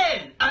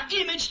head, an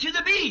image to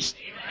the beast.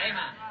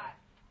 Amen.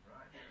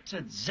 It's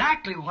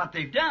exactly what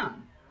they've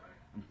done.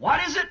 What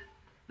is it?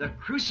 The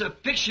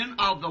crucifixion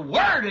of the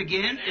Word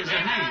again is at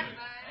hand.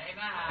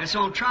 It's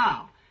on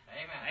trial.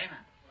 Amen.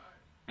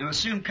 And will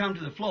soon come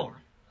to the floor.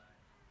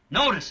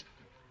 Notice,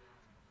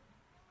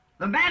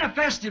 the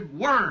manifested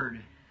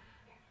Word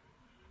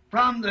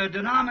from the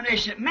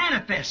denomination, it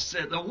manifests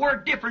the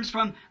Word difference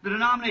from the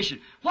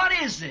denomination. What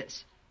is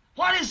this?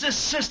 What is this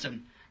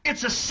system?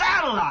 It's a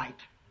satellite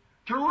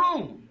to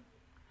Rome.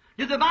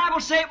 Did the Bible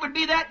say it would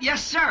be that?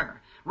 Yes, sir.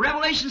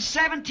 Revelation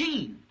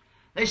 17.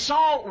 They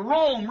saw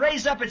Rome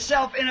raise up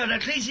itself in an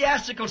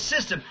ecclesiastical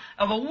system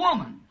of a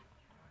woman.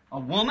 A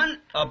woman,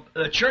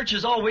 the church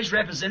is always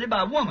represented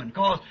by a woman,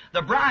 because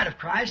the bride of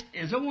Christ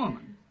is a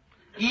woman.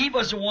 Eve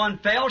was the one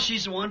fell,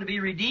 she's the one to be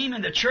redeemed,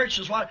 and the church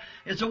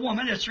is a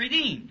woman that's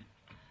redeemed.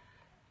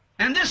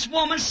 And this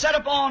woman set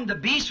upon the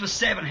beast with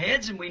 7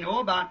 heads, and we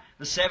know about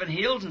the 7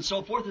 hills and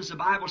so forth, as the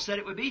Bible said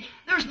it would be.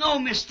 There's no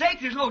mistake.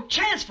 There's no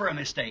chance for a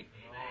mistake.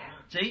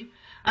 See?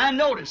 And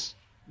notice,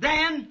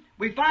 then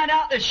we find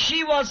out that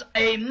she was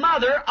a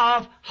mother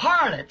of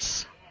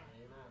harlots.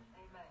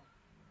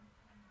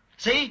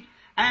 See?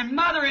 And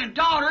mother and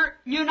daughter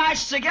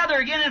unites together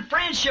again in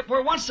friendship,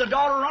 where once the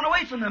daughter run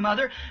away from the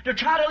mother to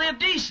try to live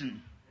decent.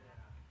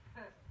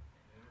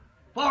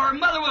 For her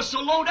mother was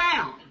so low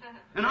down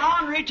and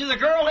ornery to the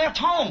girl left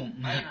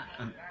home.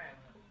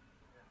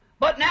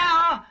 But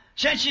now,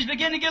 since she's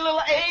beginning to get a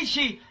little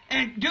age,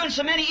 and doing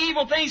so many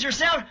evil things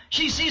herself,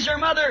 she sees her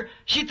mother,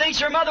 she thinks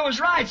her mother was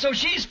right, so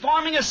she's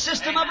forming a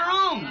system of her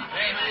own.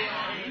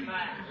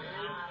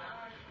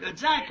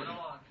 Exactly.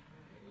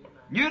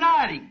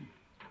 Uniting.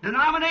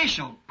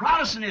 Denominational.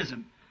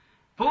 Protestantism.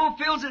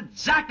 Fulfills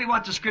exactly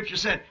what the Scripture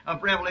said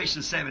of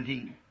Revelation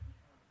 17.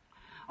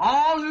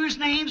 All whose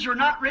names were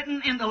not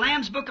written in the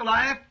Lamb's Book of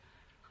Life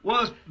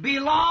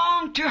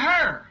belong to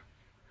her,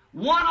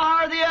 one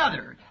or the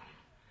other,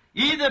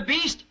 either the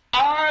beast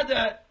or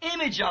the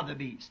image of the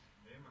beast.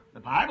 The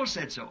Bible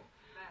said so.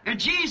 And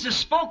Jesus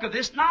spoke of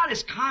this not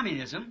as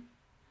communism,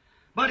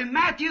 but in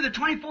Matthew the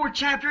 24th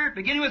chapter,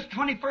 beginning with the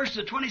 21st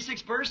to the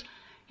 26th verse,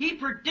 He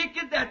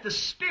predicted that the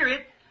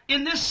Spirit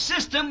in this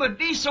system would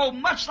be so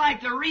much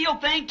like the real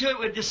thing to it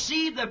would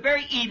deceive the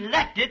very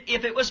elected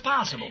if it was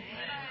possible.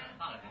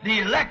 The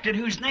elected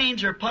whose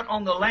names are put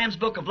on the Lamb's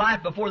Book of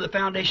Life before the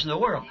foundation of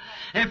the world.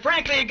 And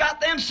frankly, it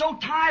got them so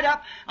tied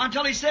up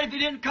until he said if he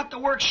didn't cut the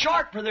work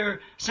short for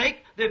their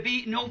sake, there'd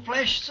be no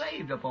flesh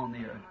saved upon the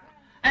earth.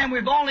 And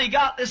we've only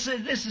got, this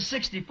is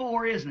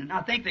 64, isn't it? And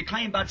I think they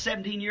claim about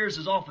 17 years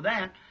is off of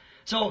that.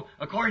 So,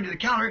 according to the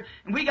calendar,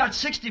 and we got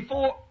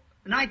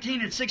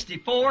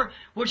 1964,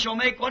 which will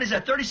make,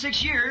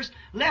 36 years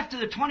left to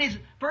the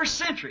 21st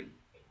century.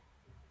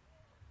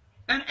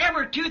 And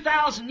every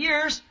 2,000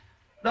 years,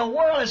 the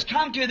world has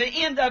come to the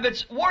end of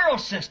its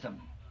world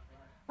system,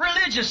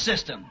 religious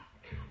system,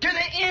 to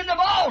the end of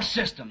all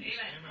systems.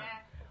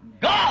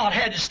 God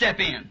had to step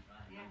in.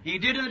 He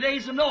did in the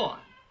days of Noah.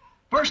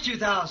 First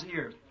 2,000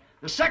 years.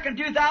 The second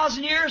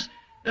 2,000 years,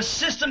 the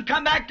system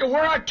come back to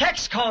where our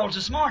text calls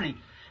this morning.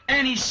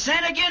 And He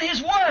sent again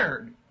His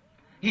Word.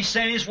 He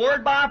sent His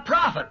Word by a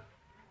prophet.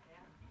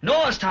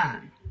 Noah's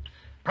time.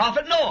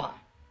 Prophet Noah.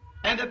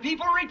 And the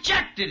people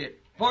rejected it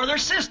for their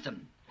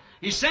system.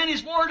 He sent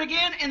His Word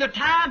again in the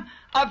time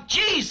of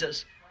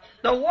Jesus.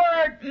 The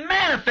Word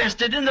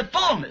manifested in the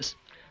fullness.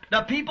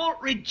 The people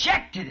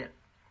rejected it.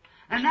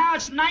 And now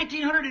it's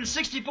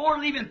 1964,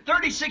 leaving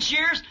 36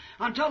 years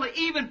until the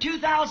even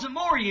 2,000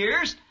 more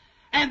years.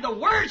 And the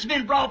Word's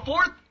been brought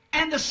forth,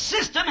 and the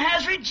system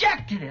has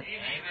rejected it.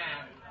 Amen.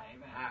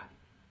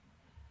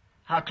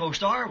 How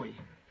close are we?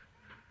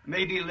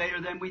 Maybe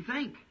later than we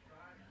think.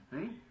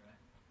 See?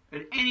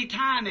 At any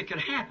time it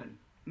could happen.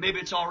 Maybe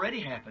it's already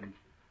happened,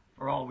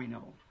 for all we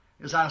know.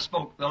 As I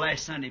spoke the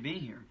last Sunday being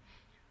here.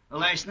 The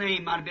last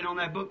name might have been on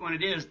that book. When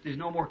it is, there's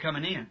no more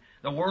coming in.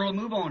 The world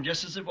will move on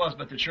just as it was,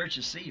 but the church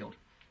is sealed.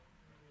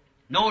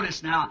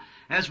 Notice now,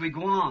 as we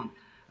go on,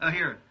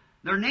 here,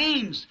 their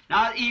names.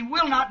 Now, He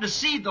will not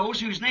deceive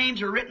those whose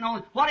names are written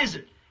on. What is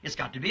it? It's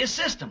got to be a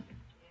system.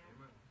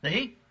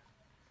 See?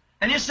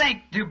 And it's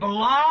saying to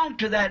belong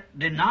to that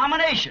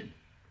denomination.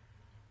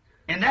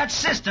 In that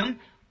system,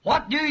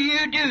 what do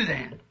you do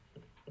then?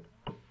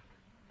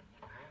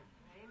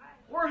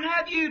 What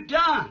have you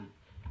done?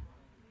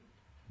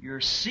 You're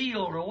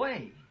sealed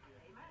away.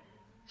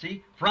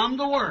 See? From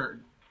the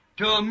Word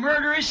to a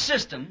murderous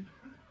system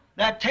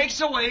that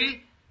takes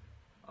away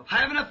of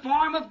having a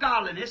form of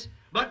godliness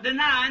but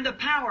denying the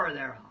power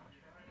thereof.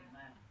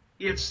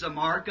 It's the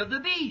mark of the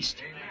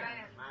beast.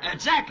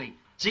 Exactly.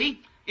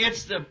 See?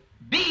 It's the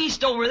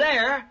beast over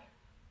there,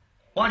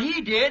 what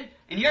he did,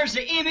 and here's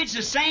the image,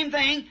 the same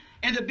thing,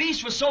 and the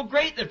beast was so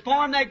great that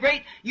formed that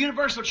great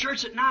universal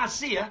church at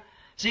Nicaea,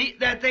 see,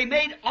 that they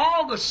made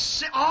all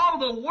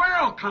the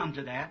world come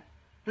to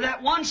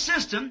that one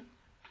system,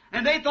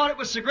 and they thought it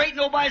was so great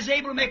nobody's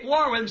able to make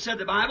war with them, said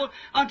the Bible,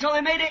 until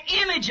they made an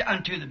image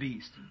unto the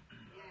beast.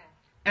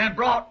 And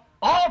brought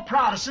all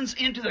Protestants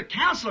into the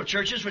council of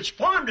churches, which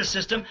formed a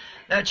system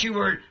that you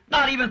were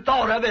not even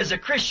thought of as a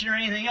Christian or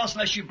anything else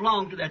unless you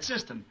belonged to that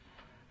system.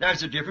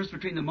 There's a difference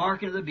between the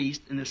marking of the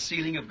beast and the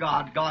sealing of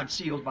God. God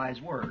sealed by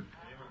His Word.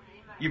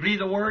 You believe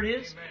the Word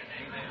is?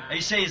 Amen.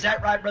 You say, is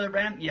that right, Brother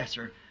Branham? Yes,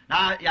 sir.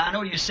 Now, I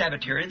know you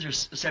Sabbatarians or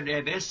Seventh-day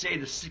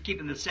Adventists say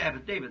keeping the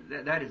Sabbath day,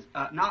 but that is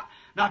not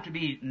to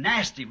be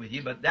nasty with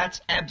you, but that's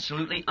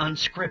absolutely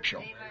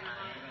unscriptural. Amen.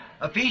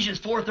 Ephesians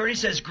 4:30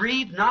 says,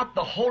 grieve not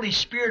the Holy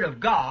Spirit of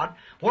God,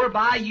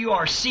 whereby you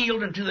are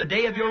sealed unto the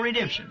day of your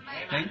redemption.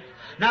 Okay?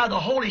 Now, the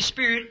Holy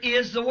Spirit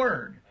is the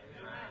Word.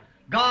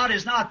 God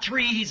is not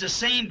three. He's the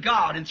same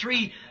God in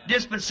three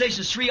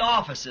dispensations, three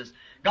offices.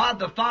 God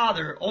the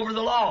Father over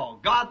the law,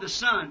 God the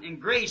Son in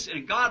grace,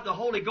 and God the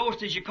Holy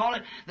Ghost, as you call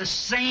it, the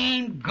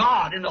same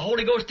God in the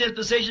Holy Ghost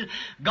dispensation.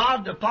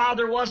 God the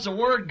Father was the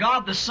Word,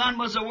 God the Son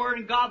was the Word,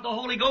 and God the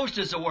Holy Ghost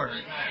is the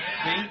Word.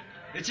 See?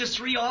 It's just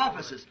three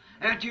offices.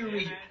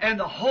 And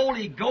the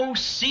Holy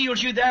Ghost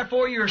seals you,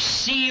 therefore you're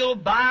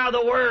sealed by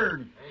the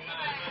Word.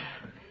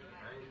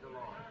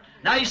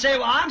 Now you say,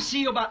 well, I'm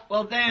sealed by...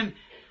 Well, then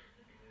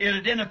it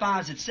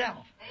identifies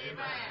itself.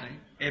 Amen.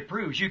 It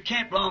proves you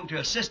can't belong to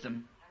a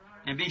system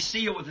and be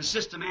sealed with the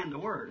system and the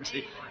Word,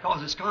 see,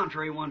 because it's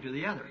contrary one to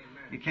the other.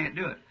 You can't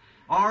do it.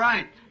 All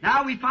right.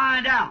 Now we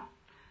find out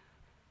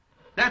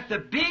that the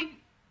big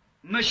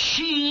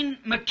machine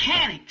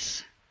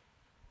mechanics,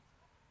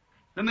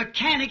 the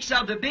mechanics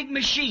of the big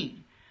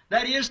machine,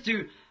 that is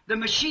to the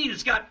machine,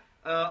 it's got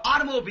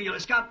automobile,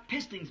 it's got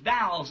pistons,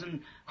 valves,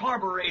 and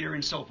carburetor,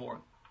 and so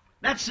forth.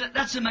 That's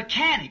the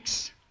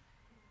mechanics.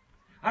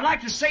 I'd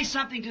like to say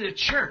something to the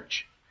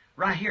church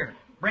right here.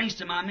 Brings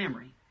to my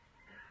memory.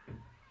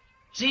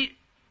 See,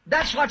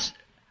 that's what's...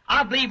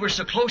 I believe we're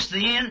so close to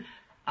the end.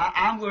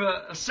 I'm going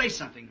to say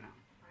something now.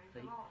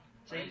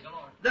 See?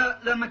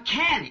 The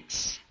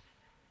mechanics.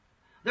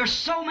 There's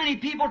so many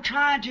people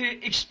trying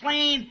to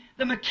explain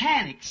the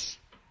mechanics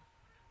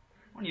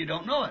when you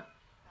don't know it.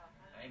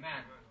 Amen.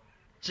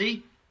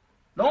 See?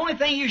 The only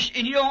thing you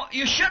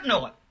should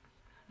know it.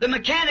 The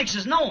mechanics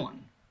is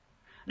known.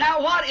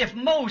 Now, what if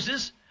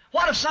Moses...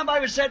 What if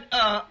somebody would said,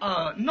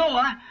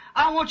 Noah,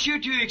 I want you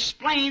to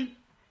explain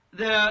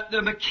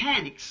the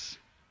mechanics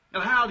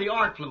of how the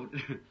ark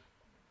floated.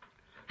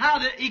 how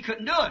that he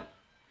couldn't do it.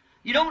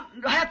 You don't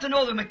have to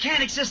know the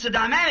mechanics, it's the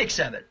dynamics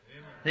of it.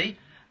 See?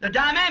 The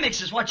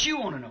dynamics is what you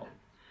want to know.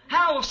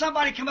 How will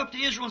somebody come up to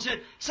Israel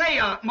and say,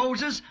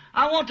 Moses,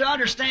 I want to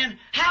understand,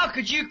 how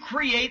could you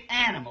create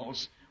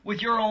animals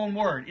with your own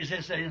word? He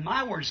says,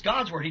 my word is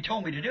God's word. He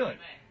told me to do it.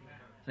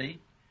 See?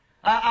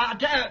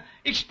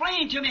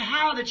 Explain to me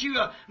how that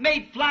you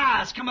made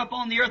flies come up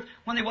on the earth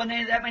when there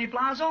wasn't that many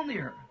flies on the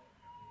earth.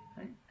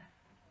 See?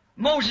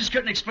 Moses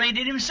couldn't explain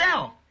it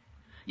himself.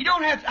 You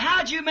don't have to,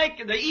 how'd you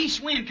make the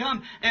east wind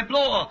come and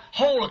blow a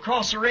hole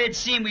across the Red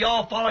Sea and we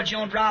all followed you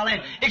on dry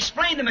land?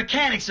 Explain the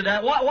mechanics of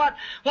that. What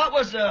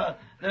was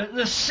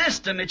the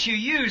system that you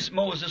used,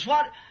 Moses?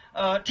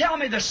 Tell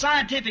me the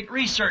scientific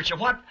research of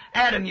what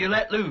atom you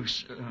let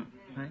loose.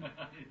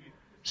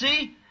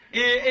 See?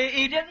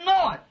 He didn't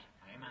know it.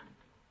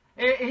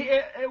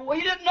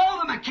 He didn't know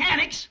the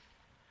mechanics.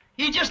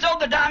 He just knew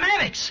the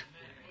dynamics.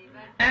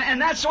 And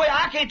that's the way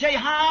I can't tell you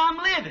how I'm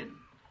living.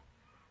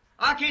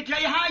 I can't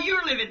tell you how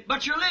you're living,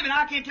 but you're living.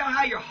 I can't tell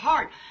how your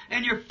heart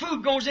and your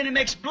food goes in and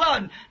makes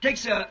blood,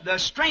 takes the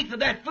strength of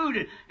that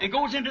food and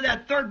goes into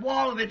that third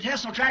wall of the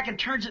intestinal tract and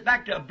turns it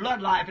back to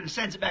blood life and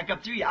sends it back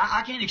up through you.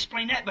 I can't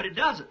explain that, but it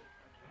does it.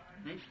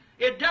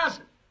 It does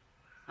it.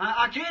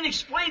 I can't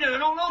explain it. I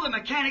don't know the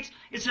mechanics.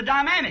 It's the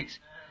dynamics.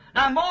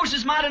 Now,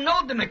 Moses might have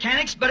known the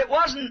mechanics, but it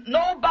wasn't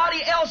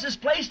nobody else's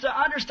place to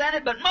understand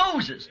it but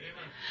Moses.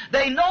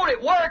 They knowed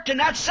it worked, and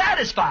that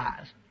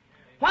satisfies.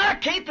 Why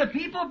can't the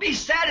people be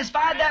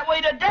satisfied that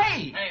way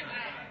today?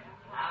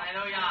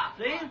 Hallelujah.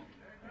 See?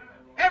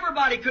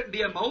 Everybody couldn't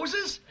be a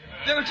Moses.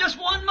 There was just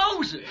one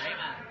Moses.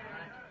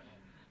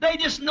 They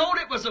just knowed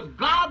it was of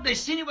God, they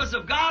seen it was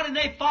of God, and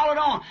they followed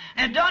on.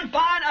 And done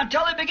fine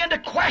until they began to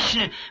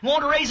question it and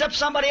want to raise up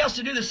somebody else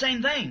to do the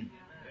same thing.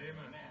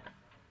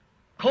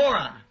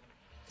 Korah,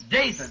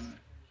 Dathan.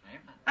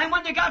 And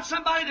when they got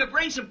somebody to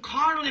bring some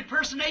carnal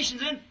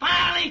impersonations in,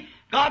 finally,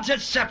 God said,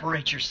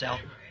 separate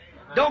yourself.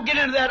 Don't get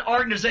into that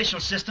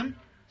organizational system.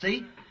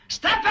 See?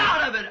 Step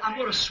out of it. I'm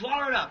going to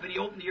swallow it up. And he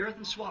opened the earth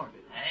and swallowed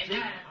it.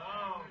 See?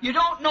 You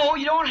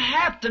don't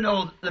have to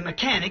know the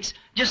mechanics.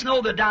 Just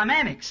know the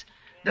dynamics.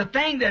 The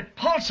thing that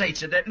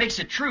pulsates it, that makes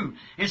it true.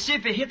 And see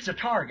if it hits a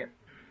target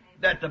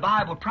that the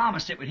Bible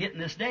promised it would hit in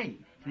this day.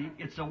 See?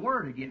 It's the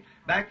Word again.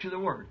 Back to the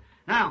Word.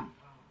 Now,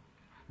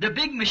 the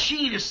big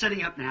machine is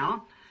setting up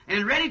now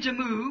and ready to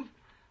move.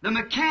 The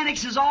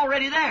mechanics is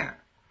already there.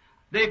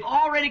 They've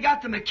already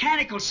got the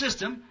mechanical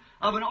system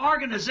of an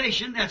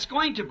organization that's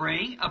going to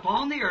bring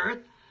upon the earth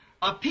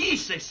a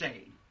peace, they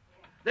say.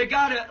 They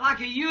got it like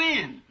a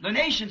UN. The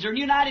nations are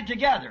united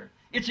together.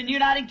 It's a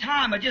uniting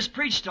time. I just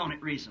preached on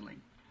it recently.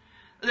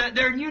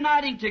 They're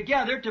uniting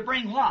together to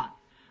bring what?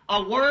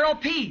 A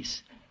world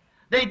peace.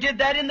 They did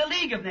that in the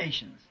League of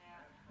Nations.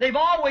 They've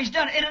always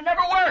done it, and it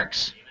never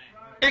works.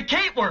 It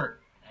can't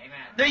work.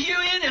 The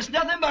UN is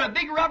nothing but a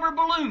big rubber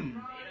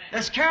balloon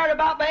that's carried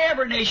about by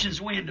every nation's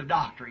wind of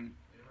doctrine.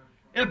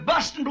 It'll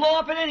bust and blow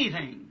up at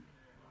anything.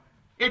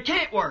 It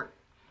can't work.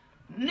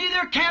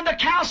 Neither can the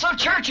Council of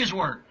Churches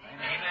work.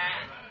 Amen.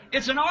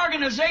 It's an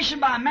organization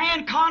by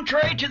man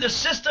contrary to the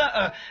system,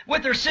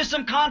 with their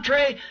system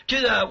contrary to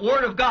the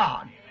Word of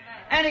God. Amen.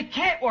 And it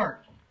can't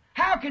work.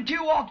 How can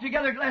two walk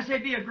together unless they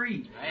be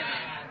agreed? Amen.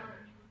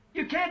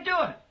 You can't do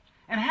it.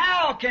 And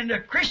how can the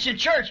Christian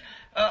church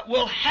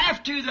will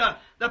have to the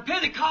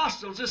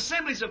Pentecostals,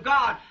 Assemblies of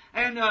God,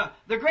 and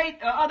the great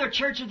other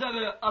churches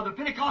of the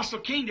Pentecostal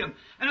kingdom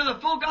and of the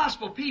full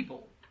gospel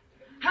people?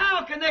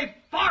 How can they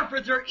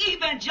forfeit their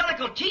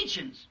evangelical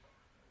teachings?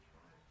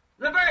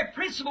 The very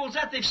principles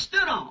that they've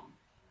stood on.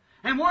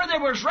 And where they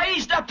was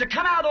raised up to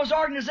come out of those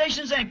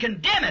organizations and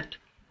condemn it.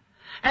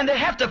 And they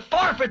have to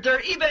forfeit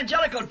their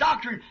evangelical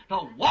doctrine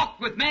to walk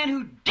with men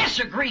who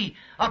disagree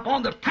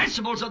upon the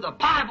principles of the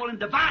Bible and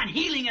divine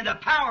healing and the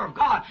power of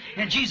God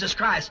and Jesus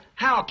Christ.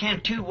 How can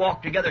two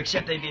walk together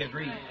except they be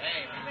agreed?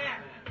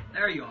 Amen.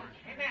 There you are.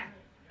 Amen.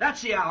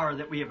 That's the hour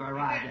that we have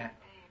arrived at.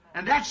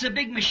 And that's the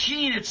big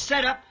machine that's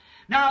set up.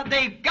 Now,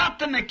 they've got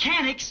the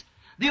mechanics.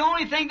 The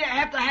only thing they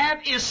have to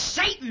have is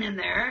Satan in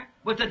there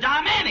with the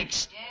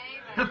dynamics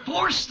to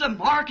force the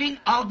marking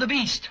of the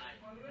beast.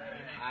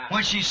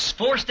 When she's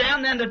forced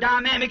down, then the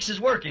dynamics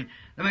is working.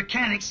 The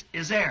mechanics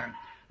is there.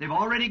 They've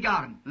already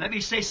got them. Let me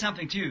say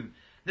something, too.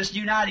 This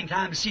uniting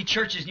time, to see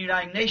churches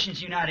uniting,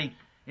 nations uniting,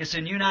 it's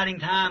a uniting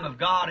time of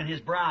God and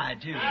His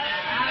bride, too. And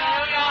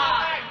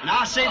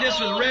I say this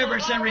with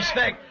reverence and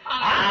respect.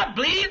 I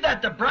believe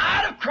that the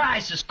bride of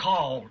Christ is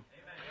called.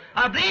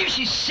 I believe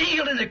she's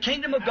sealed in the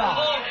kingdom of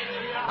God.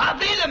 I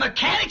believe the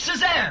mechanics is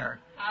there.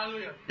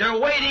 They're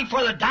waiting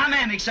for the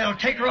dynamics that'll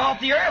take her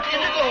off the earth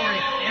into glory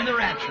in the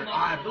rapture.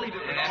 I believe it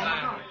with all my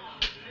heart.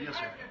 Yes,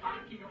 sir.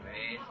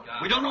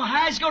 We don't know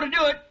how He's going to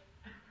do it,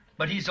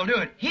 but He's going to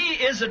do it. He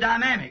is the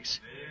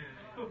dynamics.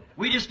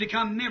 We just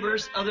become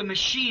members of the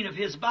machine of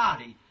His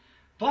body,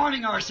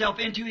 forming ourselves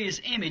into His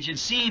image and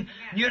seeing,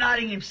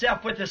 uniting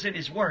Himself with us in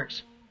His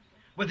works,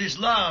 with His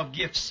love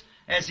gifts,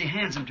 as He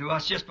hands them to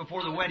us just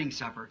before the wedding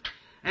supper.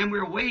 And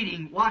we're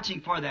waiting, watching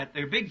for that.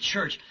 Their big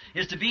church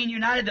is to be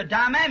united. The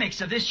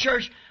dynamics of this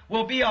church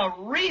will be a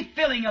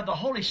refilling of the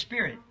Holy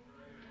Spirit.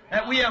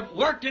 That we have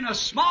worked in a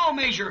small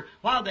measure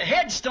while the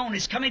headstone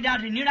is coming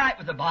down to unite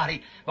with the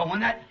body. But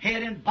when that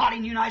head and body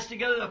unites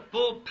together, the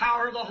full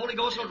power of the Holy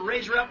Ghost will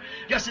raise her up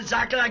just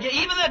exactly like it.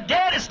 Even the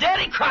dead is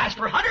dead in Christ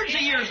for hundreds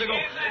of years ago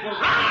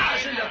will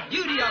rise in the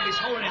beauty of His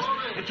holiness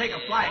and take a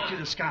flight to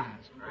the skies.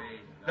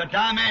 The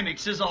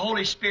dynamics is the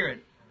Holy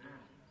Spirit.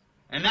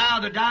 And now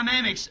the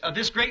dynamics of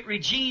this great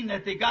regime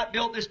that they got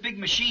built, this big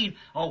machine,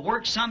 will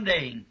work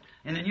someday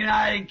in the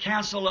United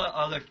Council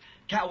of the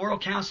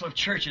World Council of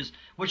Churches,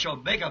 which will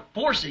make a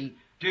forcing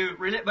to...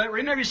 But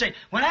remember, you say,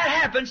 when that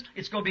happens,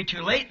 it's going to be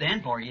too late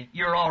then for you.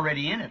 You're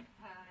already in it.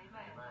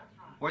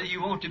 Whether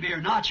you want to be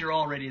or not, you're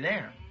already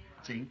there.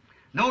 See?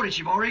 Notice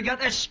you've already got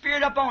that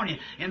Spirit up on you.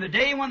 In the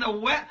day when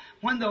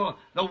the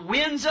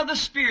winds of the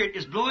Spirit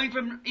is blowing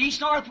from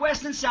east, north,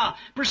 west, and south,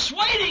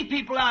 persuading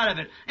people out of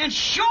it and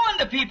showing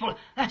the people.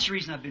 That's the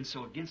reason I've been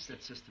so against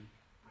that system.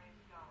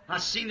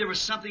 I've seen there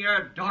was something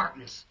there of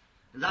darkness.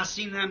 As I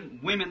seen them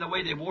women, the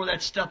way they wore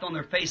that stuff on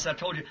their face, I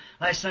told you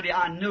last Sunday,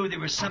 I knew there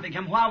was something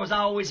coming. Why was I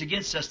always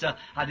against that stuff?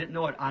 I didn't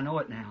know it. I know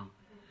it now.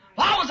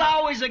 Why was I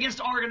always against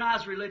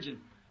organized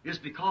religion? It's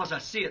because I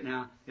see it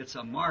now. It's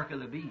a mark of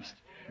the beast.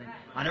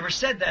 I never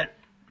said that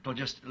until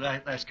just the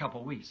last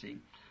couple of weeks, see.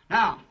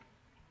 Now,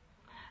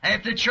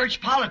 after church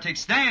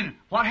politics, then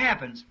what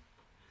happens?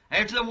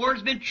 After the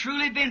Word's been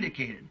truly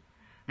vindicated.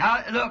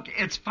 Now, look,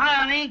 it's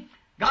finally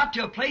got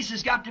to a place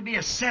that's got to be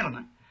a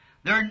settlement.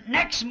 Their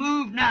next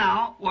move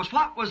now was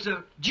what was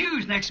the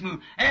Jews' next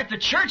move? After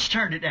the church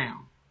turned it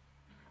down.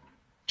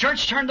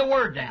 Church turned the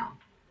Word down.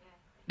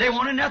 They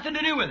wanted nothing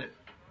to do with it.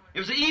 It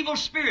was an evil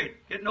spirit.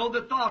 It knew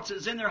the thoughts that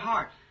was in their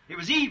heart. It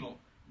was evil,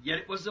 yet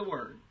it was the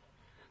Word.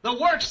 The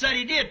works that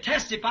He did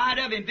testified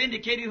of Him,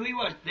 vindicated who He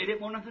was. They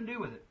didn't want nothing to do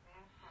with it.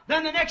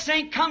 Then the next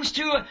thing comes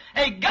to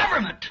a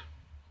government.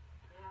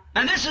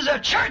 And this is a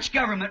church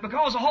government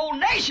because the whole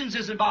nations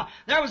is involved.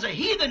 There was a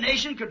heathen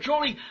nation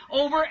controlling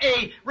over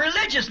a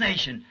religious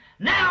nation.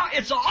 Now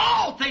it's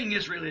all thing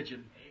is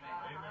religion.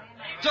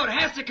 So it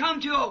has to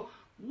come to a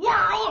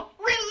world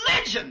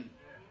religion.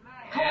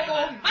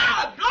 Oh,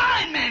 a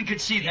blind man could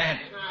see that.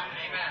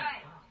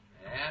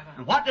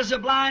 And what does a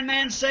blind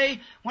man say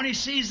when he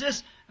sees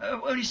this?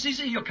 When he sees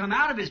it, he'll come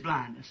out of his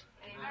blindness.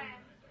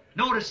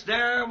 Notice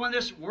there when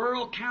this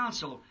world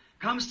council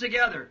comes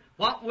together,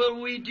 what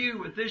will we do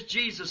with this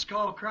Jesus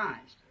called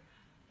Christ?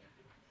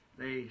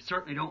 They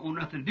certainly don't want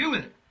nothing to do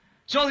with it.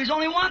 So there's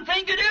only one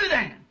thing to do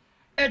then.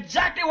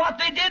 Exactly what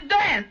they did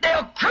then.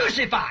 They'll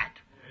crucify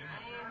it.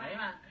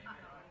 Amen.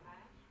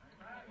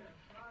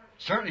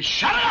 Certainly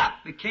shut it up.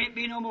 It can't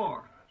be no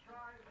more.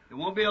 They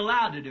won't be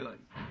allowed to do it.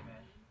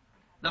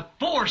 The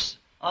force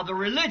of the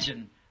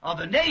religion of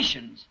the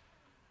nations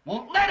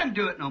won't let them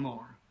do it no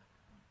more.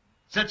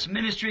 Such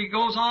ministry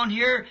goes on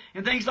here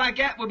and things like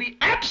that will be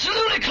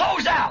absolutely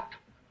closed out.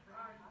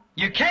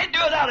 You can't do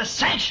it without a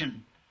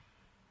sanction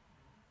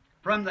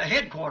from the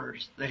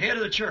headquarters, the head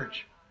of the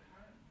church.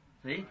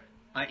 See?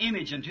 An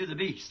image unto the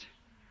beast.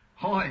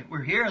 Boy,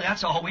 we're here.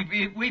 That's all.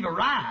 We've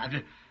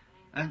arrived.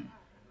 And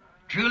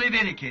truly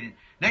vindicated.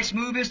 Next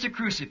move is to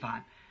crucify.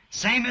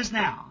 Same as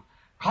now.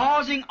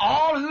 Causing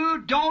all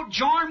who don't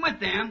join with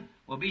them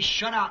will be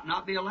shut out and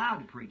not be allowed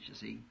to preach, you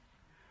see.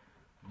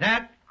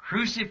 That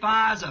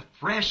crucifies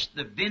afresh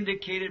the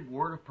vindicated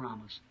word of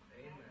promise.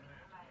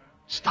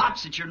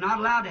 Stops it. You're not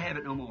allowed to have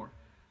it no more.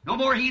 No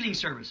more healing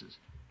services.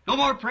 No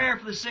more prayer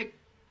for the sick.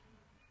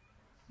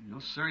 No,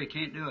 sir, you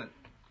can't do it.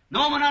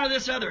 No, none of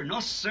this other. No,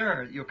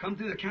 sir. You'll come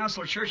through the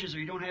council of churches or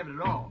you don't have it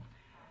at all.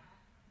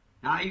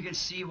 Now you can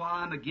see why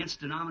I'm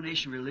against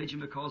denomination religion,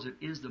 because it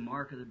is the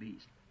mark of the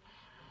beast.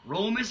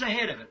 Rome is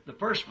ahead of it, the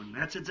first one.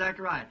 That's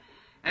exactly right.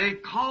 And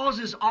it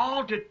causes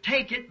all to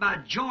take it by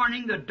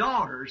joining the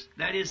daughters,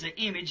 that is the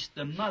image,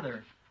 the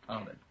mother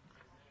of it.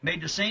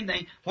 Made the same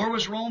thing. Where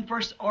was Rome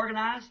first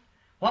organized?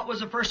 What was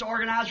the first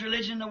organized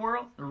religion in the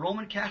world? The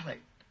Roman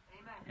Catholic.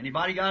 Amen.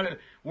 Anybody got a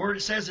word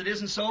that says it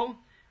isn't so?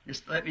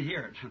 Just let me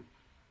hear it.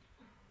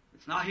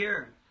 It's not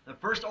here. The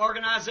first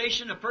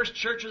organization, the first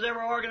church was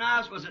ever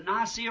organized was at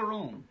Nicaea,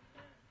 Rome.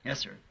 Yes,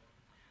 sir.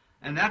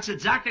 And that's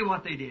exactly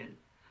what they did.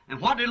 And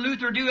what did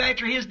Luther do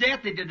after his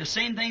death? They did the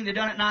same thing they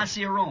done at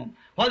Nicaea, Rome.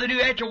 What did they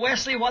do after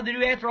Wesley? What did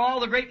they do after all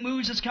the great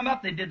moves that's come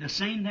up? They did the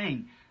same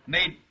thing.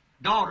 Made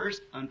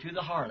daughters unto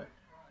the harlot.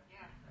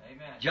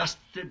 Amen. Just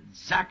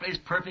exactly as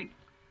perfect.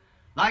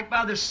 Like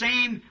by the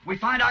same, we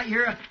find out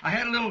here, I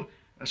had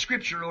a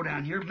scripture wrote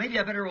down here. Maybe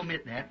I better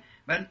omit that.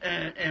 But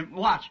and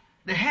watch.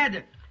 They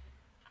had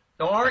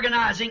the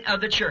organizing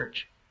of the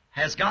church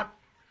has got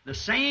the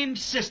same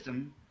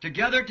system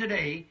together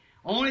today.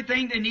 Only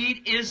thing they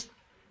need is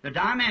the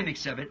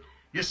dynamics of it,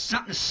 just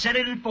something to set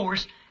it in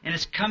force, and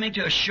it's coming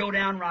to a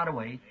showdown right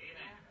away.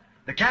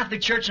 The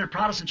Catholic Church and the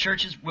Protestant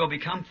churches will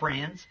become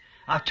friends.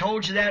 I've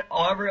told you that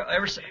ever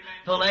for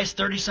the last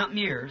 30-something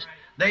years.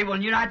 They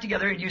will unite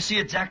together, and you see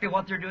exactly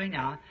what they're doing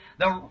now.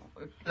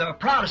 The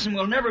Protestant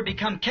will never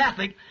become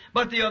Catholic,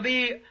 but they'll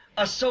be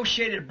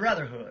associated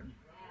brotherhood,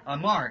 a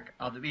mark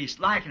of the beast,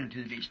 likened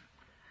to the beast.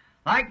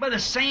 Like by the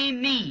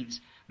same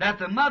means, that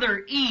the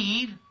mother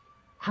Eve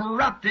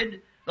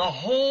corrupted the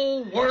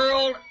whole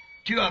world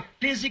to a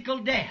physical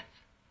death.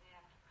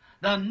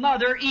 The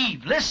mother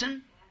Eve,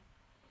 listen,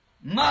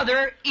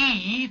 Mother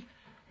Eve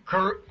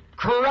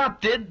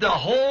corrupted the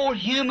whole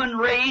human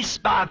race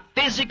by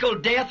physical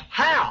death.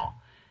 How?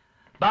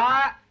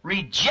 By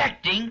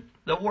rejecting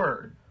the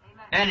Word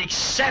and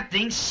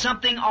accepting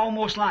something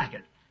almost like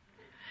it.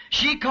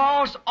 She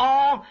caused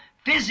all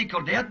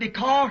physical death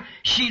because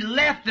she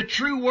left the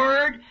true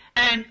Word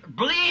and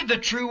believed the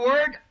true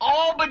Word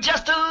all but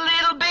just a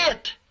little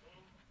bit.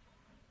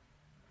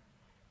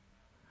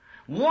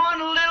 One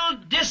little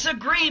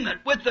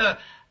disagreement with the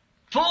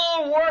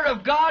full Word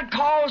of God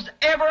caused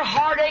every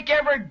heartache,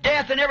 every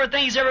death, and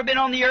everything that's ever been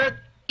on the earth.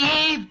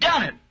 Eve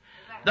done it.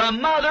 The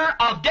mother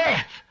of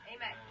death.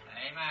 Amen.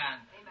 Amen.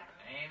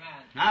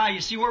 Amen. Now,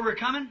 you see where we're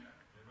coming?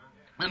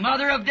 The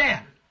mother of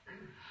death.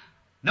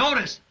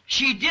 Notice,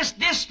 she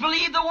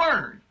disbelieved the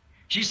Word.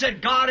 She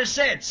said, God has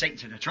said. Satan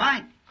said, that's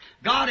right.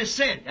 God has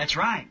said. That's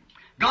right.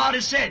 God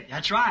has said.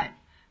 That's right.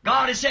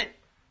 God has said.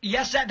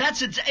 Yes,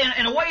 that's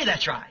in a way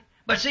that's right.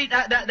 But see,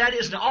 that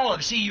isn't all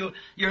of it. See, you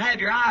have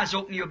your eyes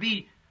open, you'll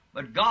be,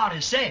 but God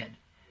has said.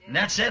 And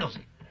that settles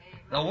it.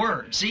 The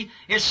Word. See,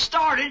 it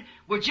started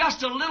with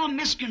just a little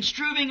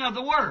misconstruing of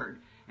the Word.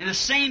 And the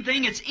same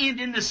thing, it's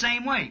ended in the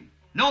same way.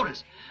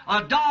 Notice,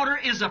 a daughter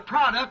is a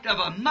product of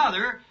a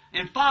mother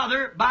and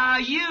father by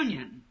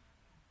union.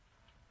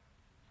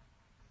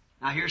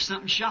 Now here's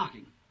something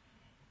shocking.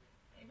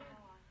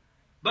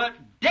 But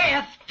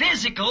death,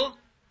 physical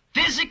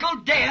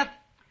death,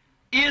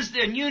 is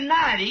the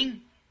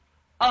uniting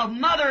of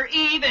Mother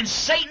Eve and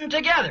Satan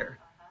together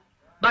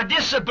by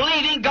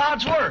disbelieving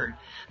God's Word.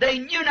 They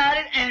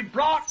united and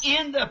brought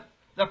in the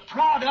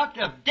product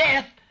of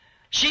death.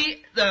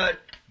 The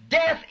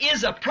death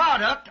is a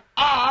product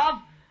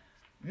of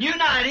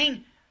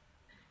uniting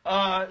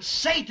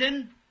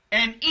Satan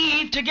and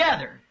Eve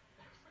together.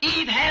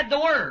 Eve had the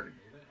Word.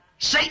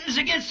 Satan's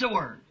against the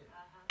Word.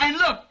 And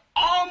look,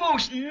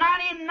 almost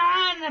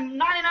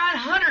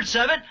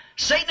 99.99 of it,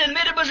 Satan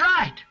admitted was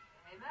right.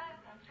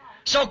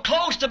 So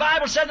close the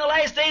Bible said in the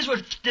last days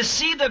would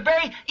deceive the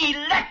very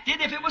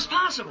elected if it was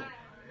possible.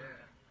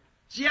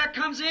 See how it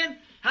comes in?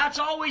 How it's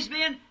always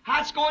been? How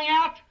it's going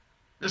out?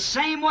 The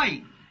same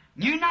way.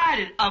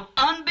 United of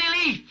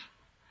unbelief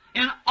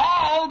in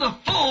all the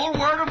full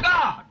Word of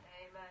God.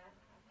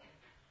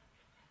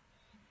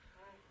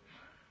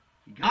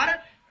 You got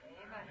it?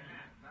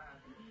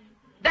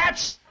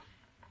 That's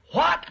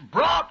what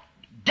brought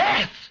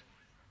death.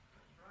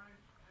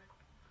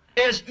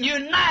 Is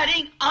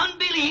uniting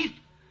unbelief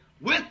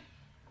with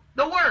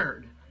the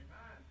Word.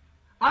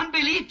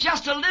 Unbelief,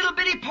 just a little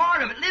bitty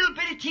part of it, little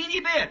bitty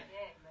teeny bit.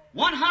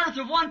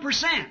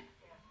 1/100%.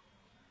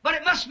 But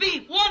it must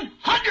be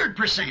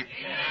 100%.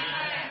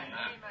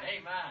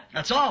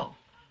 That's all.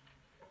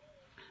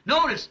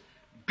 Notice,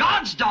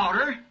 God's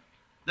daughter,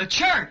 the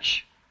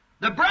church,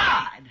 the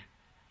bride,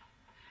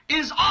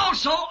 is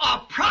also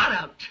a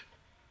product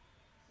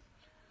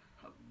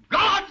of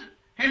God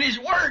and His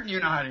Word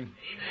uniting.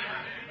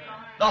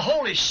 The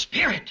Holy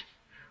Spirit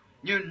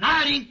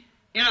uniting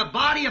in a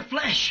body of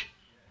flesh.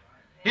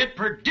 It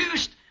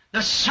produced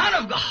the Son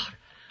of God,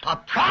 a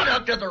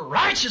product of the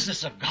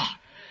righteousness of God.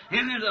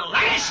 And in the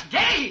last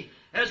day,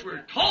 as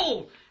we're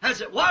told,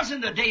 as it was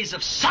in the days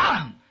of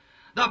Sodom,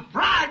 the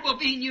bride will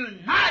be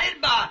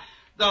united by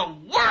the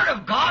Word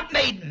of God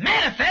made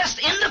manifest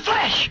in the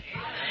flesh.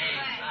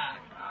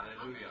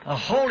 The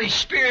Holy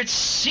Spirit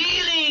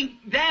sealing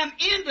them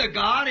into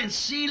God and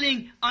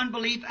sealing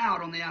unbelief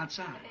out on the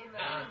outside.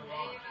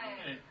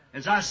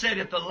 As I said,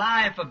 if the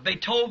life of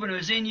Beethoven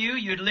was in you,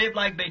 you'd live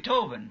like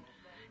Beethoven.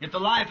 If the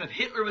life of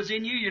Hitler was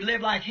in you, you'd live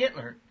like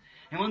Hitler.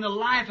 And when the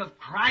life of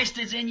Christ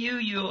is in you,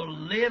 you'll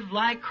live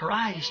like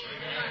Christ.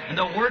 And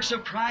the works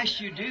of Christ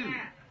you do.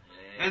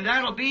 And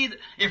that'll be,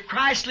 if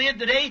Christ lived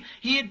today,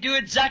 He'd do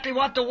exactly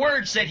what the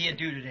Word said He'd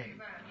do today.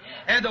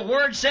 And the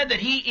Word said that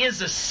He is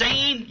the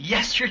same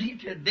yesterday,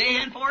 today,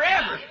 and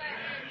forever.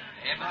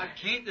 Why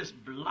can't this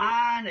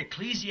blind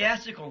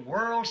ecclesiastical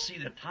world see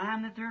the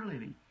time that they're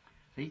living?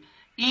 See?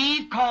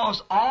 Eve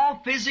caused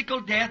all physical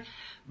death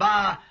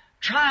by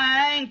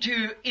trying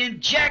to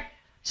inject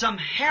some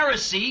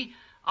heresy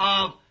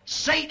of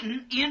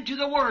Satan into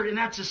the Word. And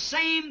that's the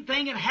same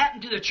thing that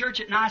happened to the church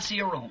at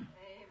Nicaea, Rome,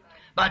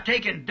 by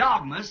taking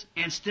dogmas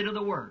instead of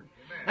the Word.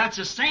 That's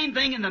the same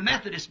thing in the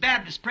Methodist,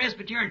 Baptist,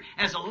 Presbyterian,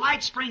 as a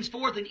light springs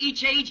forth in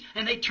each age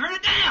and they turn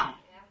it down.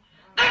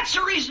 That's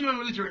the reason the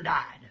Lutheran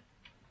died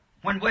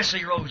when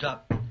Wesley rose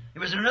up. It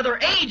was another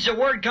age the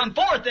Word come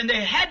forth and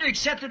they had to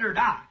accept it or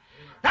die.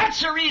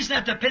 That's the reason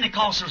that the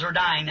Pentecostals are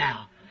dying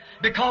now.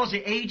 Because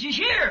the age is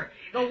here.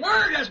 The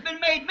Word has been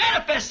made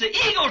manifest, the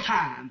eagle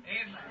time.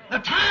 The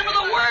time of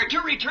the Word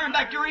to return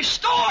back, to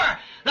restore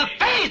the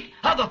faith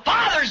of the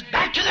fathers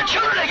back to the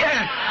children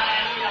again.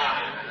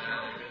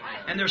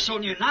 And they're so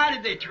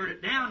united they turn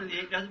it down and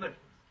it ain't nothing but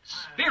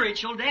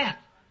spiritual death.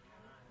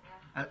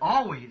 And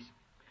always,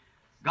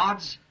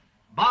 God's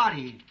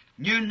body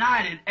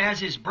united as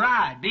His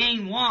bride,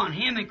 being one,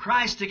 Him and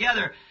Christ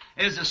together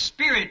as a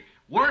Spirit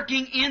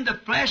working in the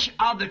flesh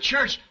of the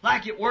church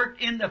like it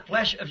worked in the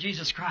flesh of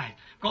Jesus Christ.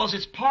 Because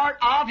it's part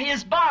of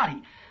His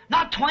body.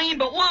 Not twain,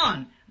 but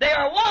one. They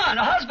are one.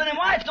 A husband and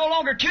wife, no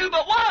longer two,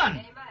 but one.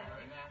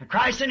 Amen.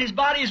 Christ in His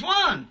body is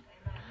one.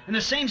 And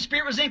the same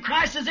Spirit was in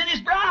Christ as in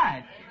His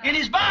bride, in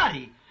His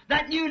body.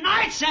 That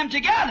unites them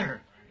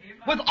together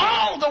with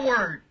all the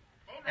Word.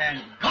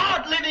 And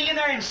God living in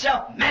there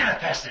Himself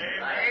manifested.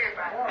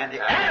 And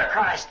the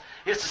Antichrist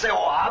is to say,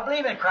 oh, I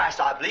believe in Christ.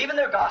 I believe in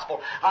their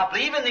gospel. I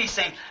believe in these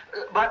things.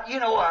 But,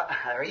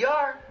 there you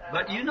are.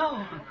 But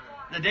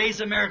the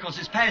days of miracles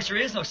is past. There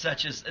is no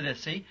such as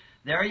this, see?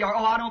 There you are.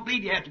 Oh, I don't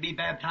believe you have to be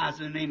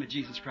baptized in the name of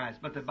Jesus Christ.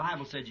 But the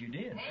Bible said you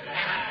did.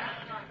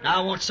 Now,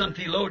 I want some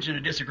theologian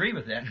to disagree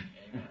with that.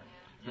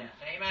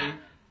 See?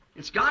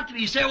 It's got to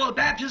be. You say, well,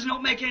 baptism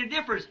don't make any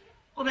difference.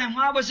 Well, then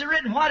why was it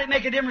written? Why did it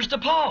make a difference to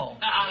Paul?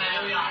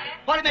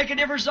 Why did it make a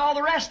difference to all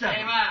the rest of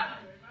them?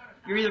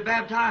 You're either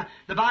baptized.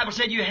 The Bible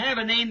said you have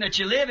a name that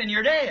you live and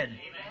you're dead.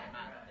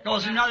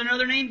 Because there's not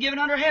another name given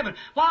under heaven.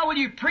 Why would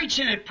you preach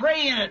in it,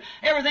 pray in it,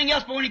 everything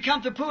else, but when you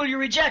come to the pool, you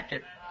reject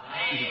it?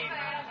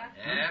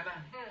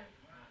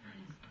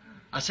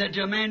 I said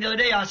to a man the other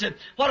day, I said,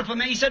 what if a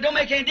man, he said, don't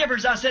make any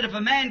difference. I said, if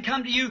a man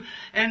come to you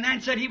and then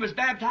said he was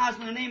baptized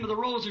in the name of the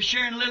Rose of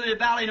Sharon, Lily of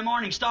the Valley, and the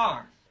Morning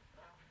Star,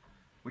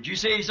 would you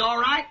say he's all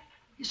right?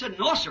 He said,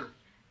 no, sir.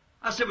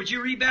 I said, would you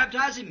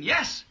rebaptize him?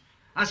 Yes.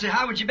 I said,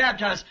 how would you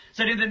baptize? He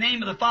said, in the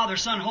name of the Father,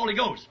 Son, Holy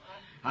Ghost.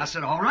 I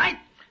said, all right.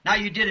 Now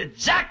you did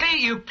exactly,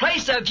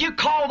 if you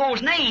call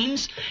those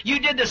names, you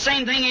did the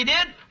same thing he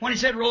did when he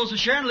said Rose of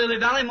Sharon, Lily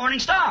Valley, Morning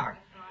Star.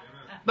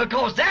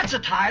 Because that's a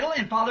title,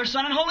 and Father,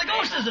 Son, and Holy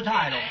Ghost is a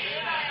title.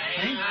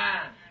 Okay?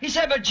 He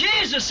said, but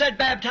Jesus said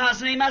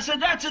baptize in the name. I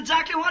said, that's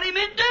exactly what He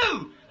meant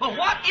do. But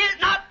what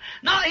is,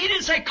 not, He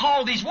didn't say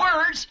call these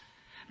words.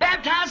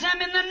 Baptize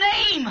them in the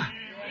name.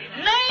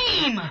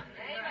 Name.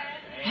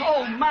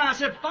 Oh my, I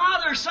said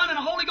Father, Son, and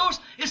Holy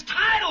Ghost is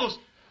titles.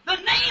 The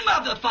name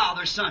of the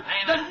Father, Son.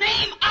 The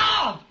name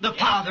of the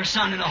Father,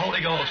 Son, and the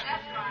Holy Ghost.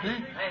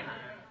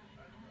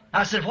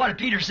 I said, what did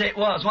Peter say it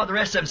was? What did the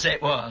rest of them say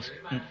it was?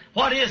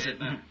 What is it?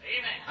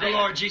 The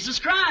Lord Jesus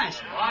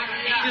Christ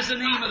is the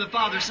name of the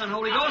Father, Son,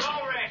 Holy Ghost.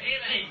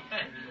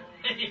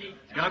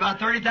 It's got about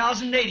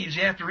 30,000 natives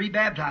you have to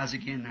rebaptize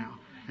again now.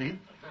 See?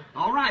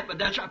 All right, but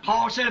that's right.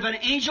 Paul said of an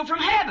angel from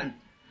heaven.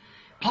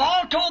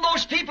 Paul told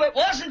those people that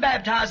wasn't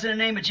baptized in the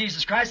name of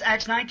Jesus Christ,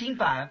 Acts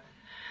 19:5,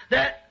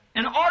 that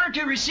in order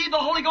to receive the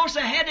Holy Ghost,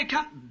 they had to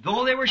come,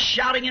 though they were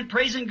shouting and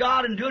praising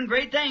God and doing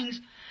great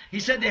things, he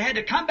said they had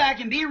to come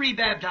back and be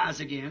rebaptized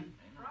again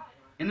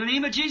in the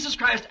name of Jesus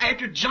Christ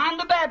after John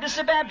the Baptist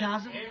had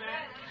baptized them.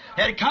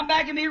 They had to come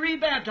back and be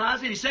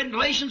rebaptized. And he said in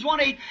Galatians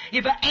 1:8,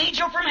 if an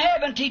angel from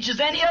heaven teaches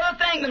any other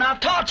thing than I've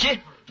taught you,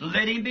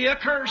 let him be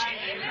accursed.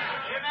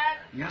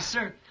 Yes,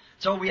 sir.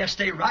 So we have to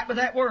stay right with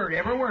that word,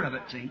 every word of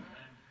it, see.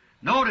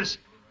 Notice,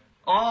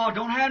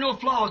 don't have no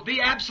flaws.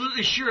 Be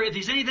absolutely sure. If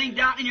there's anything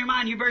doubting in your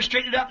mind, you better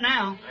straighten it up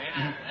now.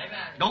 Amen.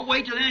 Don't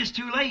wait till then it's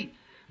too late.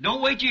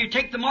 Don't wait till you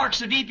take the mark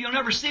so deep you'll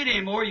never see it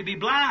anymore. You'll be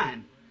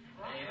blind.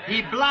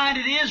 He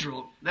blinded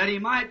Israel that He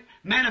might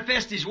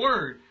manifest His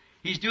Word.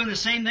 He's doing the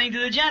same thing to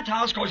the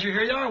Gentiles because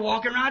here they are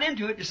walking right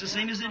into it. It's the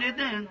same as they did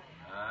then.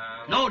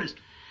 Notice,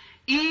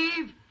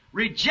 Eve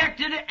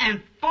rejected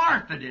and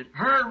forfeited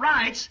her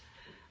rights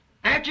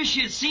after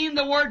she had seen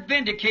the Word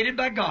vindicated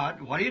by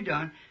God. What He had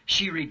done,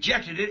 she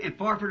rejected it and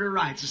forfeited her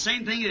rights. The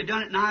same thing they had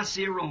done at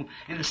Nicaea, Rome.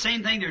 And the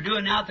same thing they're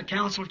doing now at the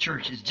Council of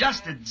Churches.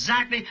 Just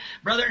exactly,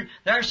 brother,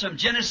 there's some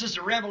Genesis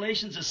to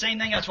Revelations, the same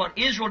thing. That's what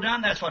Israel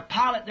done. That's what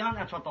Pilate done.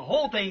 That's what the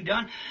whole thing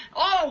done.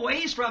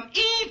 Always from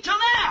Eve till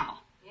now.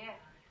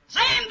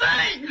 Same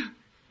thing.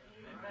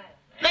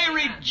 They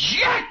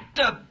reject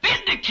the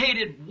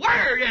vindicated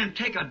Word and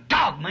take a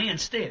dogma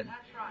instead.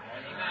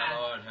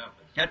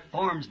 That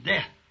forms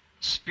death.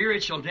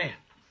 Spiritual death.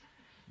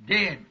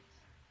 Dead.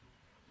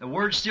 The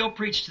Word's still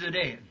preached to the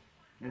dead.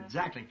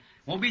 Exactly.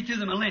 Won't be through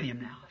the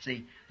millennium now.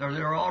 See,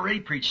 they're already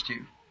preached to.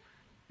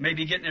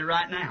 Maybe getting it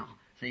right now.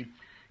 See,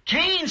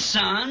 Cain's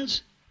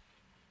sons,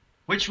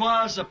 which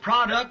was a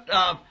product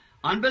of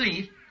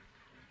unbelief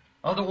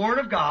of the Word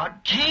of God,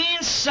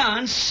 Cain's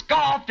sons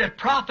scoffed at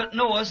Prophet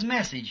Noah's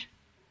message.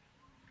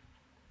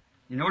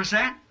 You notice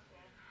that?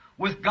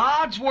 With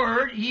God's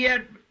Word, he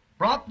had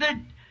brought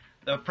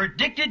the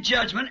predicted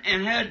judgment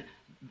and had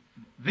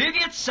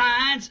vindicated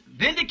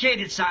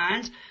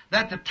signs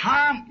that the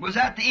time was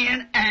at the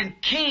end, and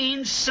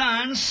Cain's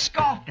sons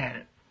scoffed at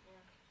it.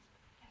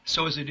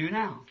 So as they do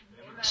now.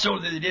 So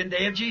that they did in the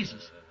day of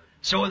Jesus.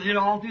 So they did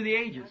all through the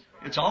ages.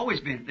 It's always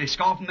been. They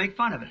scoff and make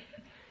fun of it.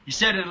 He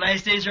said in the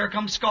last days there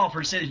come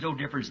scoffers. He said there's no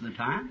difference in the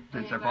time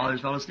since their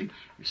fathers fell asleep.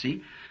 You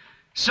see?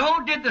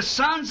 So did the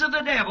sons of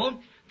the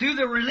devil through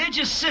the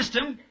religious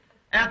system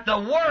at the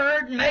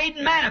Word made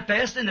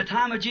manifest in the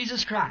time of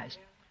Jesus Christ.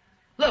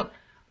 Look,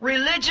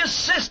 religious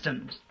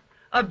systems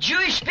of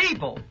Jewish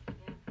people,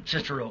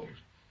 Sister Rose.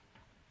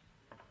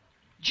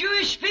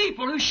 Jewish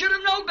people who should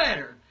have known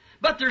better.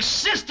 But their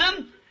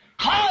system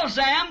cause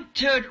them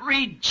to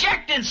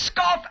reject and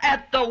scoff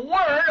at the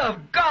Word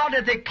of God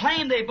that they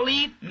claim they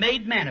believe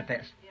made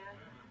manifest.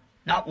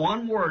 Not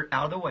one word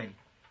out of the way.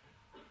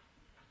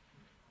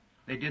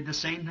 They did the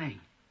same thing.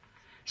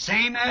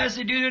 Same as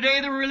they do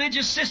today, the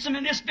religious system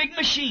in this big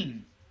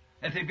machine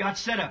that they've got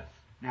set up.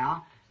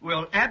 Now,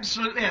 will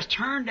absolutely has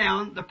turned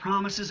down the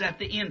promises at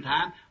the end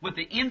time with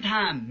the end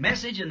time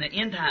message and the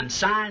end time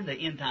sign, the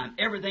end time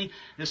everything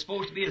that's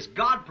supposed to be as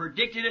God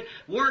predicted it,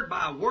 word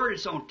by word.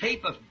 It's on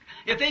tape. Of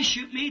if they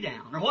shoot me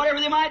down or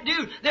whatever they might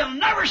do, they'll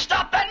never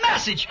stop that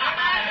message.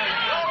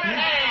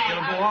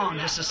 It'll go on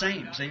just the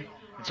same. See,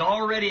 it's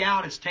already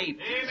out. It's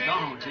taped. It's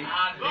gone. See,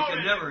 they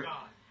can never.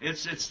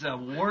 It's the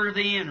word of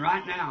the end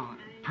right now.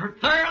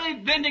 Thoroughly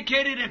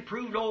vindicated and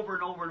proved over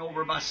and over and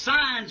over by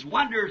signs,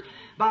 wonders,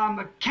 by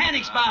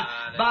mechanics,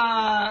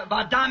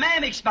 by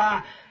dynamics,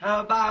 by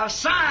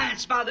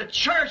science, by the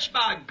church,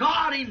 by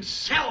God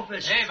Himself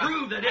has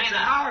proved that it's an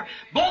hour,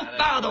 both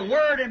by the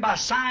Word and by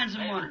signs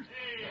and wonders.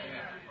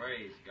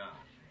 Praise God.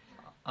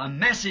 A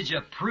message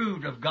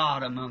approved of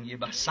God among you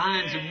by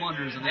signs and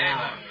wonders of the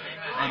hour.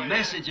 A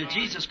message that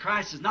Jesus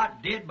Christ is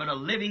not dead, but a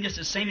living, just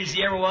the same as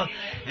He ever was,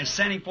 and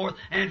sending forth,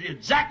 and it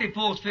exactly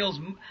fulfills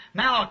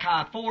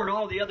Malachi 4 and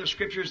all the other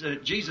scriptures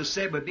that Jesus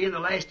said would be in the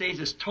last days.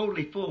 Is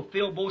totally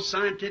fulfilled, both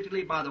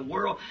scientifically by the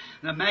world.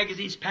 The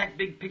magazines pack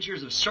big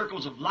pictures of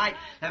circles of light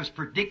that was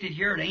predicted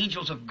here, and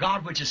angels of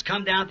God which has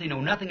come down that they know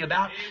nothing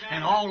about,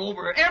 and all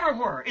over,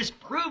 everywhere. It's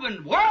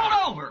proven world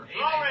over.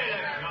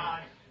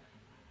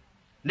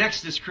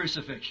 Next is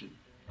crucifixion.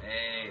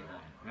 Amen.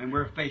 And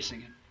we're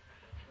facing it.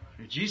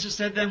 And Jesus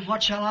said, then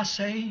what shall I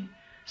say?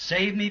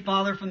 Save me,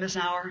 Father, from this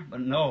hour?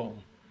 But no.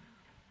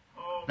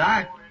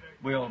 Thy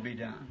will be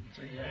done.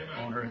 See,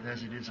 on earth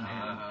as it is in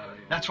heaven.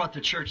 That's what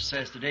the church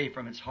says today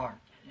from its heart.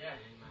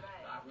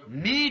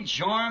 Me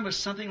join with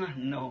something like,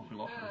 no,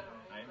 Lord.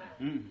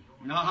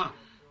 No.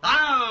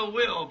 Thy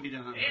will be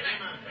done.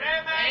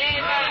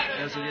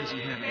 As it is in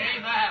heaven.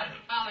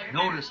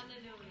 Notice,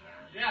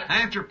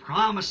 after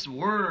promised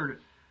word,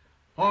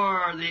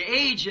 for the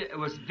age it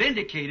was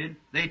vindicated,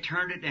 they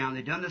turned it down.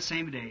 They done the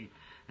same day.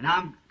 And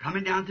I'm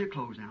coming down to the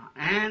close now.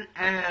 And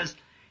as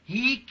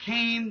He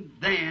came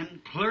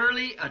then,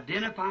 clearly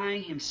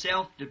identifying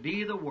Himself to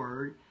be the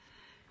Word,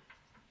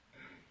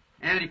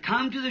 and He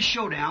come to the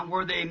showdown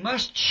where they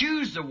must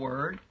choose the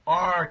Word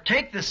or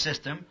take the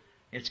system,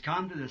 it's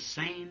come to the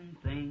same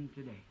thing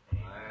today.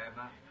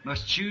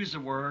 Must choose the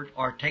Word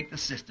or take the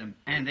system,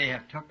 and they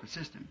have took the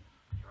system.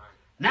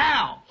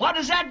 Now, what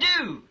does that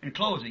do in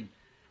closing?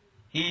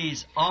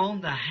 He's on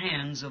the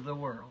hands of the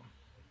world.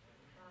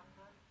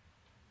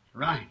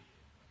 Right.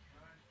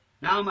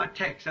 Now my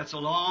text, that's a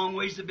long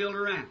ways to build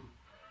around.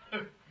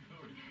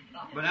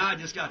 But now I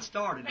just got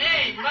started.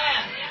 Amen.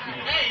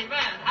 Amen.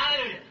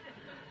 Hallelujah.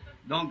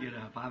 Don't get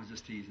up. I was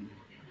just teasing you.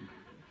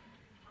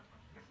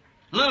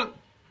 Look.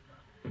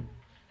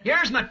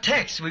 Here's my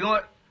text.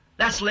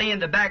 That's laying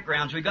the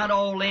backgrounds. We got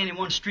all laying in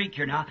one streak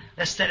here now.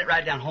 Let's set it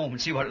right down home and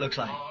see what it looks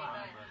like.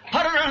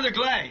 Put it under the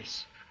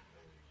glass.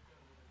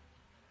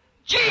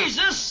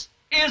 Jesus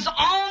is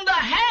on the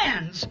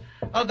hands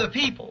of the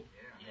people.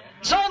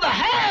 It's on the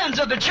hands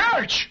of the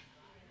church.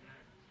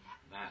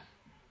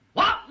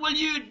 What will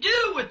you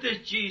do with this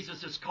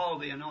Jesus that's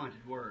called the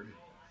anointed word?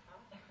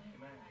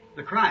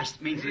 The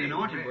Christ means the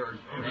anointed word.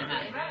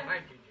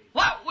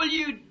 What will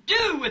you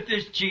do with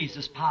this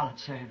Jesus? Pilate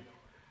said.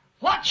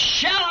 What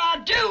shall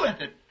I do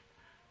with it?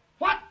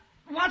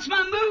 What's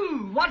my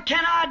move? What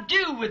can I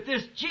do with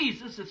this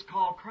Jesus that's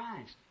called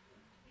Christ?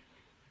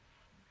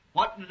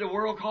 What did the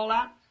world call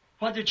out?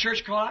 What did the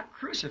church call out?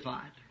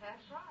 Crucified.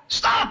 That's right.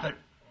 Stop it.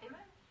 Amen.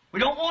 We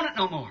don't want it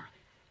no more.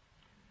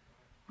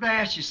 But I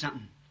ask you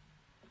something.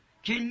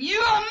 Can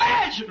you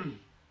imagine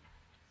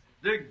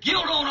the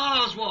guilt on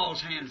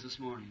Oswald's hands this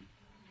morning?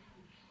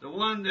 The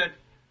one that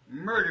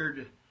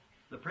murdered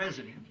the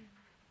president.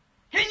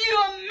 Can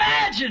you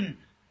imagine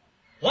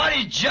what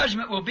his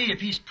judgment will be if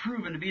he's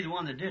proven to be the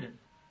one that did it?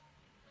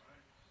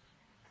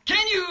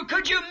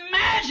 Could you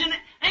imagine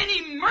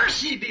any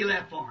mercy be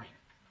left for him?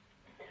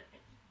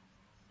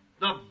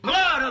 The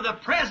blood of the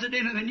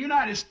President of the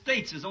United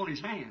States is on his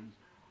hands.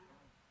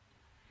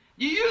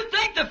 Do you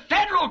think the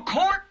federal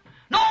court,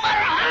 no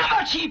matter how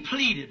much he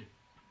pleaded,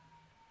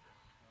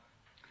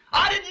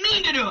 I didn't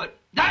mean to do it,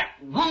 that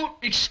won't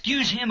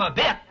excuse him a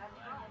bit. Amen.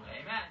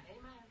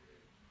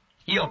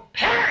 He'll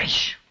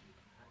perish.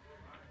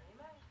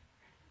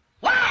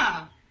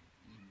 Why?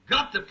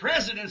 Got the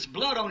President's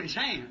blood on his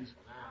hands.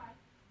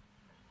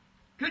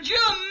 Could you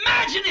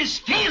imagine his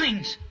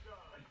feelings?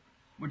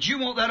 Would you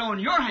want that on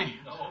your hands?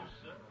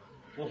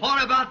 Well,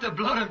 what about the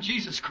blood of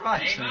Jesus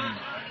Christ? Amen.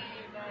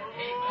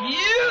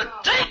 You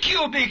think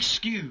you'll be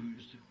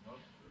excused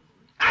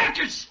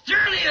after it's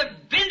thoroughly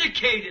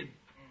vindicated.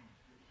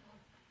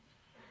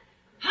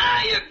 How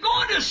are you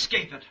going to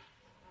escape it?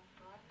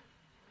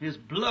 His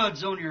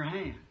blood's on your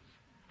hands.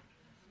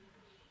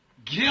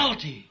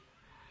 Guilty.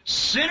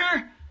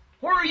 Sinner,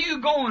 where are you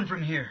going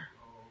from here?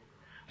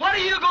 What are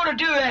you going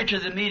to do after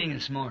the meeting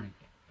this morning?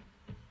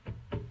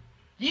 Do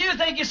you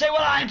think you say,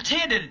 well, I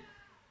intended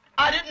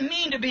I didn't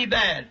mean to be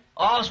bad.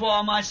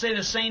 Oswald might say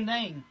the same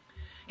thing.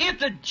 If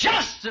the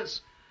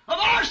justice of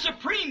our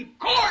Supreme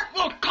Court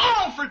will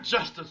call for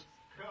justice,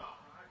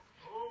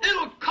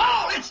 it'll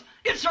call. It's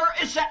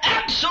the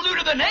absolute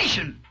of the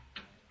nation.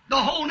 The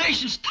whole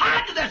nation's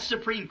tied to that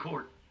Supreme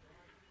Court.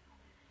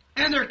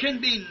 And there can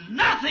be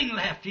nothing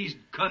left. He's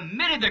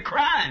committed the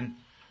crime.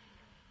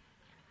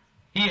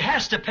 He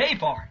has to pay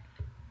for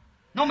it.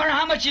 No matter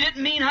how much he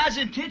didn't mean, how his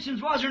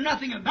intentions was, or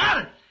nothing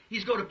about it,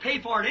 he's going to pay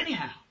for it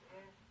anyhow.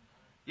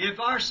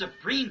 If our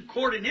Supreme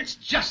Court in its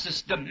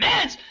justice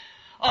demands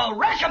a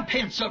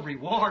recompense of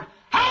reward,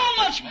 how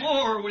much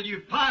more will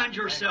you find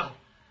yourself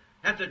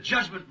at the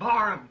judgment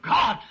bar of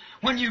God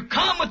when you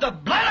come with the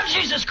blood of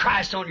Jesus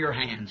Christ on your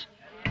hands?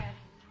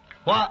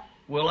 What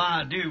will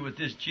I do with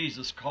this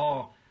Jesus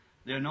called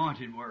the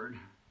anointed word?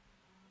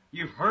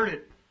 You've heard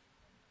it.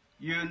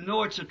 You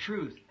know it's the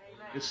truth.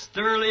 It's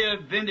thoroughly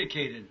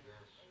vindicated.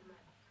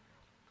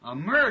 A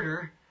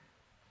murder,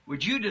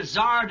 would you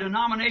desire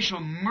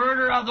denominational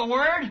murder of the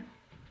word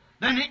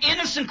than the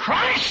innocent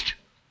Christ?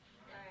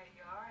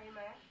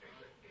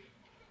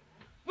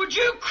 Would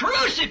you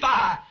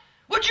crucify?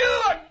 Would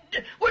you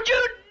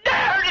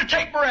dare to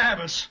take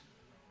Barabbas?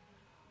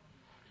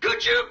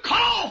 Could you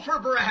call for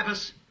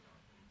Barabbas?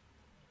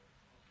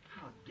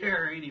 How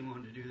dare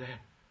anyone to do that?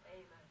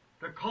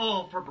 To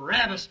call for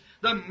Barabbas,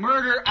 the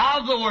murder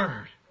of the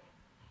word,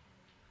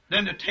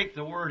 than to take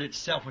the word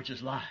itself, which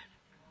is life.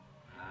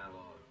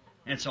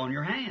 It's on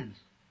your hands.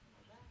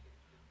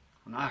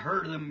 When I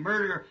heard of the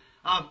murder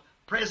of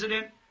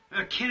President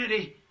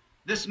Kennedy,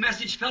 this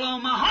message fell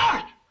on my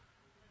heart.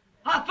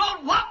 I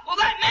thought, what will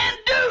that man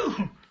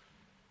do?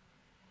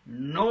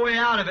 No way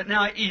out of it.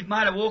 Now, he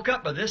might have woke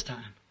up by this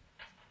time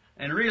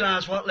and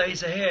realized what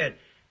lays ahead.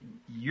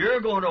 You're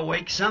going to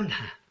wake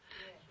sometime.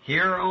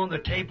 Here on the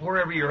tape,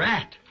 wherever you're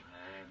at.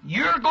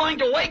 You're going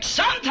to wake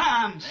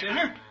sometime,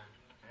 sinner,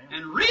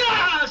 and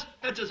realize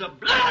that there's a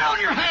blood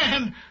on your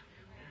hand.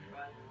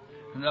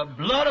 And the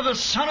blood of the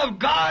Son of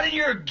God, and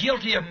you're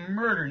guilty of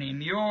murdering him.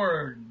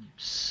 Your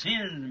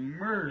sin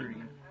murdering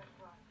him.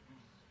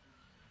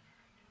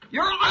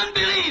 Your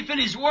unbelief in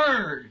his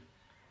word.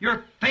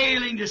 You're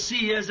failing to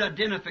see his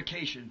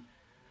identification.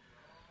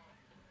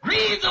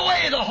 Grieve the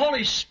way of the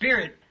Holy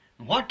Spirit.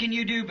 And what can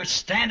you do but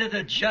stand at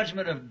the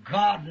judgment of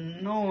God,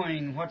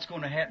 knowing what's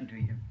going to happen to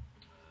you?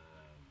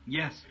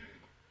 Yes,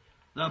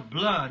 the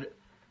blood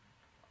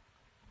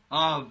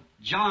of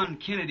John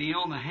Kennedy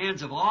on the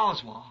hands of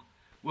Oswald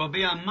will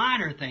be a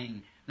minor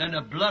thing than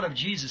the blood of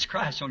Jesus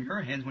Christ on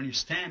your hands when you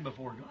stand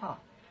before God.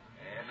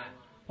 Amen.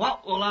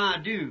 What will I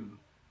do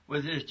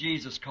with this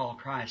Jesus called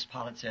Christ?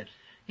 Pilate said.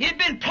 He had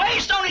been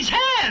placed on his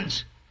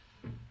hands.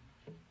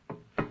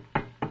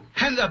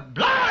 And the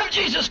blood of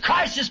Jesus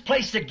Christ is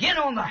placed again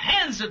on the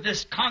hands of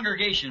this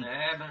congregation.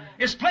 Amen.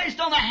 It's placed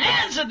on the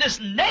hands of this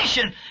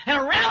nation and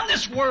around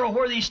this world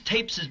where these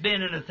tapes has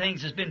been and the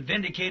things has been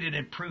vindicated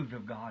and proved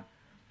of God.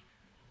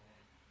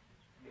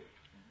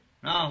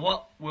 Now,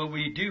 what will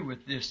we do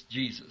with this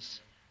Jesus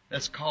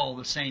that's called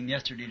the same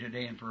yesterday,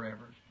 today, and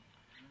forever?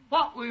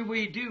 What will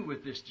we do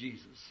with this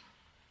Jesus?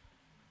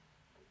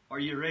 Are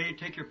you ready to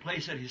take your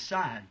place at his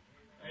side?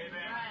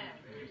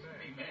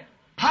 Amen.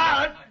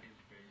 Pilate,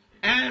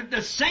 and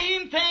the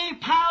same thing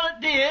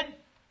Pilate did,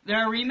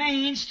 there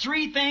remains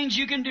three things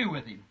you can do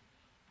with him.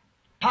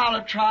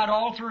 Pilate tried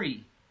all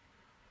three,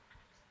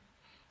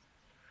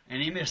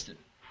 and he missed it.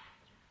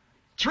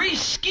 Three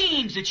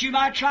schemes that you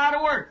might try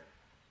to work,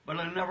 but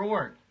it'll never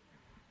work.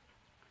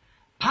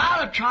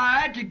 Pilate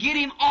tried to get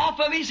him off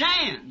of his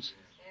hands.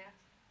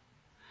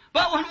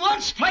 But when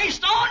once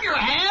placed on your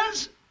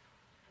hands,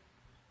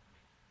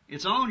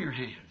 it's on your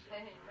hands.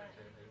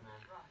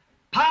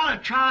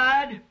 Pilate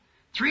tried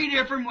three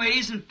different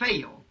ways and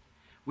failed.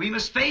 We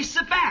must face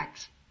the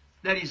facts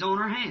that he's on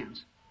our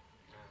hands.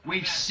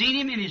 We've seen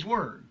him in his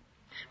word.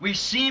 We've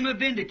seen him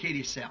vindicate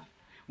himself.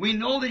 We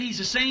know that he's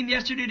the same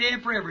yesterday, today,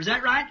 and forever. Is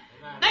that right?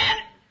 Then,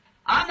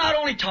 I'm not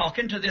only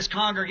talking to this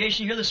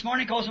congregation here this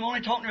morning because I'm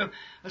only talking to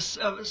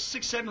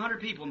 600-700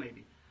 people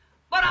maybe.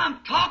 But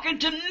I'm talking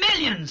to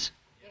millions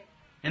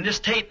in this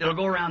tape that'll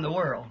go around the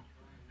world.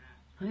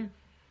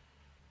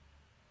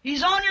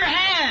 He's on your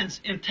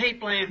hands in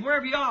tape land,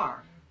 wherever you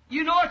are.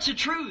 You know it's the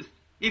truth.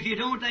 If you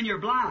don't, then you're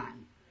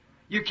blind.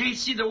 You can't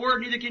see the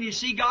Word, neither can you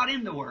see God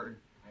in the Word.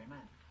 Amen.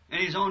 And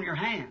he's on your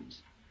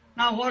hands.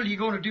 Now, what are you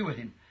going to do with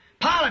him?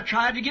 Pilate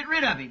tried to get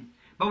rid of him,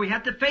 but we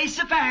have to face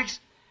the facts.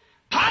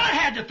 Pilate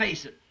had to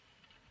face it.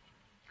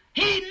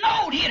 He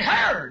knowed, he had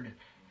heard.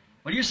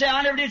 Well, you say,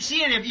 I never did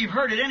see any of it. You've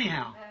heard it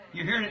anyhow.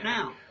 You're hearing it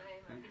now.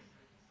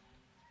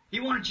 He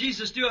wanted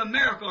Jesus to do a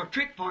miracle or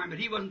trick for him, but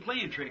he wasn't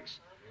playing tricks.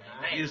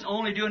 He was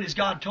only doing as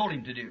God told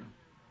him to do.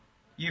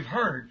 You've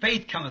heard.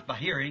 Faith cometh by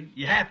hearing.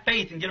 You have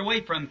faith and get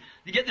away from him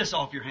to get this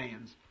off your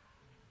hands.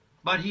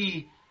 But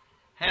he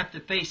have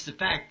to face the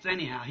facts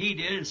anyhow. He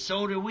did, and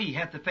so do we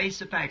have to face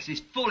the facts.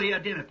 He's fully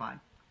identified.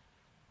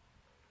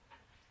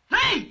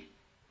 Think!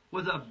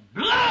 With the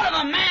blood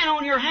of a man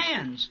on your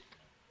hands.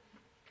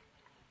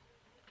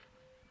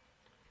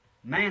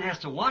 Man has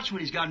to watch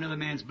when he's got another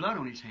man's blood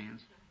on his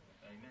hands.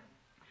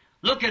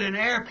 Look at an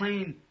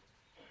airplane,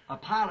 a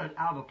pilot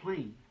out of a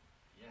plane.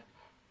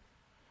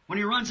 When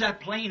he runs that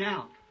plane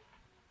out,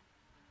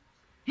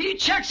 he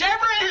checks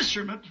every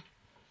instrument.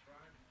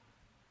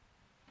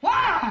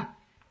 Why?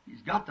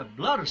 He's got the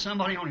blood of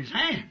somebody on his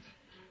hands.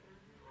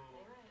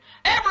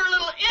 Every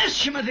little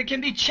instrument that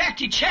can be checked,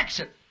 he checks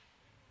it.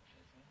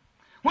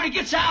 When he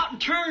gets out and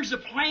turns the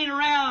plane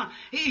around,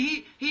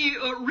 he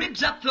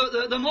rigs up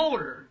the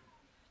motor,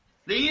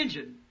 the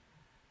engine,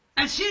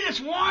 and see it,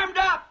 it's warmed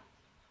up.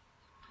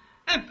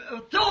 And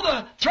throw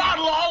the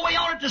throttle all the way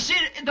on it to see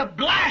it, the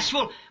blast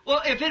will,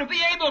 if it'll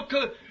be able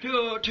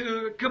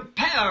to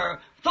compare,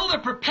 throw the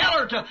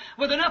propeller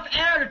with enough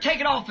air to take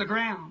it off the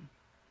ground.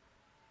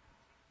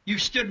 You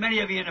stood, many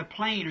of you, in a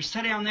plane or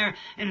sat down there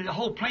and the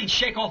whole plane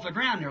shake off the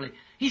ground nearly.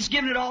 He's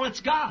given it all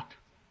it's got.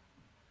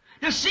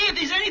 To see if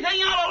there's anything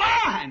out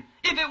of line.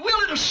 If it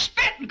will, it'll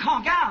spit and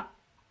conk out.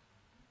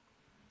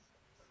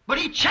 But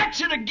he checks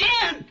it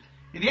again.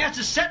 If he has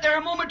to sit there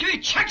a moment or two, he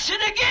checks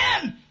it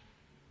again.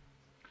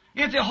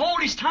 If they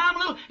hold his time a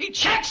little, he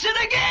checks it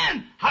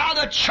again. How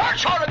the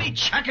church ought to be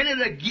checking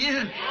it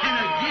again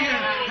and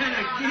again and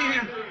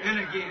again and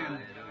again. Amen.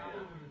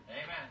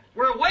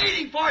 We're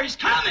waiting for His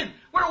coming.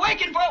 We're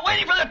waiting for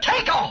the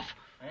takeoff.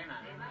 Amen.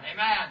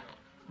 Amen.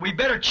 We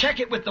better check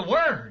it with the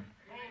Word.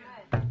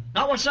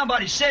 Not what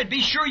somebody said.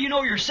 Be sure you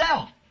know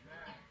yourself.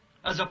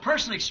 As a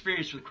personal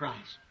experience with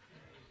Christ.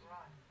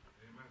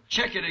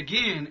 Check it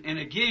again and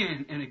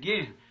again and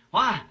again.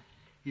 Why?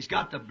 He's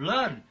got the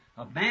blood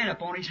of man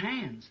upon his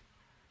hands.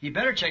 You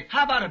better check.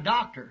 How about a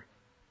doctor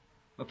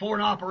before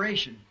an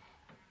operation?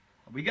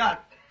 We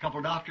got a couple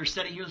of doctors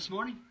sitting here this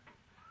morning.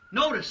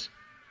 Notice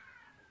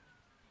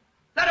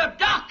that a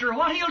doctor,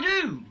 what he'll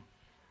do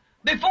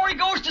before he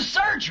goes to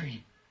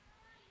surgery,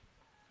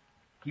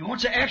 he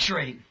wants to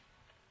x-ray.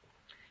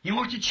 He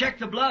wants to check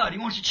the blood. He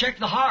wants to check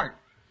the heart.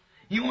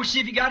 He wants to see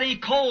if you got any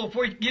cold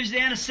before he gives the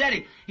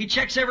anesthetic. He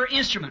checks every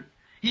instrument.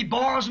 He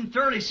borrows them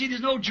thoroughly. See, there's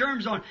no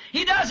germs on it.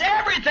 He does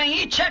everything.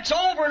 He checks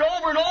over and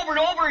over and over and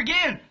over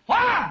again.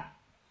 Why?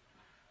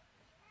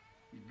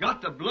 He's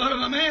got the blood of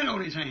a man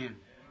on his hand.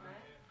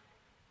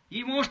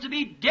 He wants to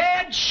be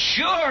dead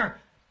sure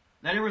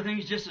that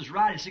everything's just as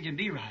right as it can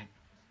be right.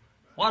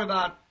 What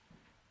about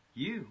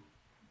you?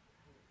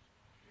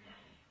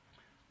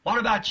 What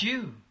about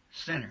you,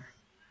 sinner?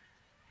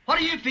 What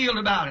do you feel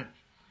about it?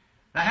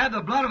 To have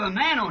the blood of a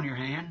man on your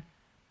hand,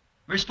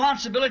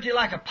 responsibility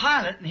like a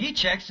pilot, and he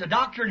checks, a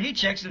doctor, and he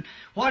checks, and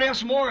what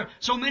else more?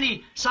 So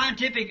many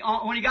scientific,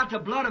 when you got the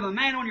blood of a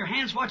man on your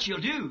hands, what you'll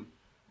do.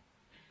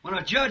 When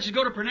a judge is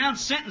going to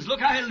pronounce sentence, look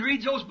how he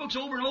reads those books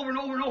over and over and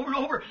over and over and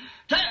over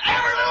to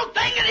every little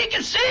thing that he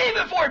can see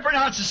before he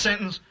pronounces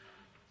sentence.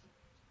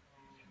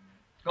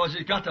 Because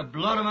he's got the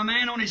blood of a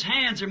man on his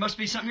hands, there must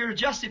be something here to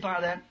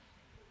justify that.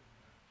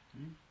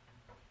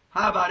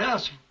 How about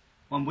us?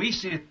 When we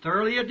see it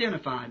thoroughly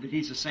identified that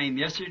He's the same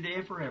yesterday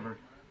and forever.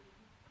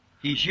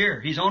 He's here.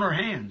 He's on our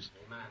hands.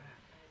 Amen.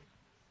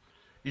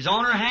 He's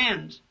on our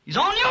hands. He's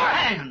on your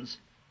hands.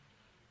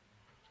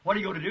 What are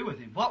you going to do with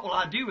Him? What will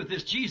I do with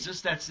this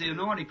Jesus that's the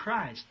anointed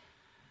Christ?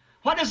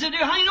 What does it do?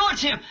 How do you know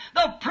it's Him?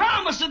 The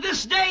promise of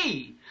this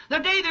day. The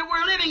day that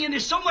we're living in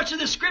is so much of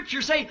the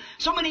Scripture say,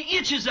 so many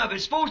inches of it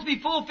is supposed to be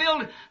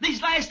fulfilled.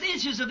 These last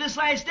inches of this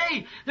last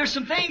day. There's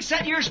some things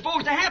that here are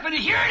supposed to happen,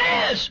 and here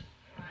it is.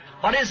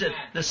 What is it?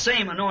 The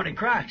same anointed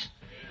Christ.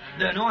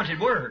 The anointed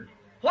Word.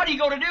 What are you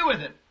going to do with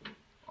it?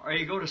 Are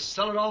you going to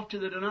sell it off to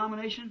the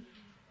denomination?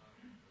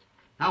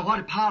 Now what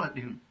did Pilate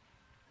do?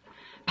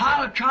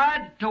 Pilate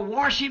tried to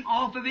wash Him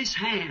off of his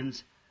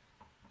hands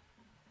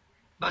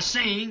by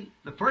saying,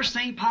 the first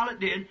thing Pilate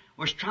did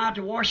was try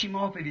to wash Him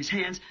off of his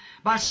hands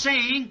by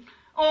saying,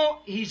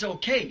 oh, He's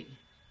okay.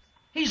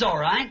 He's all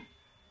right.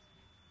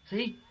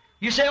 See?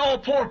 You say, oh,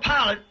 poor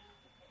Pilate.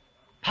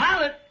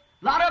 Pilate,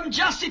 a lot of them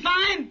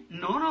justify Him?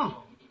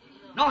 No.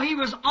 No, he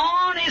was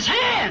on his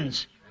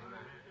hands.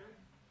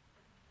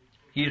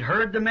 He had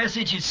heard the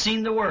message, he'd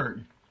seen the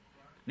Word.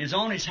 He's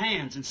on his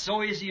hands, and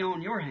so is He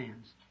on your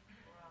hands.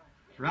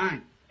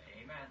 Right.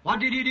 Amen. What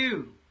did he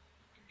do?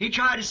 He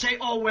tried to say,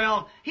 oh,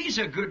 well, he's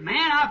a good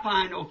man. I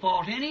find no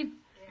fault in him.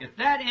 If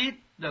that ain't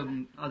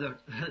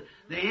the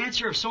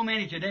answer of so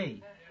many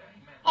today.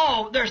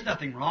 Oh, there's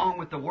nothing wrong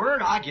with the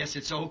Word. I guess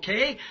it's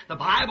okay. The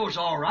Bible's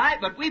all right,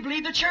 but we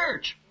believe the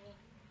church.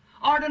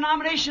 Our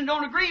denomination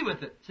don't agree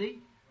with it. See,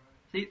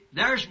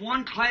 there's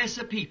one class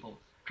of people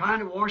trying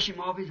to wash Him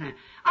off his hands.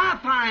 I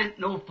find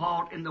no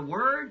fault in the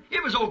Word.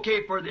 It was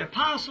okay for the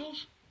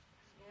apostles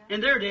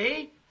in their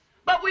day,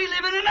 but we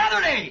live in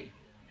another day.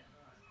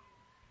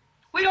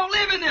 We don't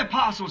live in the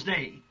apostles'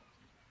 day.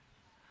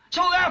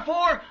 So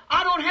therefore,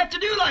 I don't have to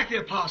do like the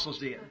apostles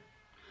did.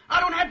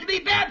 I don't have to be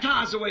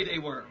baptized the way they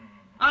were.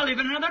 I live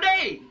in another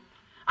day.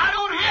 I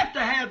don't have to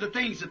have the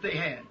things that they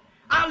had.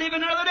 I live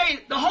in another day.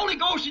 The Holy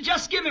Ghost is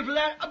just given for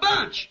that a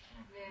bunch.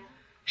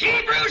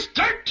 Hebrews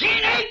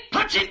 13:8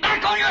 puts Him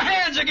back on your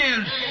hands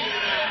again.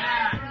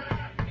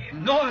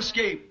 No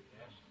escape.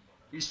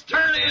 He's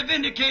thoroughly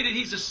vindicated.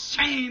 He's the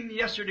same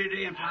yesterday,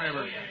 today, and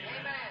forever.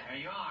 There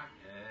you are.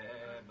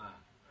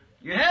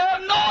 You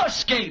have no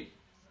escape.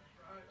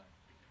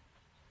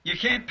 You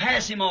can't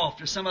pass him off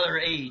to some other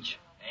age.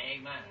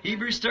 Amen.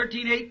 Hebrews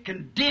 13:8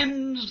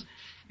 condemns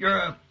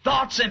your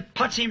thoughts and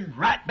puts him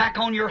right back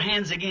on your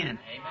hands again.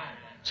 Amen.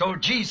 So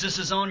Jesus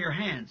is on your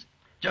hands,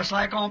 just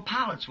like on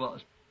Pilate's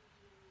was.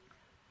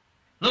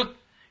 Look,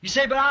 you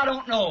say, but I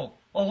don't know.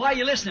 Well, why are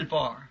you listening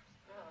for?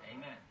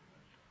 Amen.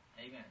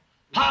 Amen.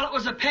 Pilate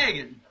was a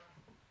pagan.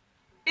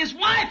 His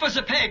wife was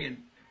a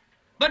pagan.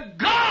 But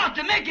God,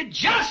 to make it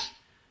just,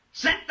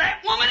 sent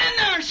that woman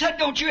in there and said,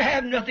 don't you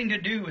have nothing to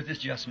do with this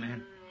just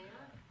man.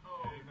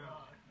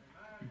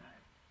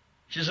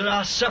 She said,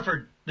 I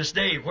suffered this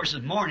day. Of course,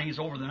 this morning is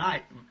over the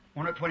night.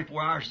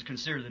 124 hours is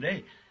considered the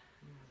day.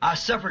 I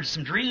suffered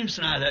some dreams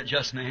tonight of that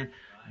just man.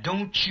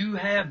 Don't you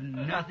have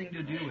nothing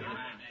to do with it.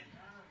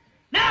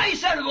 Now he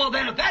said, well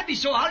then, if that be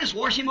so, I'll just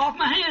wash him off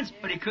my hands.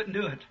 But he couldn't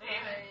do it.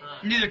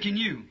 Neither can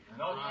you.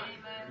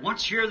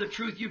 Once you hear the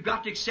truth, you've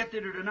got to accept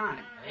it or deny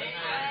it.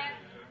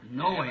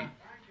 No way.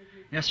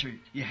 Yes, sir.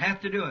 You have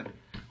to do it.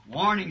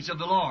 Warnings of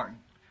the Lord.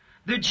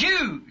 The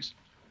Jews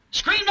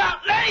screamed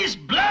out, let his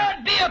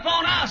blood be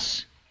upon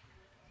us.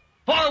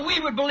 For we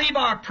would believe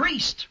our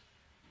priest,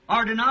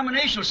 our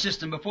denominational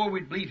system, before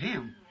we'd believe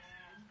him.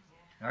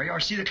 Are you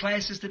see the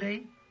classes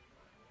today?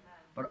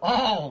 But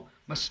all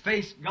must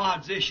face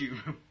God's issue.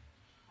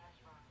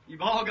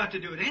 You've all got to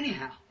do it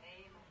anyhow.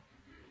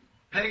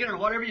 Pagan or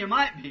whatever you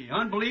might be.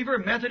 Unbeliever,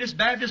 Methodist,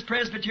 Baptist,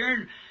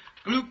 Presbyterian,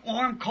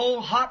 lukewarm,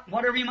 cold, hot,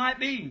 whatever you might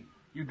be.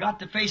 You've got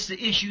to face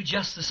the issue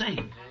just the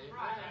same.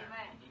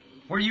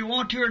 Whether you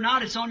want to or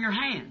not, it's on your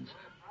hands.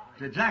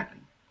 Exactly.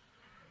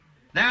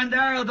 Then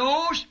there are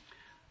those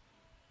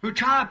who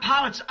try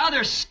Pilate's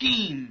other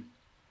scheme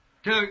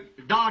to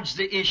dodge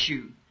the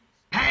issue.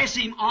 Pass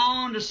him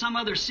on to some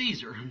other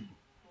Caesar.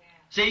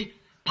 See,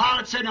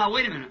 Pilate said, now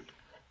wait a minute.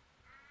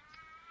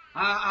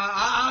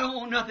 I don't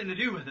want nothing to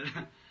do with it.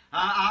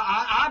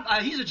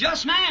 He's a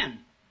just man.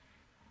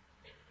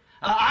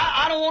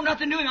 I don't want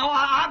nothing to do with him.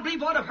 I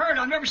believe what I've heard.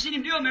 I've never seen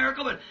him do a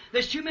miracle, but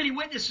there's too many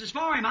witnesses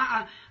for him.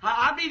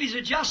 I believe he's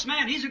a just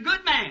man. He's a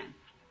good man.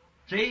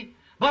 See?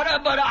 But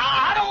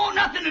I don't want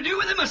nothing to do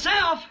with him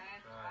myself.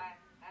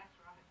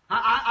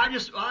 I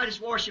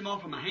just wash him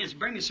off of my hands.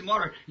 Bring me some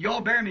water. Y'all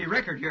bear me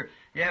record here.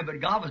 Yeah, but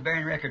God was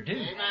bearing record too.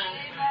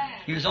 Amen.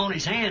 He was on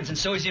his hands, and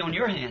so is he on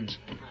your hands.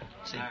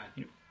 See?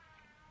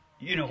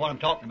 You know what I'm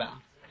talking about.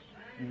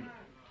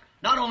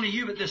 Not only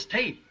you, but this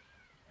tape.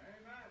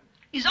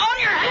 He's on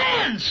your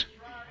hands.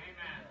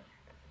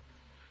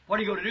 What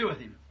are you going to do with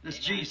him? This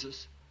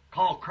Jesus,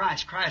 called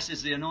Christ. Christ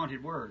is the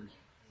anointed word.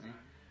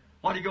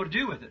 What are you going to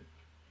do with it?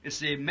 It's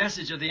the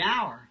message of the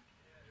hour.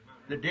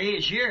 The day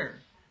is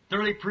here.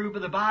 Thoroughly proved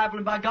by the Bible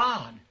and by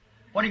God.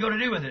 What are you going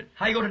to do with it?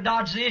 How are you going to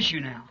dodge the issue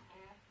now?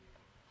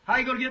 How are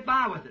you going to get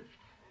by with it?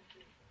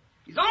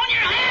 He's on your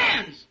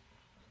hands.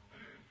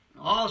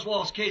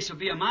 Oswald's case will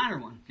be a minor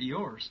one to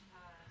yours.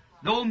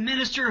 Though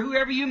minister,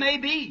 whoever you may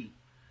be.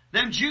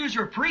 Them Jews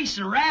are priests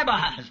and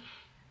rabbis,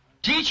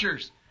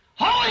 teachers,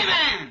 holy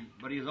man.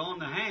 But he's on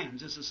the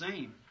hands, it's the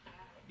same.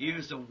 He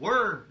was the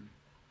Word,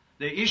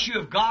 the issue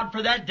of God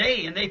for that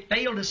day, and they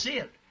failed to see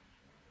it.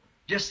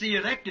 Just the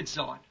elected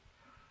saw it.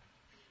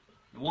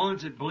 The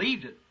ones that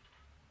believed it.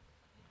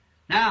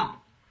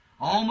 Now,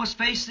 all must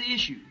face the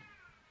issue.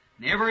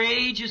 And every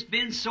age has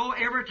been so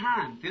every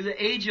time. Through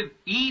the age of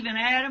Eve and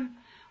Adam,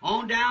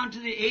 on down to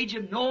the age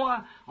of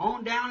Noah,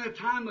 on down to the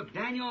time of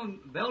Daniel and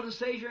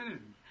Belteshazzar and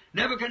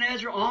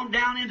Nebuchadnezzar, on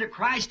down into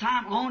Christ's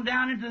time, on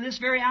down into this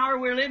very hour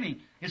we're living.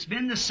 It's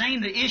been the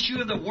same. The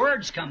issue of the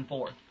Word's come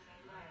forth.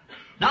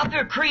 Not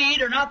the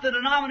creed or not the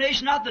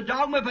denomination, not the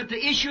dogma, but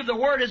the issue of the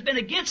Word has been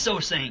against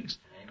those things.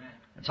 Amen.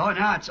 That's all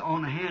now. It's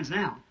on the hands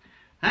now.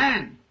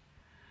 And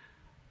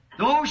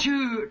those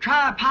who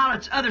try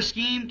Pilate's other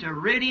scheme to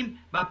rid him,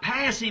 but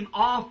pass him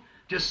off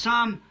to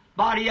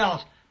somebody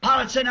else.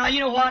 Pilate said, now you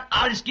know what?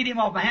 I'll just get him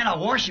off my hand.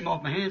 I'll wash him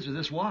off my hands with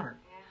this water.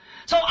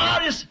 So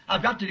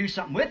I've got to do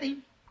something with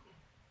him.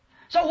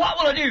 So what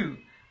will I do?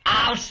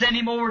 I'll send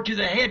him over to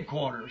the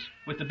headquarters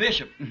with the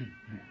bishop.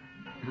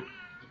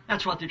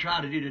 That's what they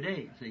try to do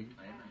today, see.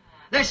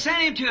 They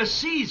sent him to a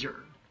Caesar.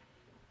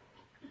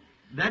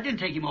 That didn't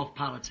take him off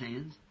Pilate's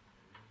hands.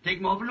 Take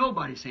him off of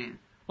nobody's hand.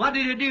 What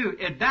did it do?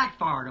 It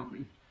backfired on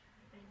him.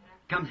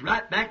 Comes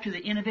right back to the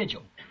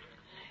individual.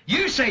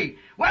 You say,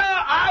 well,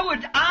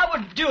 I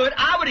would do it.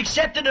 I would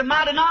accept it, and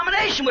my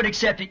denomination would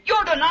accept it.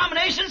 Your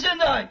denomination's in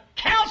the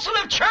Council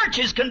of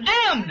Churches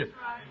condemned.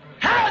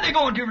 How are they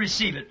going to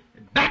receive it?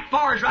 It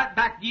backfires right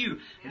back to you.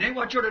 It ain't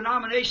what your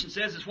denomination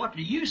says, it's what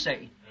do you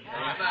say.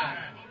 Amen.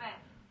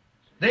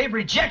 They've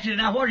rejected it.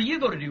 Now what are you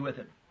going to do with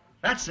it?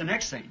 That's the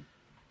next thing.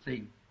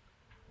 See,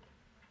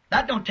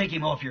 that don't take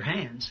him off your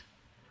hands.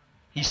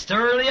 He's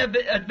thoroughly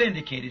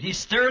vindicated.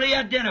 He's thoroughly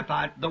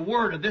identified the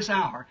word of this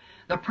hour,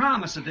 the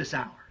promise of this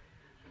hour.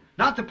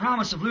 Not the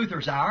promise of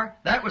Luther's hour.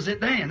 That was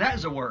it then. That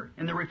was the word.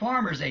 In the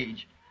Reformer's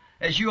age.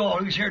 As you all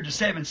who's heard the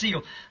seven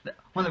seal.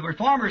 When the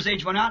Reformer's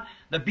age went out,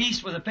 the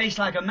beast with a face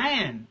like a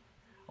man.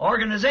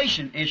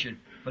 Organization issued.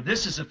 But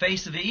this is the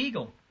face of the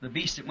eagle, the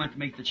beast that went to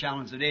make the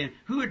challenge today. And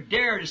who would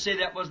dare to say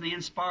that wasn't the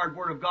inspired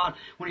Word of God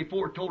when He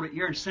foretold it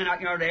here and sent out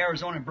here to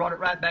Arizona and brought it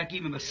right back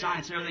even with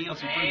science and everything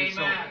else and proved it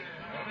so?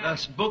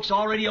 The book's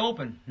already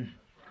open.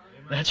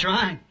 That's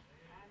right.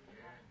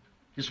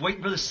 Just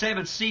waiting for the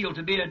seventh seal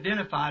to be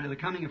identified of the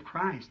coming of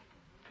Christ.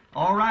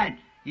 All right.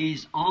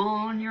 He's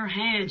on your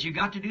hands. You've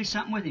got to do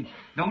something with Him.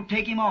 Don't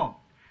take Him off.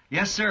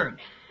 Yes, sir.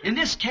 In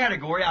this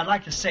category, I'd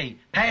like to say,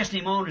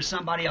 passing Him on to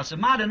somebody else. If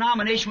my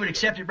denomination would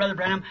accept it, Brother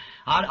Branham,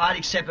 I'd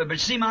accept it. But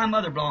see, my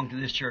mother belonged to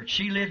this church.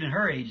 She lived in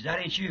her age. That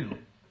ain't you.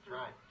 That's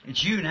right.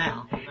 It's you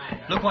now. Amen.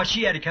 Look what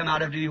she had to come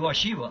out of to be what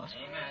she was.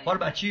 Amen. What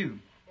about you?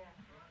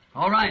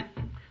 All right.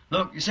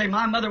 Look, you say,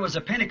 my mother was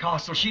a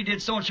Pentecostal. She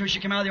did so and so. She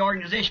came out of the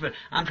organization. But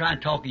I'm trying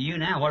to talk to you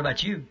now. What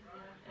about you?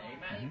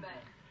 Amen.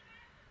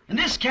 In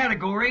this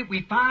category,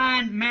 we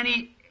find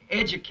many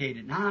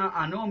educated. Now,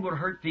 I know I'm going to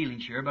hurt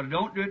feelings here, but I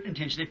don't do it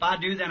intentionally. If I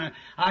do, then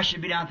I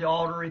should be down at the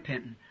altar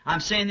repenting. I'm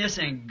saying this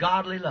in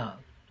godly love.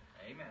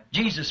 Amen.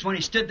 Jesus, when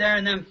He stood there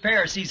and them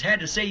Pharisees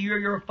had to say, you're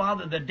your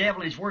father, the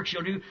devil, his works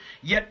you'll do,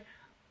 yet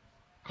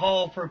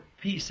call for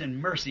peace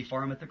and mercy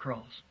for him at the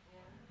cross.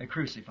 They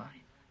crucified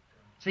Him.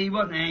 See, He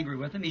wasn't angry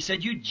with them. He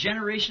said, you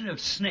generation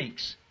of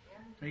snakes.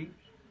 See?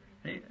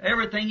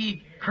 Everything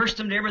He cursed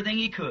them to everything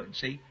He could,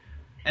 see?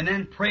 And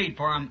then prayed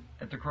for them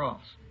at the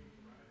cross.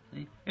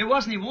 See? It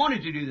wasn't He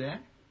wanted to do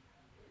that.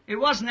 It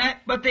wasn't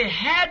that, but they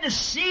had to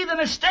see the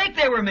mistake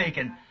they were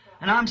making.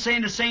 And I'm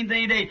saying the same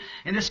thing today.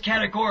 In this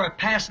category of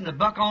passing the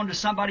buck on to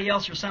somebody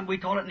else, or something we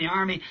call it in the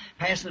Army,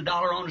 passing the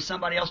dollar on to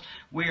somebody else,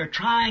 we are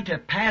trying to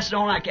pass it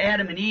on like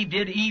Adam and Eve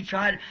did. Eve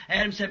tried.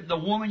 Adam said, the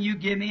woman you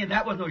give me, and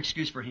that was no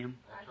excuse for him.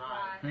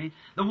 See?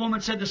 The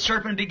woman said, the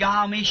serpent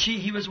beguiled me.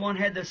 He was the one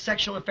who had the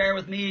sexual affair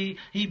with me.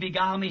 He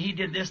beguiled me. He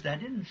did this.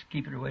 That didn't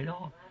keep it away at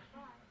all.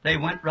 They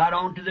went right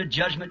on to the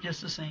judgment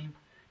just the same.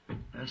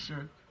 Yes,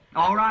 sir.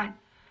 All right.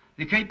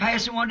 You can't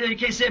pass it one day. You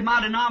can't say, if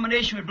my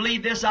denomination would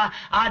believe this,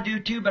 I do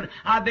too, but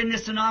I've been in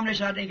this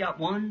denomination. I ain't got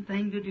one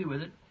thing to do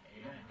with it.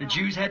 The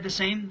Jews had the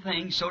same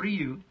thing, so do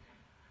you.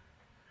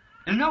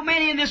 And no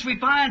many in this we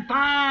find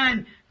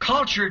fine,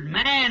 cultured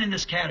man in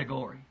this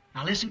category.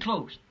 Now listen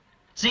close.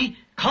 See,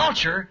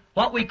 culture,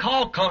 what we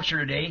call culture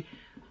today,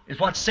 is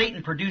what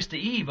Satan produced to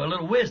Eve, a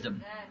little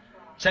wisdom.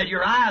 Said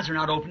your eyes are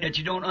not open, that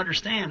you don't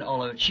understand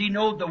all of it. She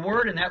knowed the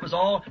Word, and that was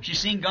all. She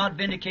seen God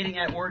vindicating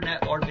that Word, and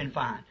that ought to have been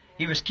fine.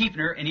 He was keeping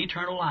her in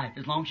eternal life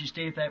as long as she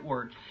stayed with that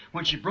Word.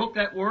 When she broke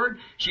that Word,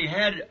 she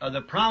had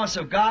the promise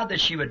of God that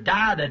she would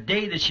die the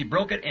day that she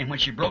broke it, and when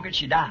she broke it,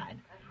 she died.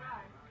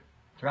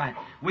 That's right.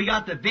 We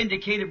got the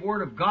vindicated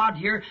Word of God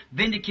here,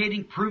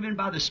 vindicating, proven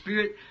by the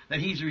Spirit that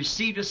He's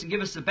received us and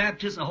given us the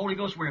baptism of the Holy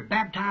Ghost. We're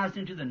baptized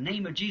into the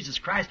name of Jesus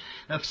Christ.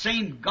 The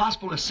same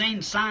gospel, the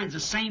same signs, the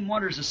same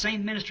wonders, the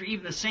same ministry,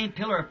 even the same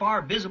pillar of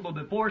fire visible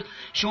before us,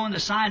 showing the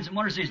signs and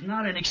wonders. There's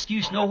not an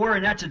excuse nowhere,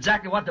 and that's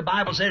exactly what the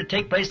Bible said would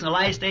take place in the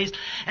last days.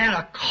 And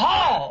a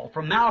call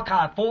from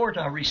Malachi 4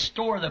 to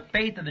restore the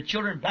faith of the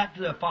children back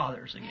to their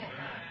fathers again.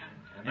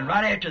 And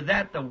right after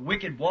that, the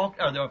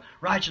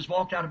righteous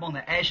walked out upon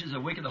the ashes of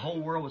the wicked. The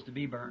whole world was to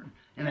be burned.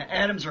 And the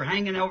atoms are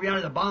hanging over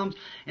yonder, the bombs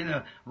in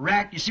the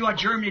rack. You see what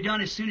Germany done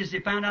as soon as they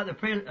found out the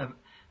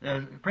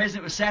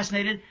president was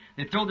assassinated?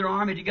 They threw their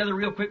army together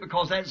real quick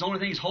because that's the only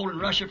thing that's holding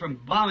Russia from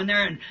bombing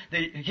there. And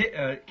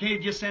they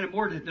can't just send them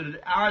more. The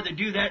hour they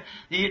do that,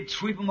 they'd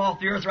sweep them off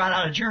the earth right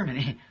out of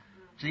Germany.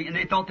 See, and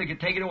they thought they could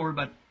take it over,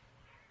 but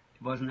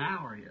it wasn't an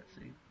hour yet,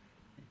 see.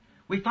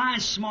 We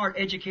find smart,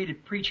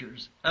 educated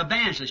preachers,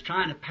 evangelists,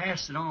 trying to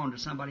pass it on to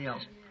somebody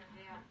else.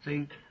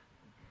 See?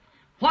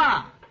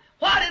 Why?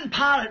 Why didn't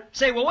Pilate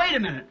say, well, wait a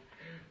minute.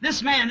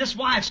 This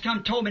wife's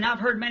come told me, and I've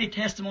heard many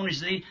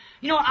testimonies of these.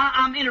 You know,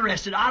 I'm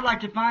interested. I'd like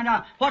to find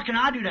out, what can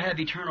I do to have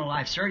eternal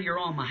life, sir? You're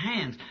on my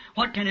hands.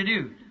 What can I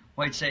do?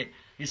 Well,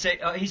 he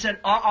said,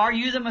 are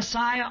you the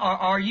Messiah?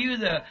 Are you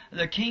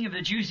the King of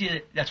the Jews?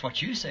 That's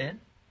what you said.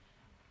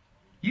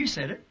 You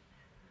said it.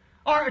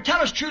 Or tell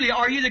us truly,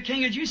 are you the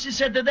King of Jews? He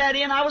said, to that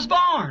end I was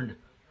born.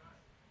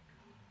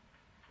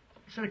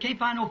 He said, I can't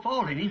find no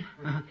fault in him.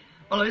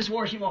 Well, I just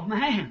wash him off my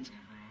hands.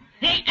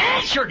 He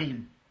answered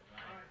him.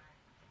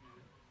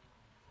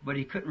 But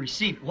he couldn't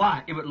receive it.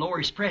 Why? It would lower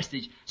his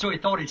prestige. So he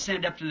thought he'd send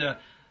it up to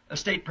the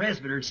state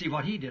presbyter and see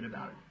what he did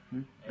about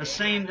it. The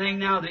same thing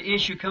now, the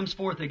issue comes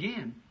forth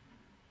again.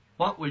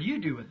 What will you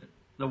do with it?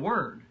 The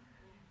Word.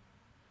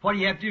 What do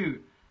you have to do?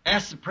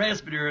 Ask the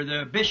presbyter or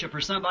the bishop or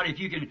somebody if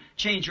you can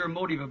change your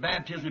motive of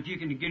baptism, if you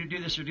can do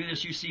this or do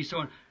this, you see so.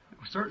 Well,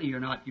 certainly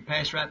you're not. You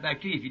pass right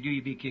back to you. If you do,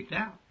 you'd be kicked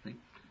out. See?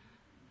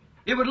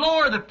 It would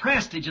lower the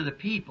prestige of the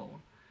people.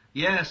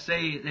 Yes,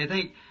 they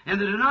think. And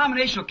the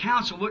denominational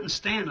council wouldn't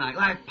stand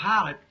like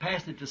Pilate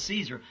passing it to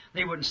Caesar.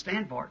 They wouldn't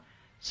stand for it.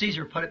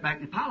 Caesar put it back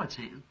in Pilate's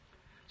hand.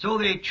 So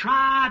they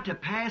tried to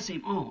pass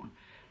him on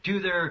to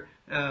their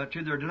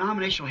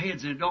denominational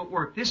heads, and it don't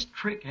work. This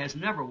trick has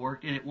never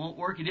worked, and it won't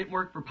work. It didn't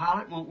work for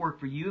Pilate, it won't work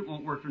for you, it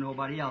won't work for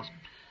nobody else.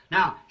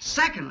 Now,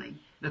 secondly,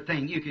 the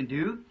thing you can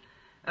do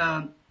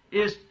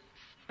is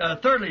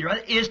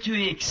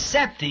to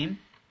accept him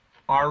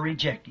or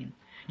reject him.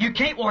 You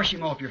can't wash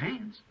him off your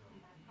hands.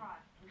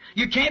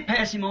 You can't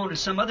pass him on to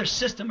some other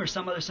system or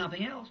some other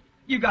something else.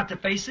 You've got to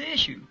face the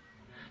issue.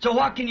 So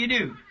what can you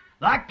do?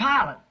 Like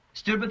Pilate,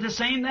 stood with the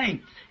same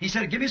thing. He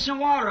said, give me some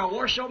water, I'll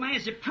wash off my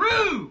hands. It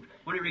proved.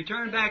 When he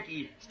returned back,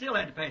 he still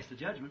had to pass the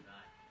judgment.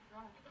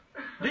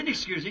 Didn't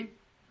excuse him.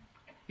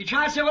 He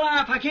tried to say,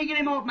 well, if I can't get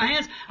him off my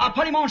hands, I'll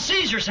put him on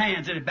Caesar's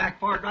hands. And it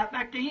backfired right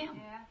back to him.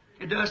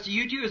 It does to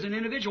you too as an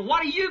individual.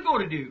 What are you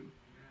going to do?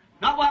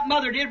 Not what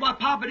Mother did, what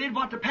Papa did,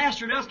 what the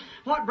pastor does,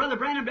 what Brother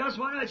Branham does.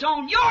 It's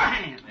on your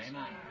hands.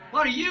 Amen.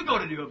 What are you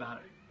going to do about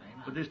it?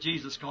 With this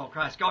Jesus called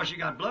Christ. Because you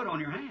got blood on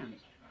your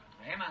hands.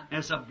 Amen. And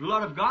it's the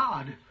blood of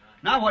God.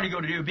 Now what are you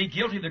going to do? Be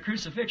guilty of the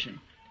crucifixion.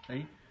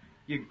 See?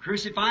 You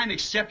crucify him,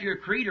 accept your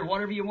creed or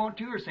whatever you want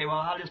to, or say, well,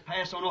 I'll just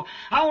pass on.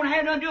 I won't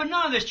have nothing to do with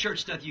none of this church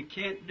stuff. You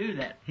can't do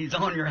that. He's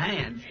on your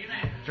hands.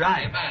 Amen. That's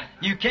right. Amen.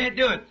 You can't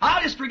do it.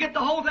 I'll just forget the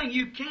whole thing.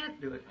 You can't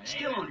do it. It's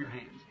still on your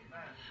hands.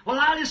 Well,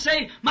 I'll just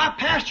say, my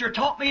pastor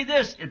taught me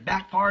this. It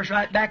backfires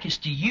right back. It's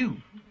to you.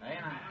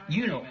 Amen.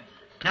 You know.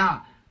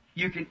 Now,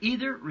 you can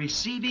either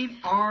receive him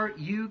or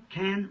you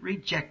can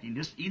reject him.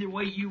 Just either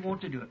way you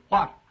want to do it.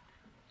 What?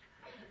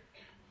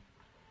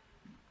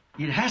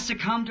 It has to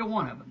come to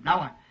one of them.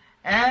 Now,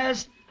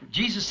 as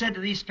Jesus said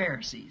to these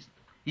Pharisees,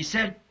 he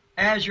said,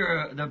 as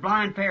you're the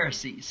blind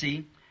Pharisees,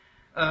 see,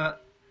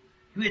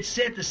 who had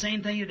said the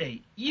same thing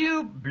today,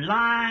 you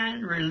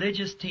blind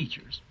religious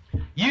teachers,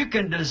 you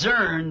can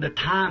discern the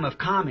time of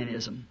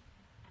communism.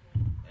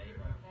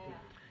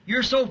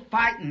 You're so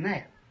fighting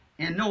that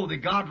and know that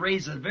God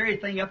raised the very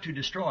thing up to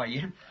destroy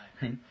you,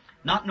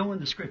 not knowing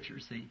the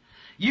Scriptures, see.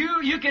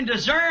 You can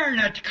discern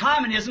that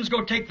communism's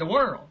going to take the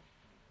world.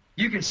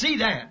 You can see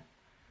that.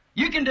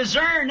 You can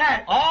discern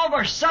that. All of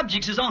our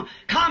subjects is on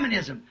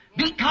communism.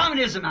 Beat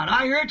communism out.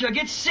 I hear it till I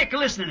get sick of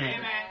listening to it.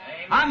 Amen.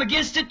 I'm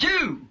against it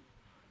too.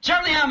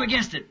 Certainly I'm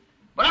against it.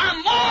 But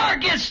I'm more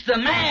against the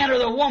man or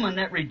the woman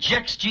that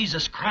rejects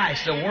Jesus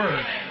Christ, the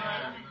Word.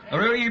 Or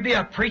whether you be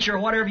a preacher or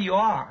whatever you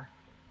are,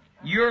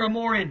 you're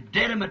more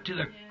indebted to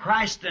the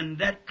Christ than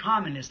that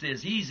communist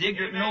is. He's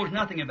ignorant and knows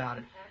nothing about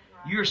it.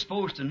 You're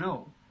supposed to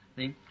know.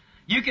 See?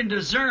 You can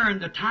discern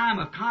the time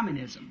of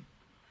communism,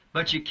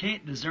 but you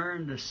can't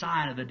discern the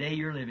sign of the day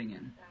you're living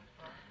in.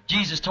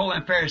 Jesus told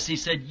them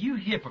Pharisees, said, you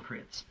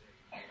hypocrites.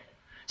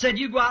 Said,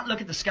 you go out and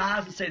look at the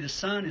skies and say the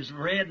sun is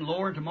red and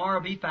lower and tomorrow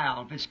will be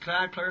foul. If it's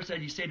clear,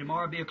 said, you say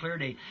tomorrow will be a clear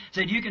day.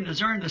 Said, you can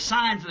discern the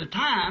signs of the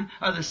time,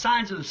 or the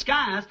signs of the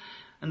skies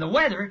and the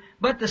weather,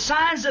 but the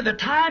signs of the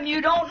time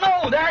you don't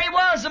know. There he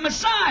was, the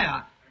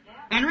Messiah,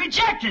 and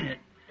rejecting it.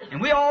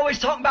 And we always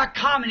talk about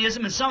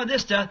communism and some of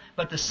this stuff,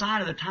 but the sign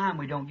of the time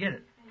we don't get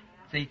it.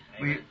 See,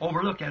 we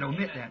overlook that,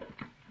 omit that.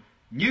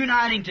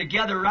 Uniting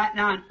together right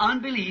now in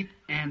unbelief,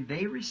 and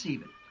they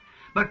receive it.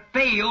 But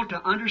fail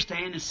to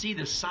understand and see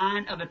the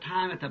sign of the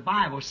time that the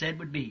Bible said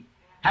would be.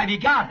 Have you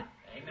got it?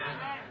 Amen.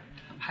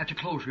 I have to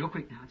close real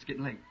quick now. It's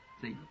getting late.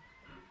 See?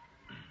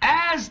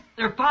 As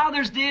their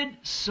fathers did,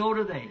 so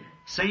do they.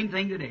 Same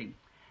thing today.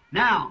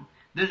 Now,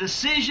 the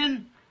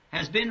decision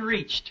has been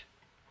reached.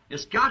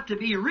 It's got to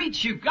be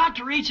reached. You've got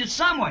to reach it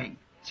some way.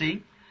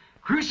 See?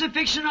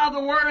 Crucifixion of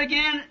the Word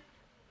again,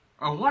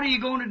 or what are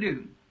you going to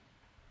do?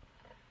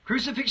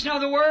 Crucifixion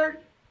of the Word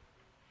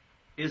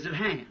is at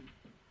hand.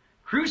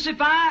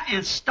 Crucify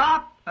and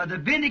stop the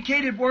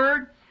vindicated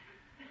Word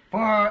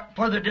for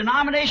the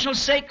denominational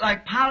sake,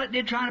 like Pilate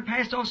did trying to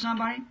pass off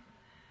somebody.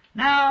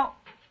 Now,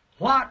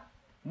 what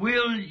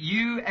will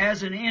you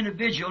as an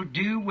individual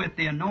do with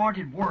the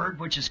anointed Word,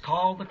 which is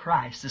called the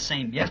Christ? The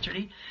same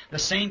yesterday, the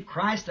same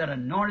Christ that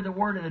anointed the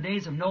Word in the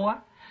days of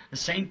Noah, the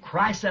same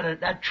Christ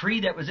that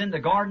tree that was in the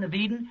Garden of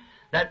Eden,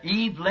 that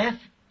Eve left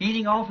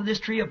eating off of this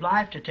tree of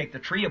life to take the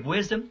tree of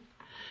wisdom.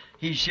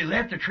 She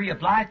left the tree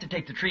of life to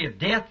take the tree of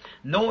death.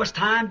 Noah's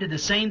time did the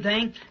same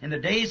thing. In the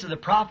days of the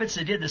prophets,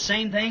 they did the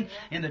same thing.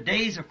 In the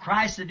days of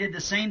Christ, they did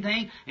the same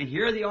thing. And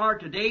here they are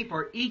today,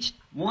 for each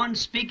one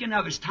speaking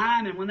of his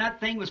time. And when that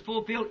thing was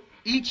fulfilled,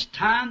 each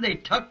time they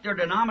took their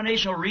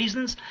denominational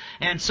reasons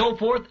and so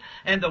forth,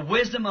 and the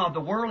wisdom of the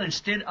world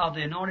instead of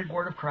the anointed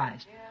Word of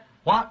Christ.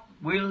 What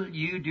will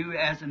you do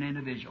as an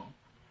individual?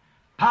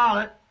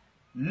 Pilate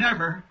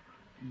never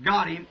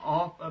got him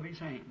off of his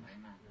hands.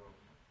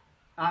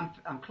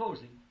 I'm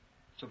closing,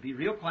 so be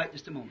real quiet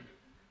just a moment.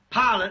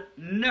 Pilate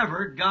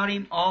never got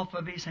him off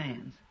of his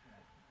hands.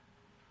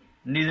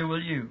 Neither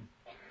will you.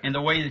 In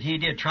the way that he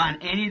did, trying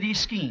any of these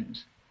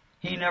schemes.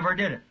 He never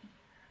did it.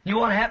 You know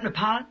what happened to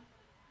Pilate?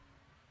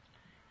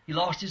 He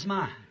lost his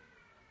mind.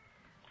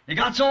 He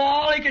got so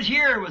all he could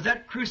hear was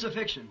that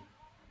crucifixion.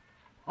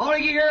 All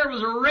he could hear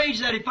was a rage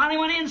that he finally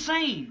went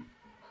insane.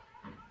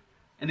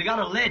 And they got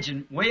a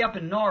legend way up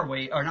in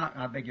Norway, or not,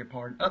 I beg your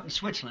pardon, up in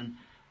Switzerland,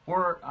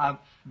 where I've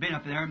been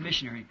up there,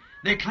 missionary.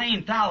 They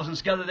claim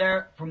thousands gather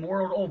there from the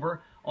world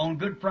over on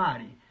Good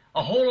Friday.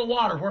 A hole of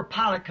water where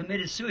Pilate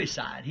committed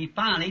suicide. He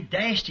finally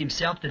dashed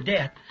himself to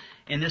death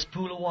in this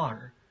pool of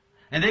water.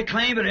 And they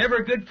claim that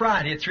every Good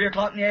Friday at 3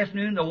 o'clock in the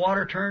afternoon, the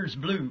water turns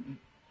blue.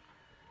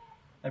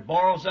 It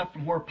borrows up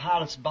from where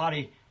Pilate's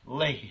body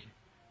laid.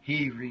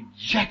 He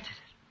rejected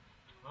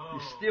it.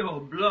 There's still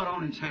blood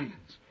on his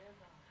hands.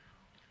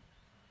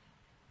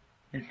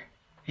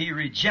 He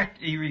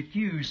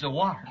refused the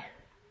water.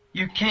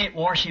 You can't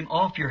wash him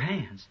off your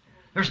hands.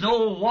 There's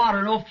no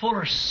water, no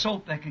fuller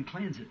soap that can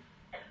cleanse it.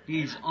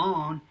 He's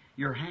on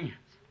your hands.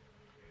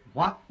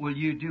 What will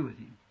you do with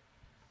him?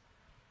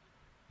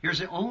 Here's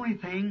the only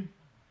thing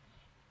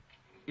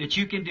that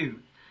you can do.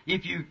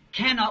 If you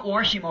cannot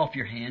wash him off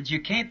your hands,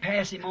 you can't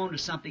pass him on to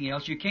something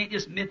else, you can't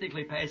just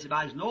mythically pass it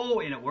by. There's no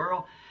way in the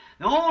world.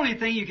 The only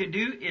thing you can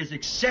do is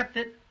accept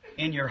it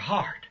in your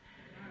heart.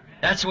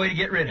 That's the way to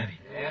get rid of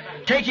him.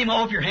 Take him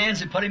off your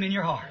hands and put him in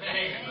your heart.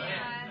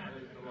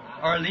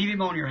 Or leave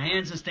him on your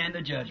hands and stand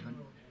the judgment.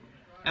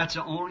 That's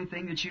the only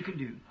thing that you can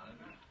do.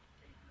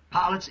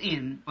 Pilate's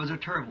end was a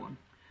terrible one.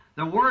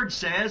 The Word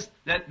says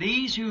that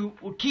these who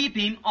will keep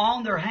him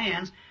on their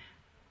hands,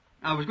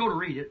 I was going to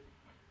read it,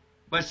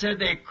 but it said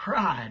they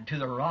cried to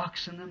the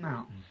rocks and the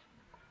mountains.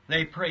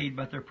 They prayed,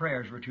 but their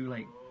prayers were too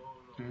late.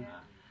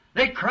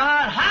 They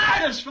cried,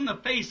 hide us from the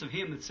face of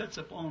him that sits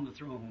upon the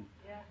throne,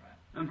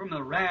 and from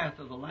the wrath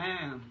of the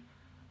Lamb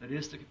that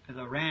is the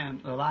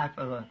life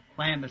of the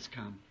Lamb that's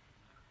come.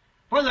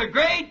 For the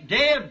great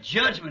day of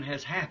judgment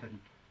has happened,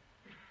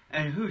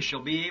 and who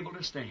shall be able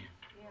to stand?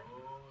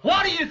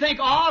 What do you think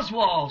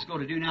Oswald's going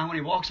to do now when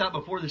he walks out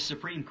before the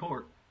Supreme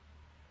Court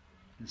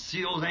and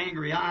see those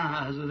angry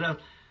eyes of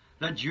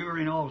that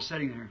jury and all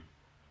sitting there?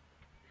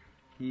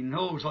 He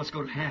knows what's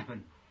going to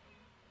happen.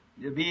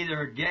 There'll be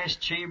either a gas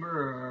chamber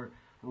or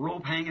a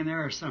rope hanging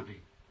there or something.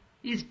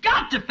 He's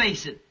got to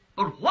face it.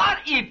 But what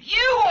if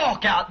you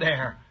walk out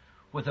there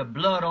with the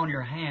blood on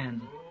your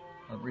hand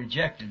of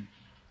rejecting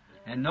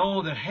and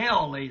know that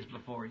hell lays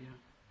before you?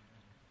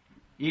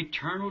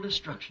 Eternal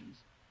destructions.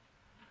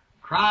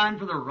 Crying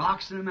for the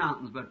rocks and the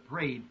mountains, but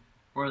prayed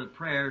for the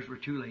prayers were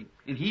too late.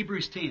 In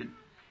Hebrews 10,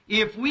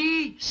 if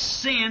we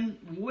sin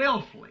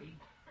willfully,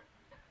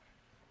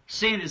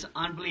 sin is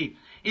unbelief.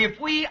 If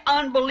we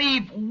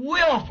unbelieve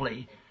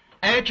willfully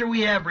after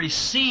we have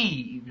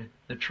received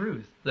the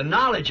truth, the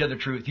knowledge of the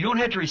truth, you don't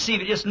have to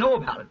receive it, just know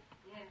about it.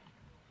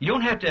 You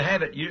don't have to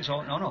have it. You just,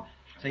 no.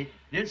 See, it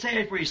didn't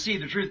say if we receive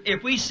the truth.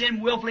 If we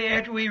sin willfully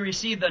after we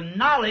receive the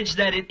knowledge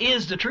that it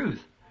is the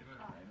truth,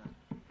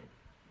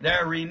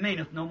 there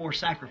remaineth no more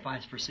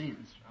sacrifice for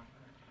sins,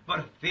 but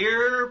a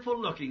fearful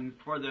looking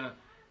for the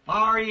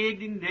fiery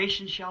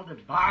indignation shall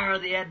devour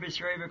the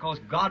adversary, because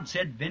God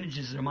said, vengeance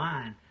is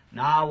mine,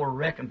 now I will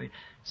recompense,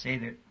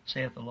 saith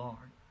the Lord.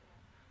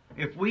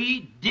 If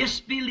we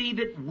disbelieve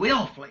it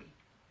willfully,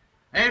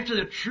 after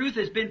the truth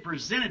has been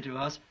presented to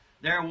us,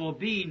 there will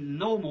be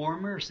no more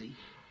mercy.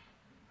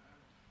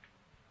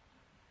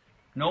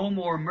 No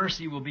more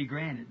mercy will be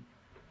granted.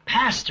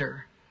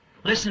 Pastor,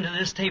 listen to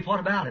this tape,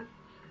 what about it?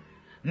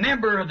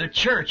 Member of the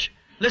church,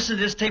 listen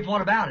to this tape,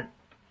 what about it?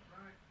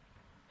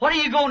 What are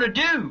you going to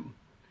do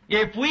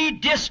if we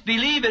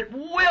disbelieve it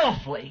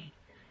willfully?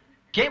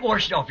 Can't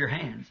wash it off your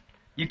hands.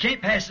 You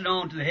can't pass it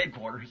on to the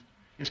headquarters.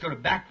 It's going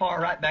to backfire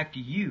right back to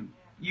you.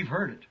 You've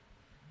heard it.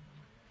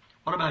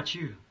 What about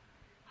you?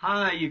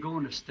 How are you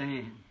going to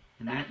stand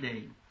in that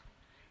day?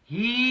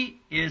 He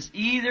is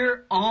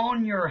either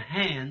on your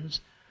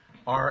hands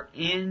or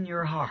in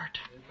your heart.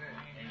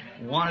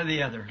 One or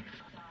the other.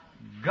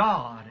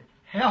 God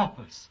help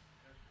us.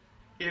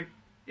 If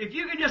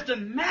you can just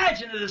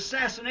imagine an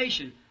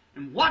assassination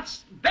and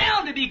what's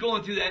bound to be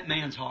going through that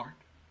man's heart.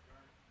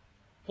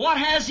 What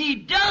has he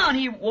done?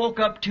 He woke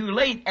up too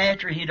late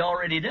after he'd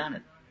already done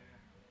it.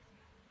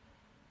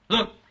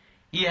 Look,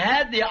 he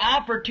had the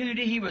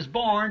opportunity, he was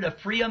born a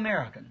free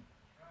American.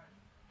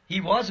 He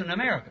was an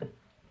American.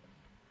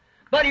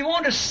 But he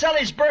wanted to sell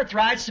his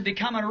birthrights to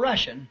become a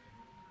Russian.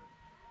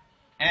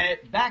 And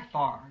it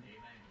backfired.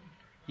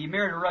 He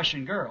married a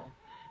Russian girl.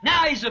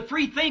 Now he's a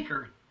free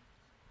thinker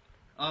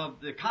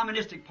of the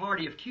Communistic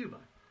Party of Cuba.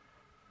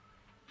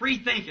 Free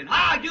thinking.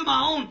 I do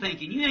my own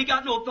thinking. You ain't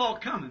got no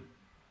thought coming.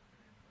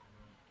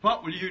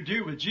 What will you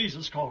do with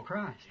Jesus called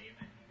Christ?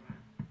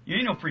 You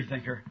ain't no free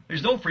thinker.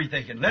 There's no free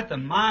thinking. Let the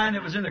mind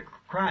that was in the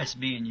Christ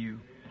be in you.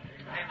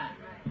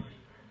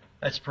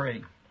 Let's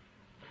pray.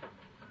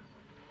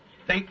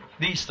 Think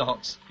these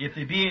thoughts. If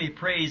there be any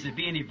praise, if there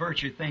be any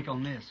virtue, think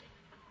on this.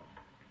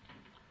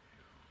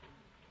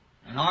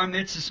 In our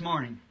midst this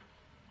morning,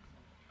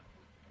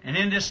 and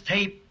in this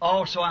tape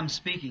also I'm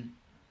speaking.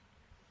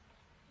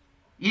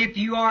 If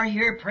you are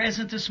here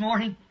present this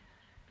morning,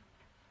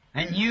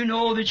 and you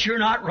know that you're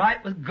not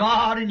right with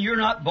God and you're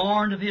not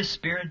born of His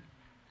Spirit,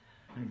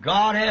 and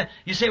God has,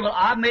 you say, well,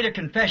 I've made a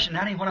confession.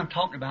 That ain't what I'm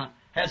talking about.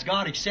 Has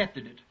God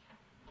accepted it?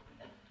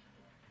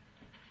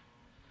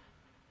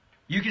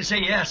 You can say,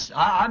 yes,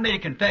 I made a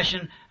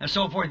confession and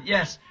so forth.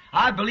 Yes,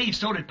 I believe,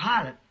 so did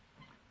Pilate.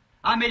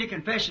 I made a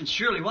confession,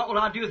 surely. What will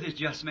I do with this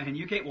just man?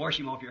 You can't wash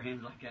him off your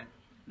hands like that.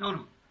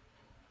 No.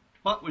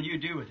 What will you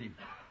do with him?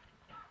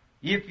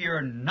 If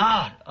you're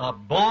not a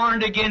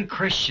born-again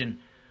Christian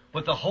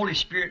with the Holy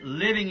Spirit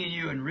living in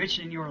you and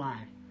enriching your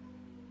life,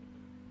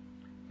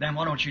 then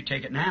why don't you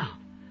take it now?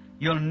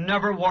 You'll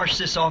never wash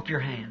this off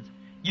your hands.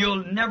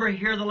 You'll never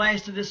hear the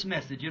last of this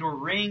message. It'll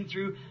ring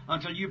through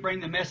until you bring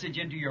the message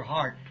into your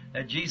heart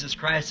that Jesus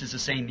Christ is the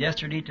same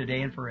yesterday,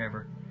 today, and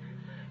forever.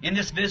 In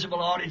this visible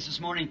audience this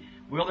morning,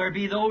 will there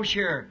be those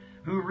here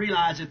who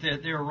realize that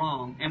they're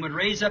wrong and would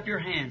raise up your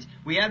hands?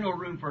 We have no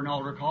room for an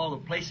altar call. The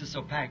place is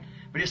so packed.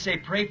 But just say,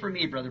 pray for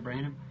me, Brother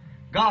Branham.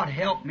 God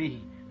help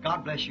me.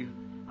 God bless you.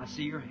 I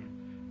see your hand.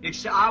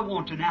 I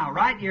want to now,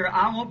 right here,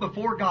 I want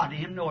before God to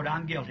Him know that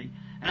I'm guilty.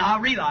 And I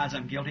realize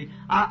I'm guilty.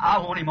 I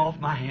want Him off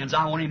my hands.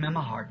 I want Him in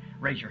my heart.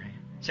 Raise your hand.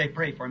 Say,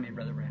 pray for me,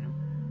 Brother Branham.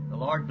 The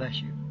Lord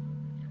bless you.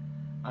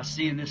 I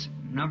see in this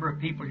number of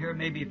people here,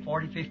 maybe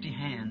 40, 50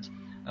 hands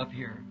up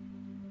here.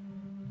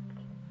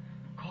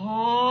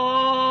 Calling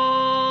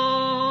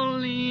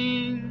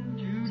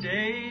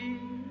today.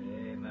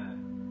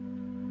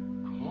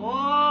 Amen.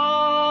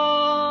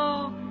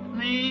 Calling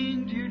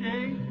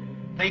today.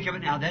 Think of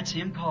it now. That's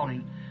Him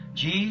calling.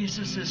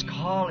 Jesus is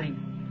calling.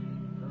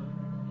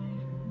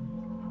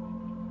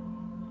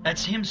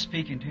 That's Him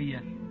speaking to you.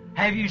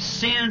 Have you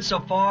sinned so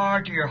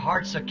far to your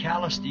heart's so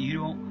callous that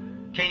you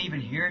can't even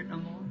hear it no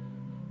more?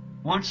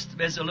 Once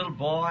as a little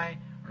boy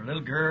or a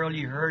little girl,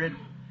 you heard it.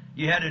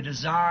 You had a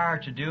desire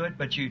to do it,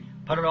 but you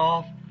put it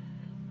off.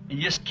 And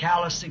you just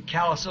callous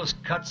those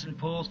cuts and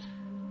pulls.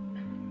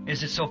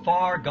 Is it so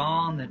far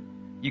gone that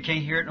you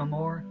can't hear it no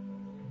more?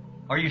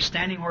 Are you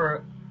standing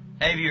where,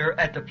 have you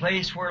at the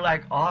place where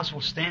like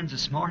Oswald stands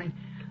this morning,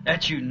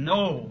 that you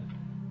know?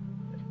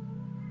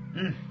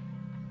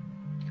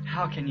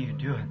 How can you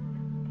do it?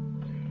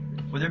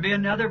 Will there be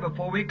another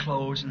before we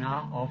close and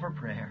I'll offer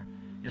prayer?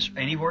 Just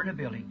anywhere in the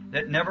building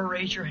that never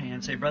raised your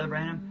hand. Say, Brother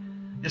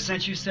Branham, just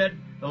since you said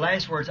the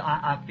last words,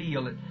 I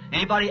feel it.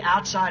 Anybody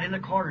outside in the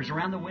corners,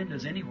 around the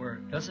windows, anywhere,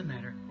 doesn't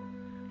matter.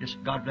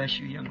 Just God bless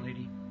you, young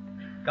lady.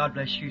 God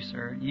bless you,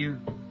 sir. You,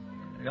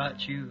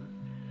 got you.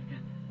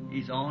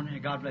 He's on.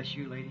 God bless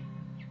you, lady.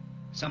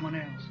 Someone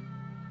else.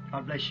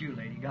 God bless you,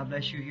 lady. God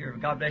bless you here.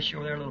 God bless you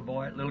over there, little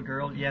boy, little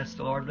girl. Yes,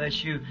 the Lord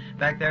bless you.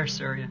 Back there,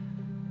 sir.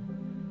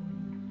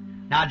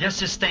 Now,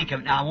 just think of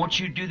it. Now, I want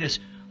you to do this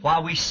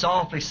while we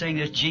softly sing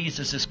this,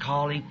 Jesus is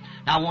calling.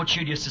 Now, I want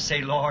you just to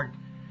say, Lord,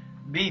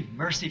 be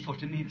merciful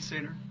to me, the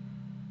sinner.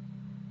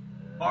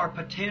 Or a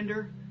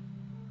pretender.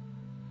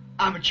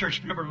 I'm a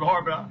church member,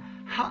 Lord, but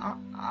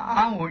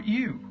I want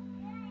you.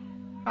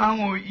 I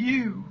want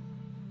you.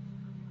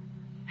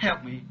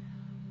 Help me.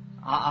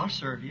 I'll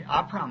serve you.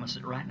 I promise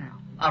it right now.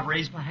 I've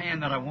raised my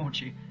hand that I want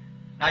you.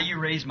 Now you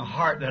raise my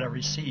heart that I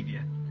receive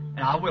you.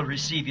 And I will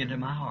receive you into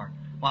my heart.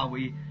 While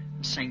we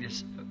sing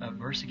this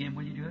verse again,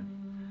 will you do it?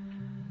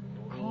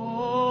 Calling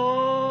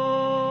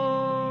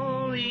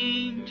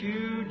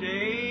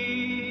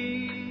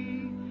today.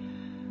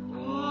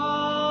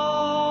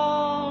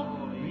 Calling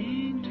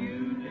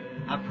today.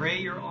 I pray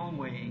your own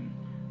way.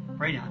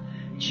 Pray now.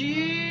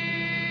 Jesus.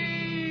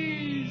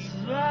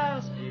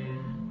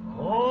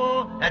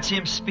 Oh, that's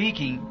Him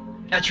speaking.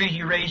 That's when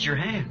you raise your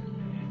hand.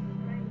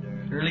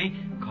 Really?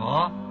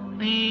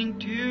 Calling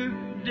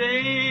today.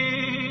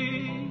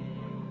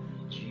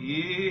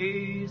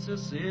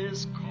 Jesus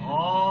is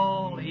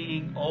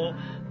calling. Oh,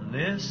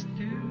 listen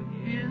to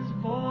His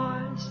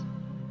voice.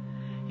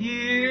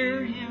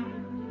 Hear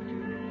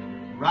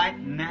Him. Right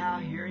now,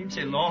 hear Him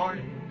say,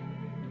 Lord,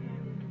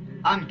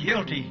 I'm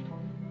guilty.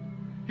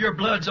 Your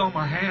blood's on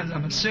my hands.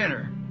 I'm a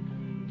sinner.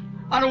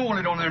 I don't want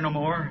it on there no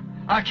more.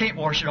 I can't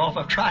wash it off.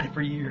 I've tried it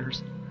for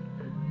years.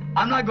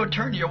 I'm not going to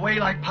turn you away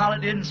like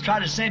Pilate did and try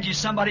to send you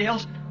somebody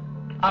else.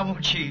 I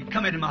want you.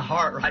 Come into my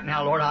heart right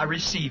now, Lord. I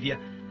receive you.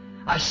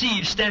 I see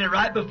you standing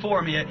right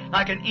before me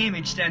like an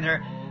image standing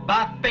there.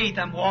 By faith,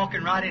 I'm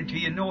walking right into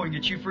you, knowing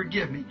that you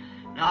forgive me.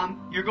 Now,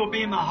 you're going to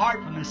be in my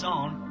heart from this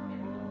on.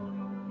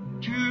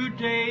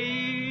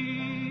 Today,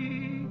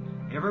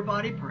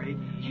 everybody pray.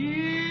 Jesus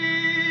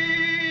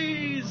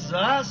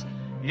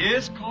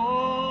is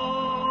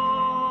calling.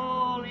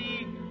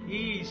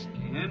 He's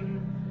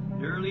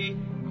tenderly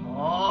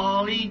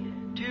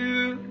calling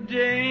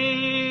today.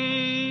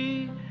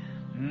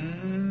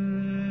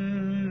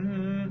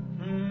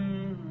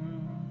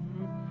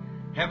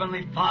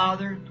 Heavenly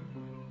Father,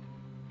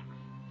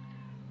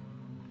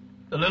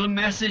 the little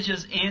message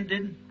has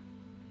ended,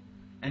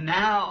 and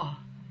now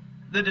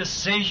the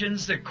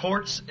decisions, the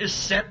courts is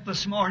set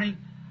this morning.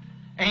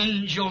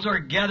 Angels are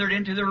gathered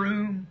into the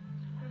room.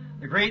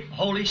 The great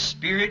Holy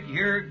Spirit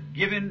here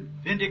giving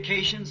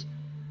vindications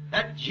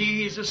that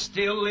Jesus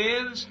still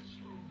lives.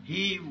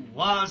 He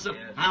was the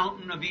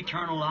fountain of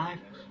eternal life.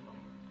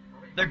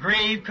 The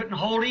grave couldn't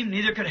hold Him,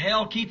 neither could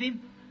hell keep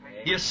Him.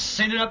 He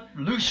ascended up,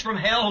 loose from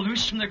hell,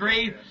 loose from the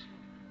grave,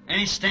 and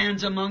He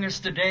stands among us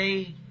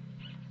today.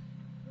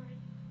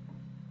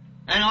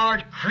 And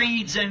our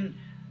creeds and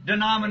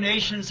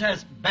denominations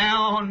has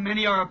bound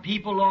many of our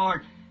people,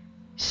 Lord.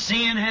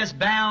 Sin has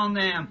bound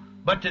them,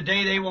 but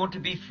today they want to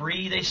be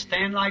free. They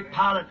stand like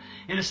Pilate,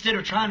 and instead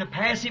of trying to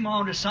pass Him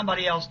on to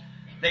somebody else,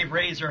 they've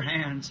raised their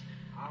hands.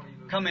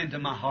 Come into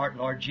my heart,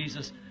 Lord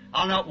Jesus.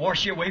 I'll not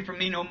wash you away from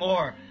me no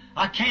more.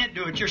 I can't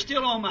do it. You're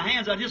still on my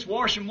hands. I just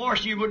wash and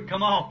you wouldn't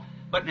come off.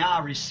 But now I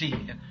receive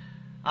you.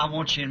 I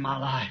want you in my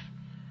life.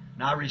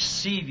 and I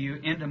receive you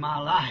into my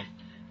life.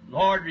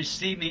 Lord,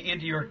 receive me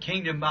into your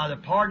kingdom by the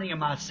pardoning of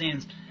my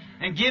sins,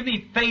 and give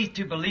me faith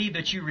to believe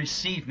that you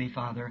receive me,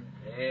 Father.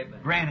 Amen.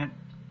 Grant it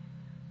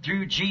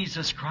through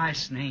Jesus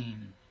Christ's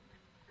name,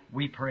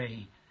 we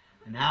pray.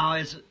 And now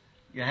as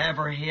you have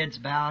our heads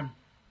bowed,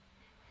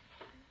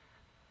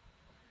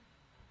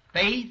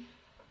 faith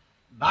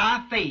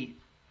by faith.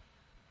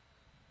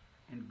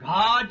 And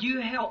God, you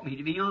help me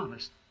to be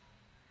honest.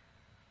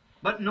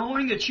 But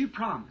knowing that you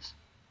promise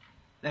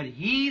that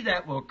he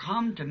that will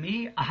come to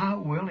me, I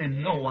will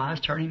in no wise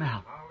turn him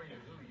out.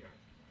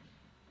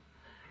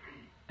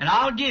 And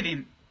I'll give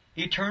him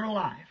eternal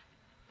life.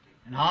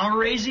 And I'll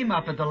raise him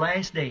up at the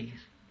last days.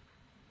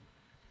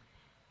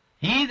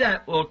 He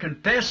that will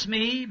confess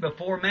me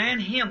before man,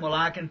 him will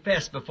I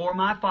confess before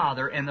my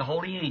Father and the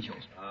holy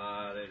angels.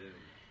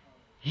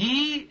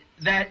 He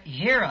that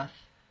heareth,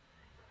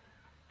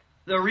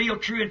 the real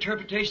true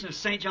interpretation of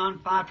St. John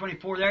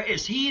 5:24 there,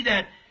 is he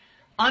that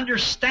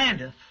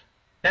understandeth,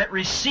 that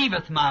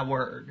receiveth my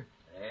word.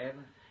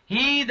 Amen.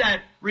 He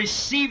that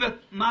receiveth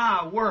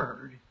my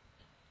word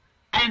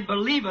and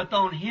believeth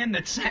on him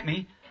that sent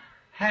me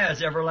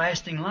has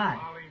everlasting life,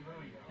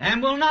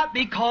 and will not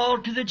be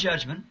called to the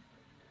judgment.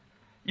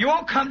 You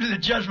won't come to the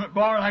judgment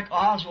bar like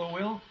Oswald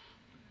will,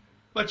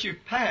 but you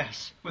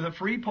pass with a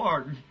free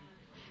pardon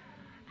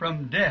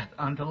from death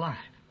unto life.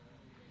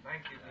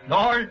 Thank you.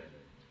 Lord,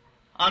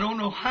 I don't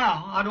know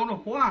how, I don't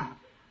know why,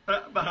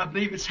 but I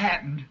believe it's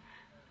happened.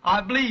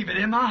 I believe it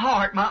in my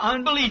heart. My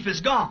unbelief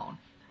is gone.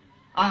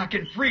 I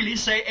can freely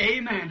say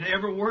amen to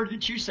every word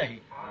that you say.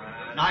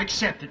 And I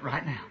accept it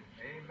right now.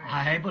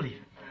 I believe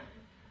it.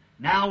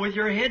 Now with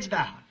your heads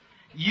bowed,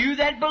 you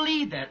that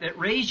believe that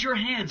raised your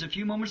hands a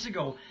few moments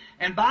ago,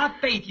 and by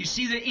faith you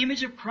see the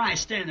image of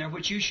Christ standing there,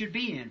 which you should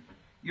be in.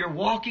 You're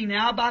walking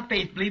now by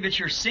faith, believe that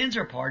your sins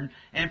are pardoned,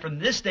 and from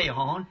this day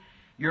on,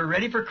 you're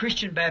ready for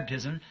Christian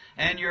baptism,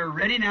 and you're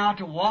ready now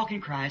to walk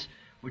in Christ.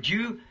 Would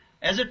you,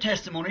 as a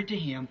testimony to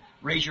Him,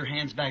 raise your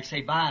hands back,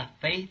 say, by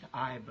faith,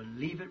 I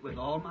believe it with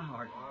all my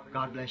heart.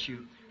 God bless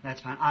you.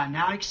 That's fine. I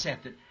now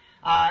accept it.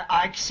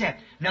 I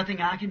accept.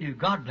 Nothing I can do.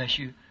 God bless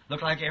you.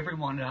 Look like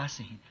everyone that I've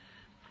seen.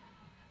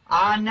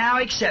 I now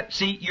accept.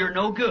 See, you're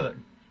no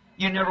good.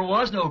 You never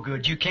was no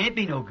good. You can't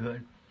be no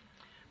good.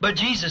 But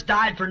Jesus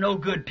died for no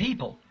good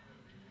people.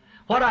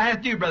 What I have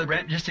to do, Brother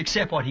Brent, just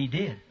accept what He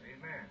did.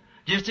 Amen.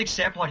 Just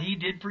accept what He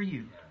did for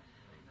you.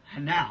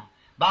 And now,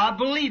 by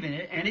believing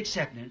it and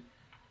accepting it,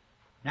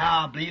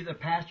 now I believe the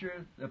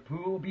pastor, the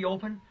pool will be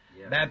open,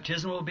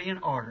 baptism will be in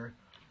order.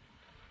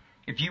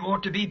 If you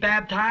want to be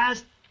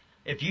baptized,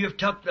 if you have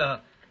took the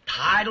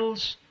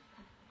titles,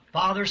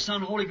 Father,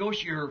 Son, Holy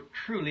Ghost, you're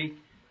truly,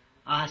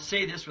 I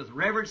say this with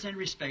reverence and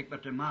respect,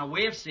 but to my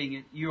way of seeing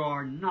it, you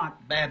are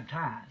not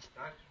baptized.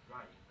 That's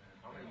right.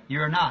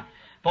 You're not.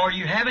 For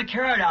you haven't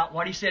carried out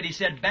what He said. He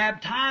said,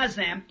 baptize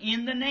them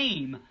in the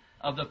name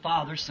of the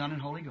Father, Son,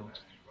 and Holy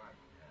Ghost.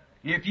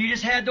 If you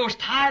just had those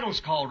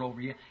titles called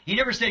over you, He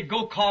never said,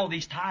 go call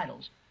these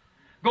titles.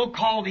 Go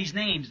call these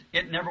names.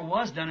 It never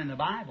was done in the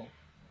Bible.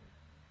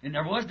 It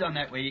never was done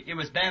that way. It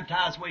was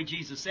baptized the way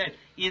Jesus said,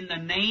 in the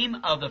name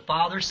of the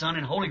Father, Son,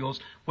 and Holy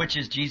Ghost, which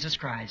is Jesus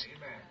Christ.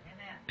 Amen.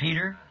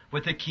 Peter,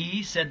 with the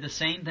keys, said the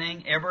same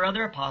thing. Every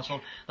other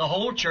apostle, the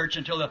whole church,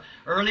 until the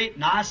early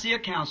Nicaea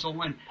Council,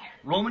 when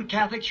Roman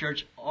Catholic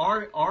Church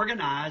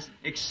organized,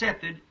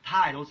 accepted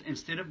titles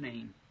instead of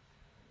name.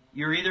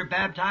 You're either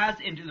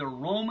baptized into the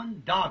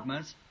Roman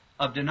dogmas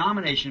of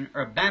denomination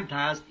or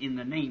baptized in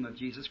the name of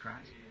Jesus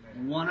Christ.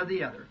 One or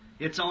the other.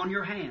 It's on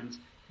your hands.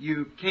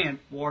 You can't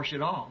wash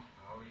it off.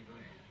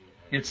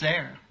 It's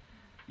there.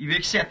 You've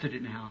accepted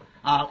it now.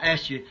 I'll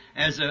ask you,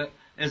 as an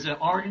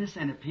organist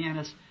and a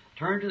pianist,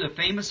 turn to the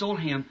famous old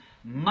hymn,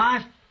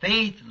 my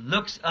faith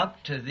looks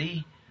up to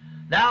Thee,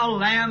 Thou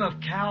Lamb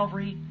of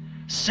Calvary,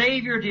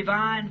 Savior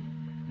divine.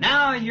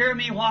 Now hear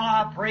me while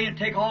I pray and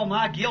take all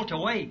my guilt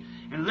away.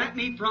 And let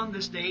me from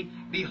this day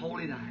be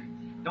wholly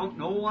Thine. Don't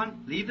no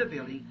one leave the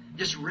building.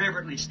 Just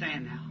reverently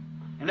stand now.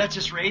 And let's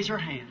just raise our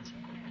hands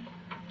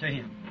to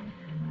Him.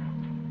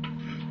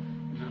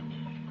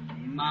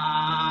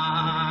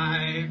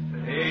 My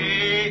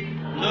faith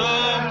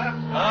looks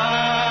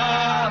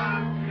up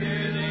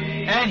to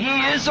Thee. And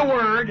He is the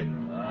Word. Thou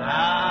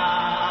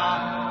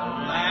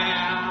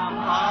Lamb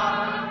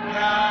of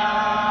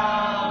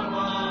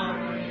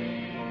Calvary,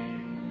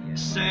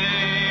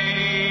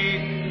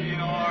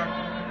 Savior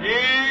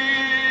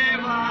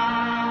divine.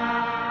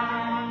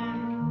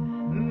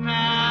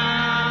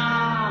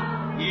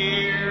 Now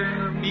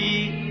hear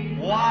me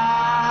while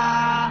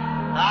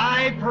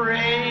I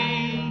pray.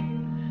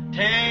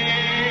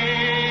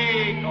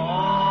 Take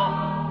all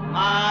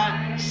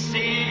my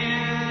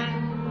sin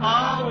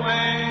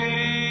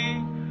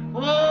away.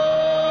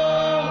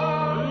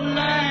 Oh,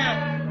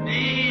 let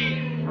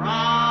me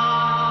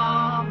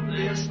from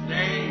this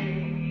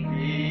day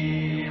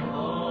be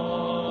holy,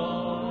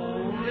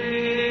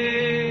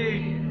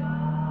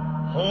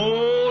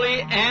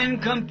 holy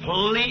and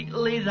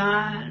completely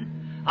Thine.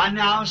 I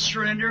now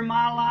surrender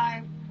my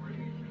life.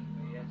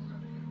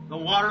 The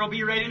water will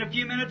be ready in a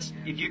few minutes.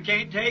 If you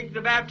can't take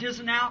the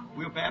baptism now,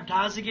 we'll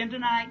baptize again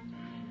tonight.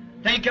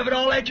 Think of it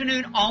all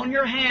afternoon on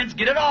your hands.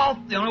 Get it off.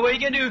 The only way you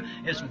can do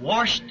is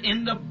washed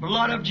in the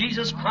blood of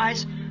Jesus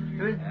Christ.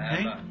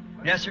 Hey?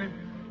 Yes, sir.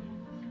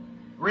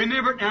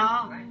 Remember it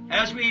now,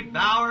 as we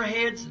bow our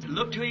heads,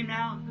 look to Him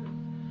now.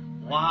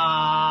 While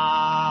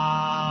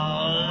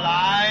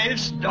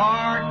life's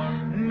dark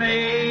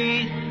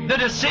made, the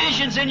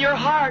decision's in your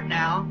heart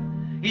now.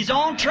 He's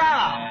on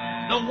trial.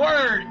 The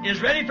Word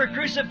is ready for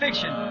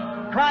crucifixion.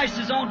 Christ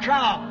is on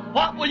trial.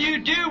 What will you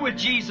do with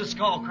Jesus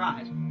called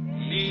Christ?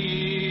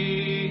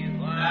 Be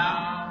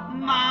thou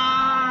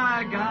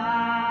my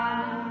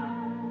God.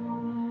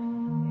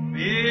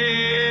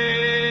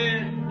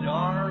 Bid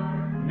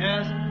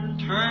darkness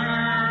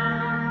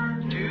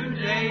turn to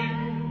day.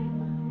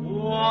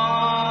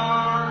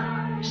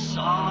 War,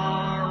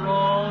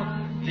 sorrow,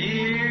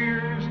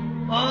 tears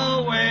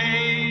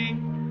away.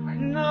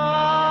 Nor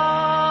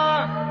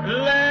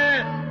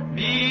let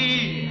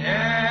me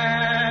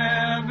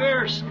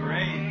ever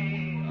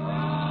stray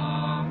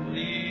from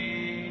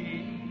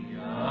Thee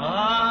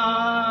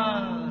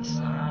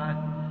aside.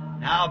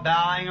 Now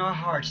bowing our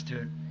hearts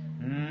to it.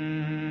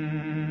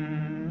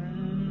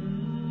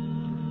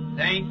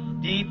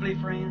 Think deeply,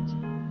 friends.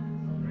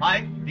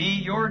 Might be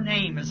your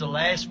name is the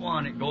last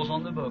one that goes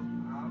on the book.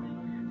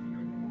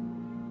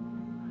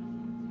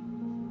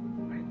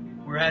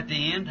 We're at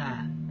the end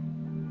time.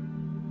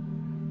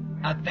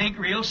 I think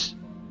real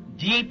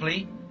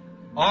deeply.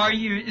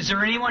 Is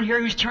there anyone here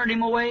who's turned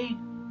Him away?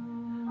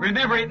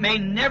 Remember, it may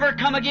never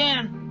come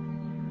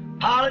again.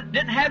 Pilate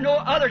didn't have no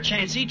other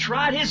chance. He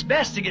tried his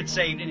best to get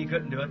saved and he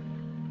couldn't do it.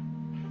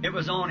 It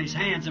was on his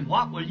hands. And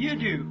what will you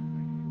do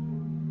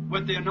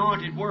with the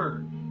anointed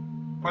Word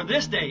for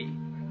this day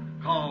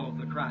called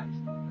the Christ?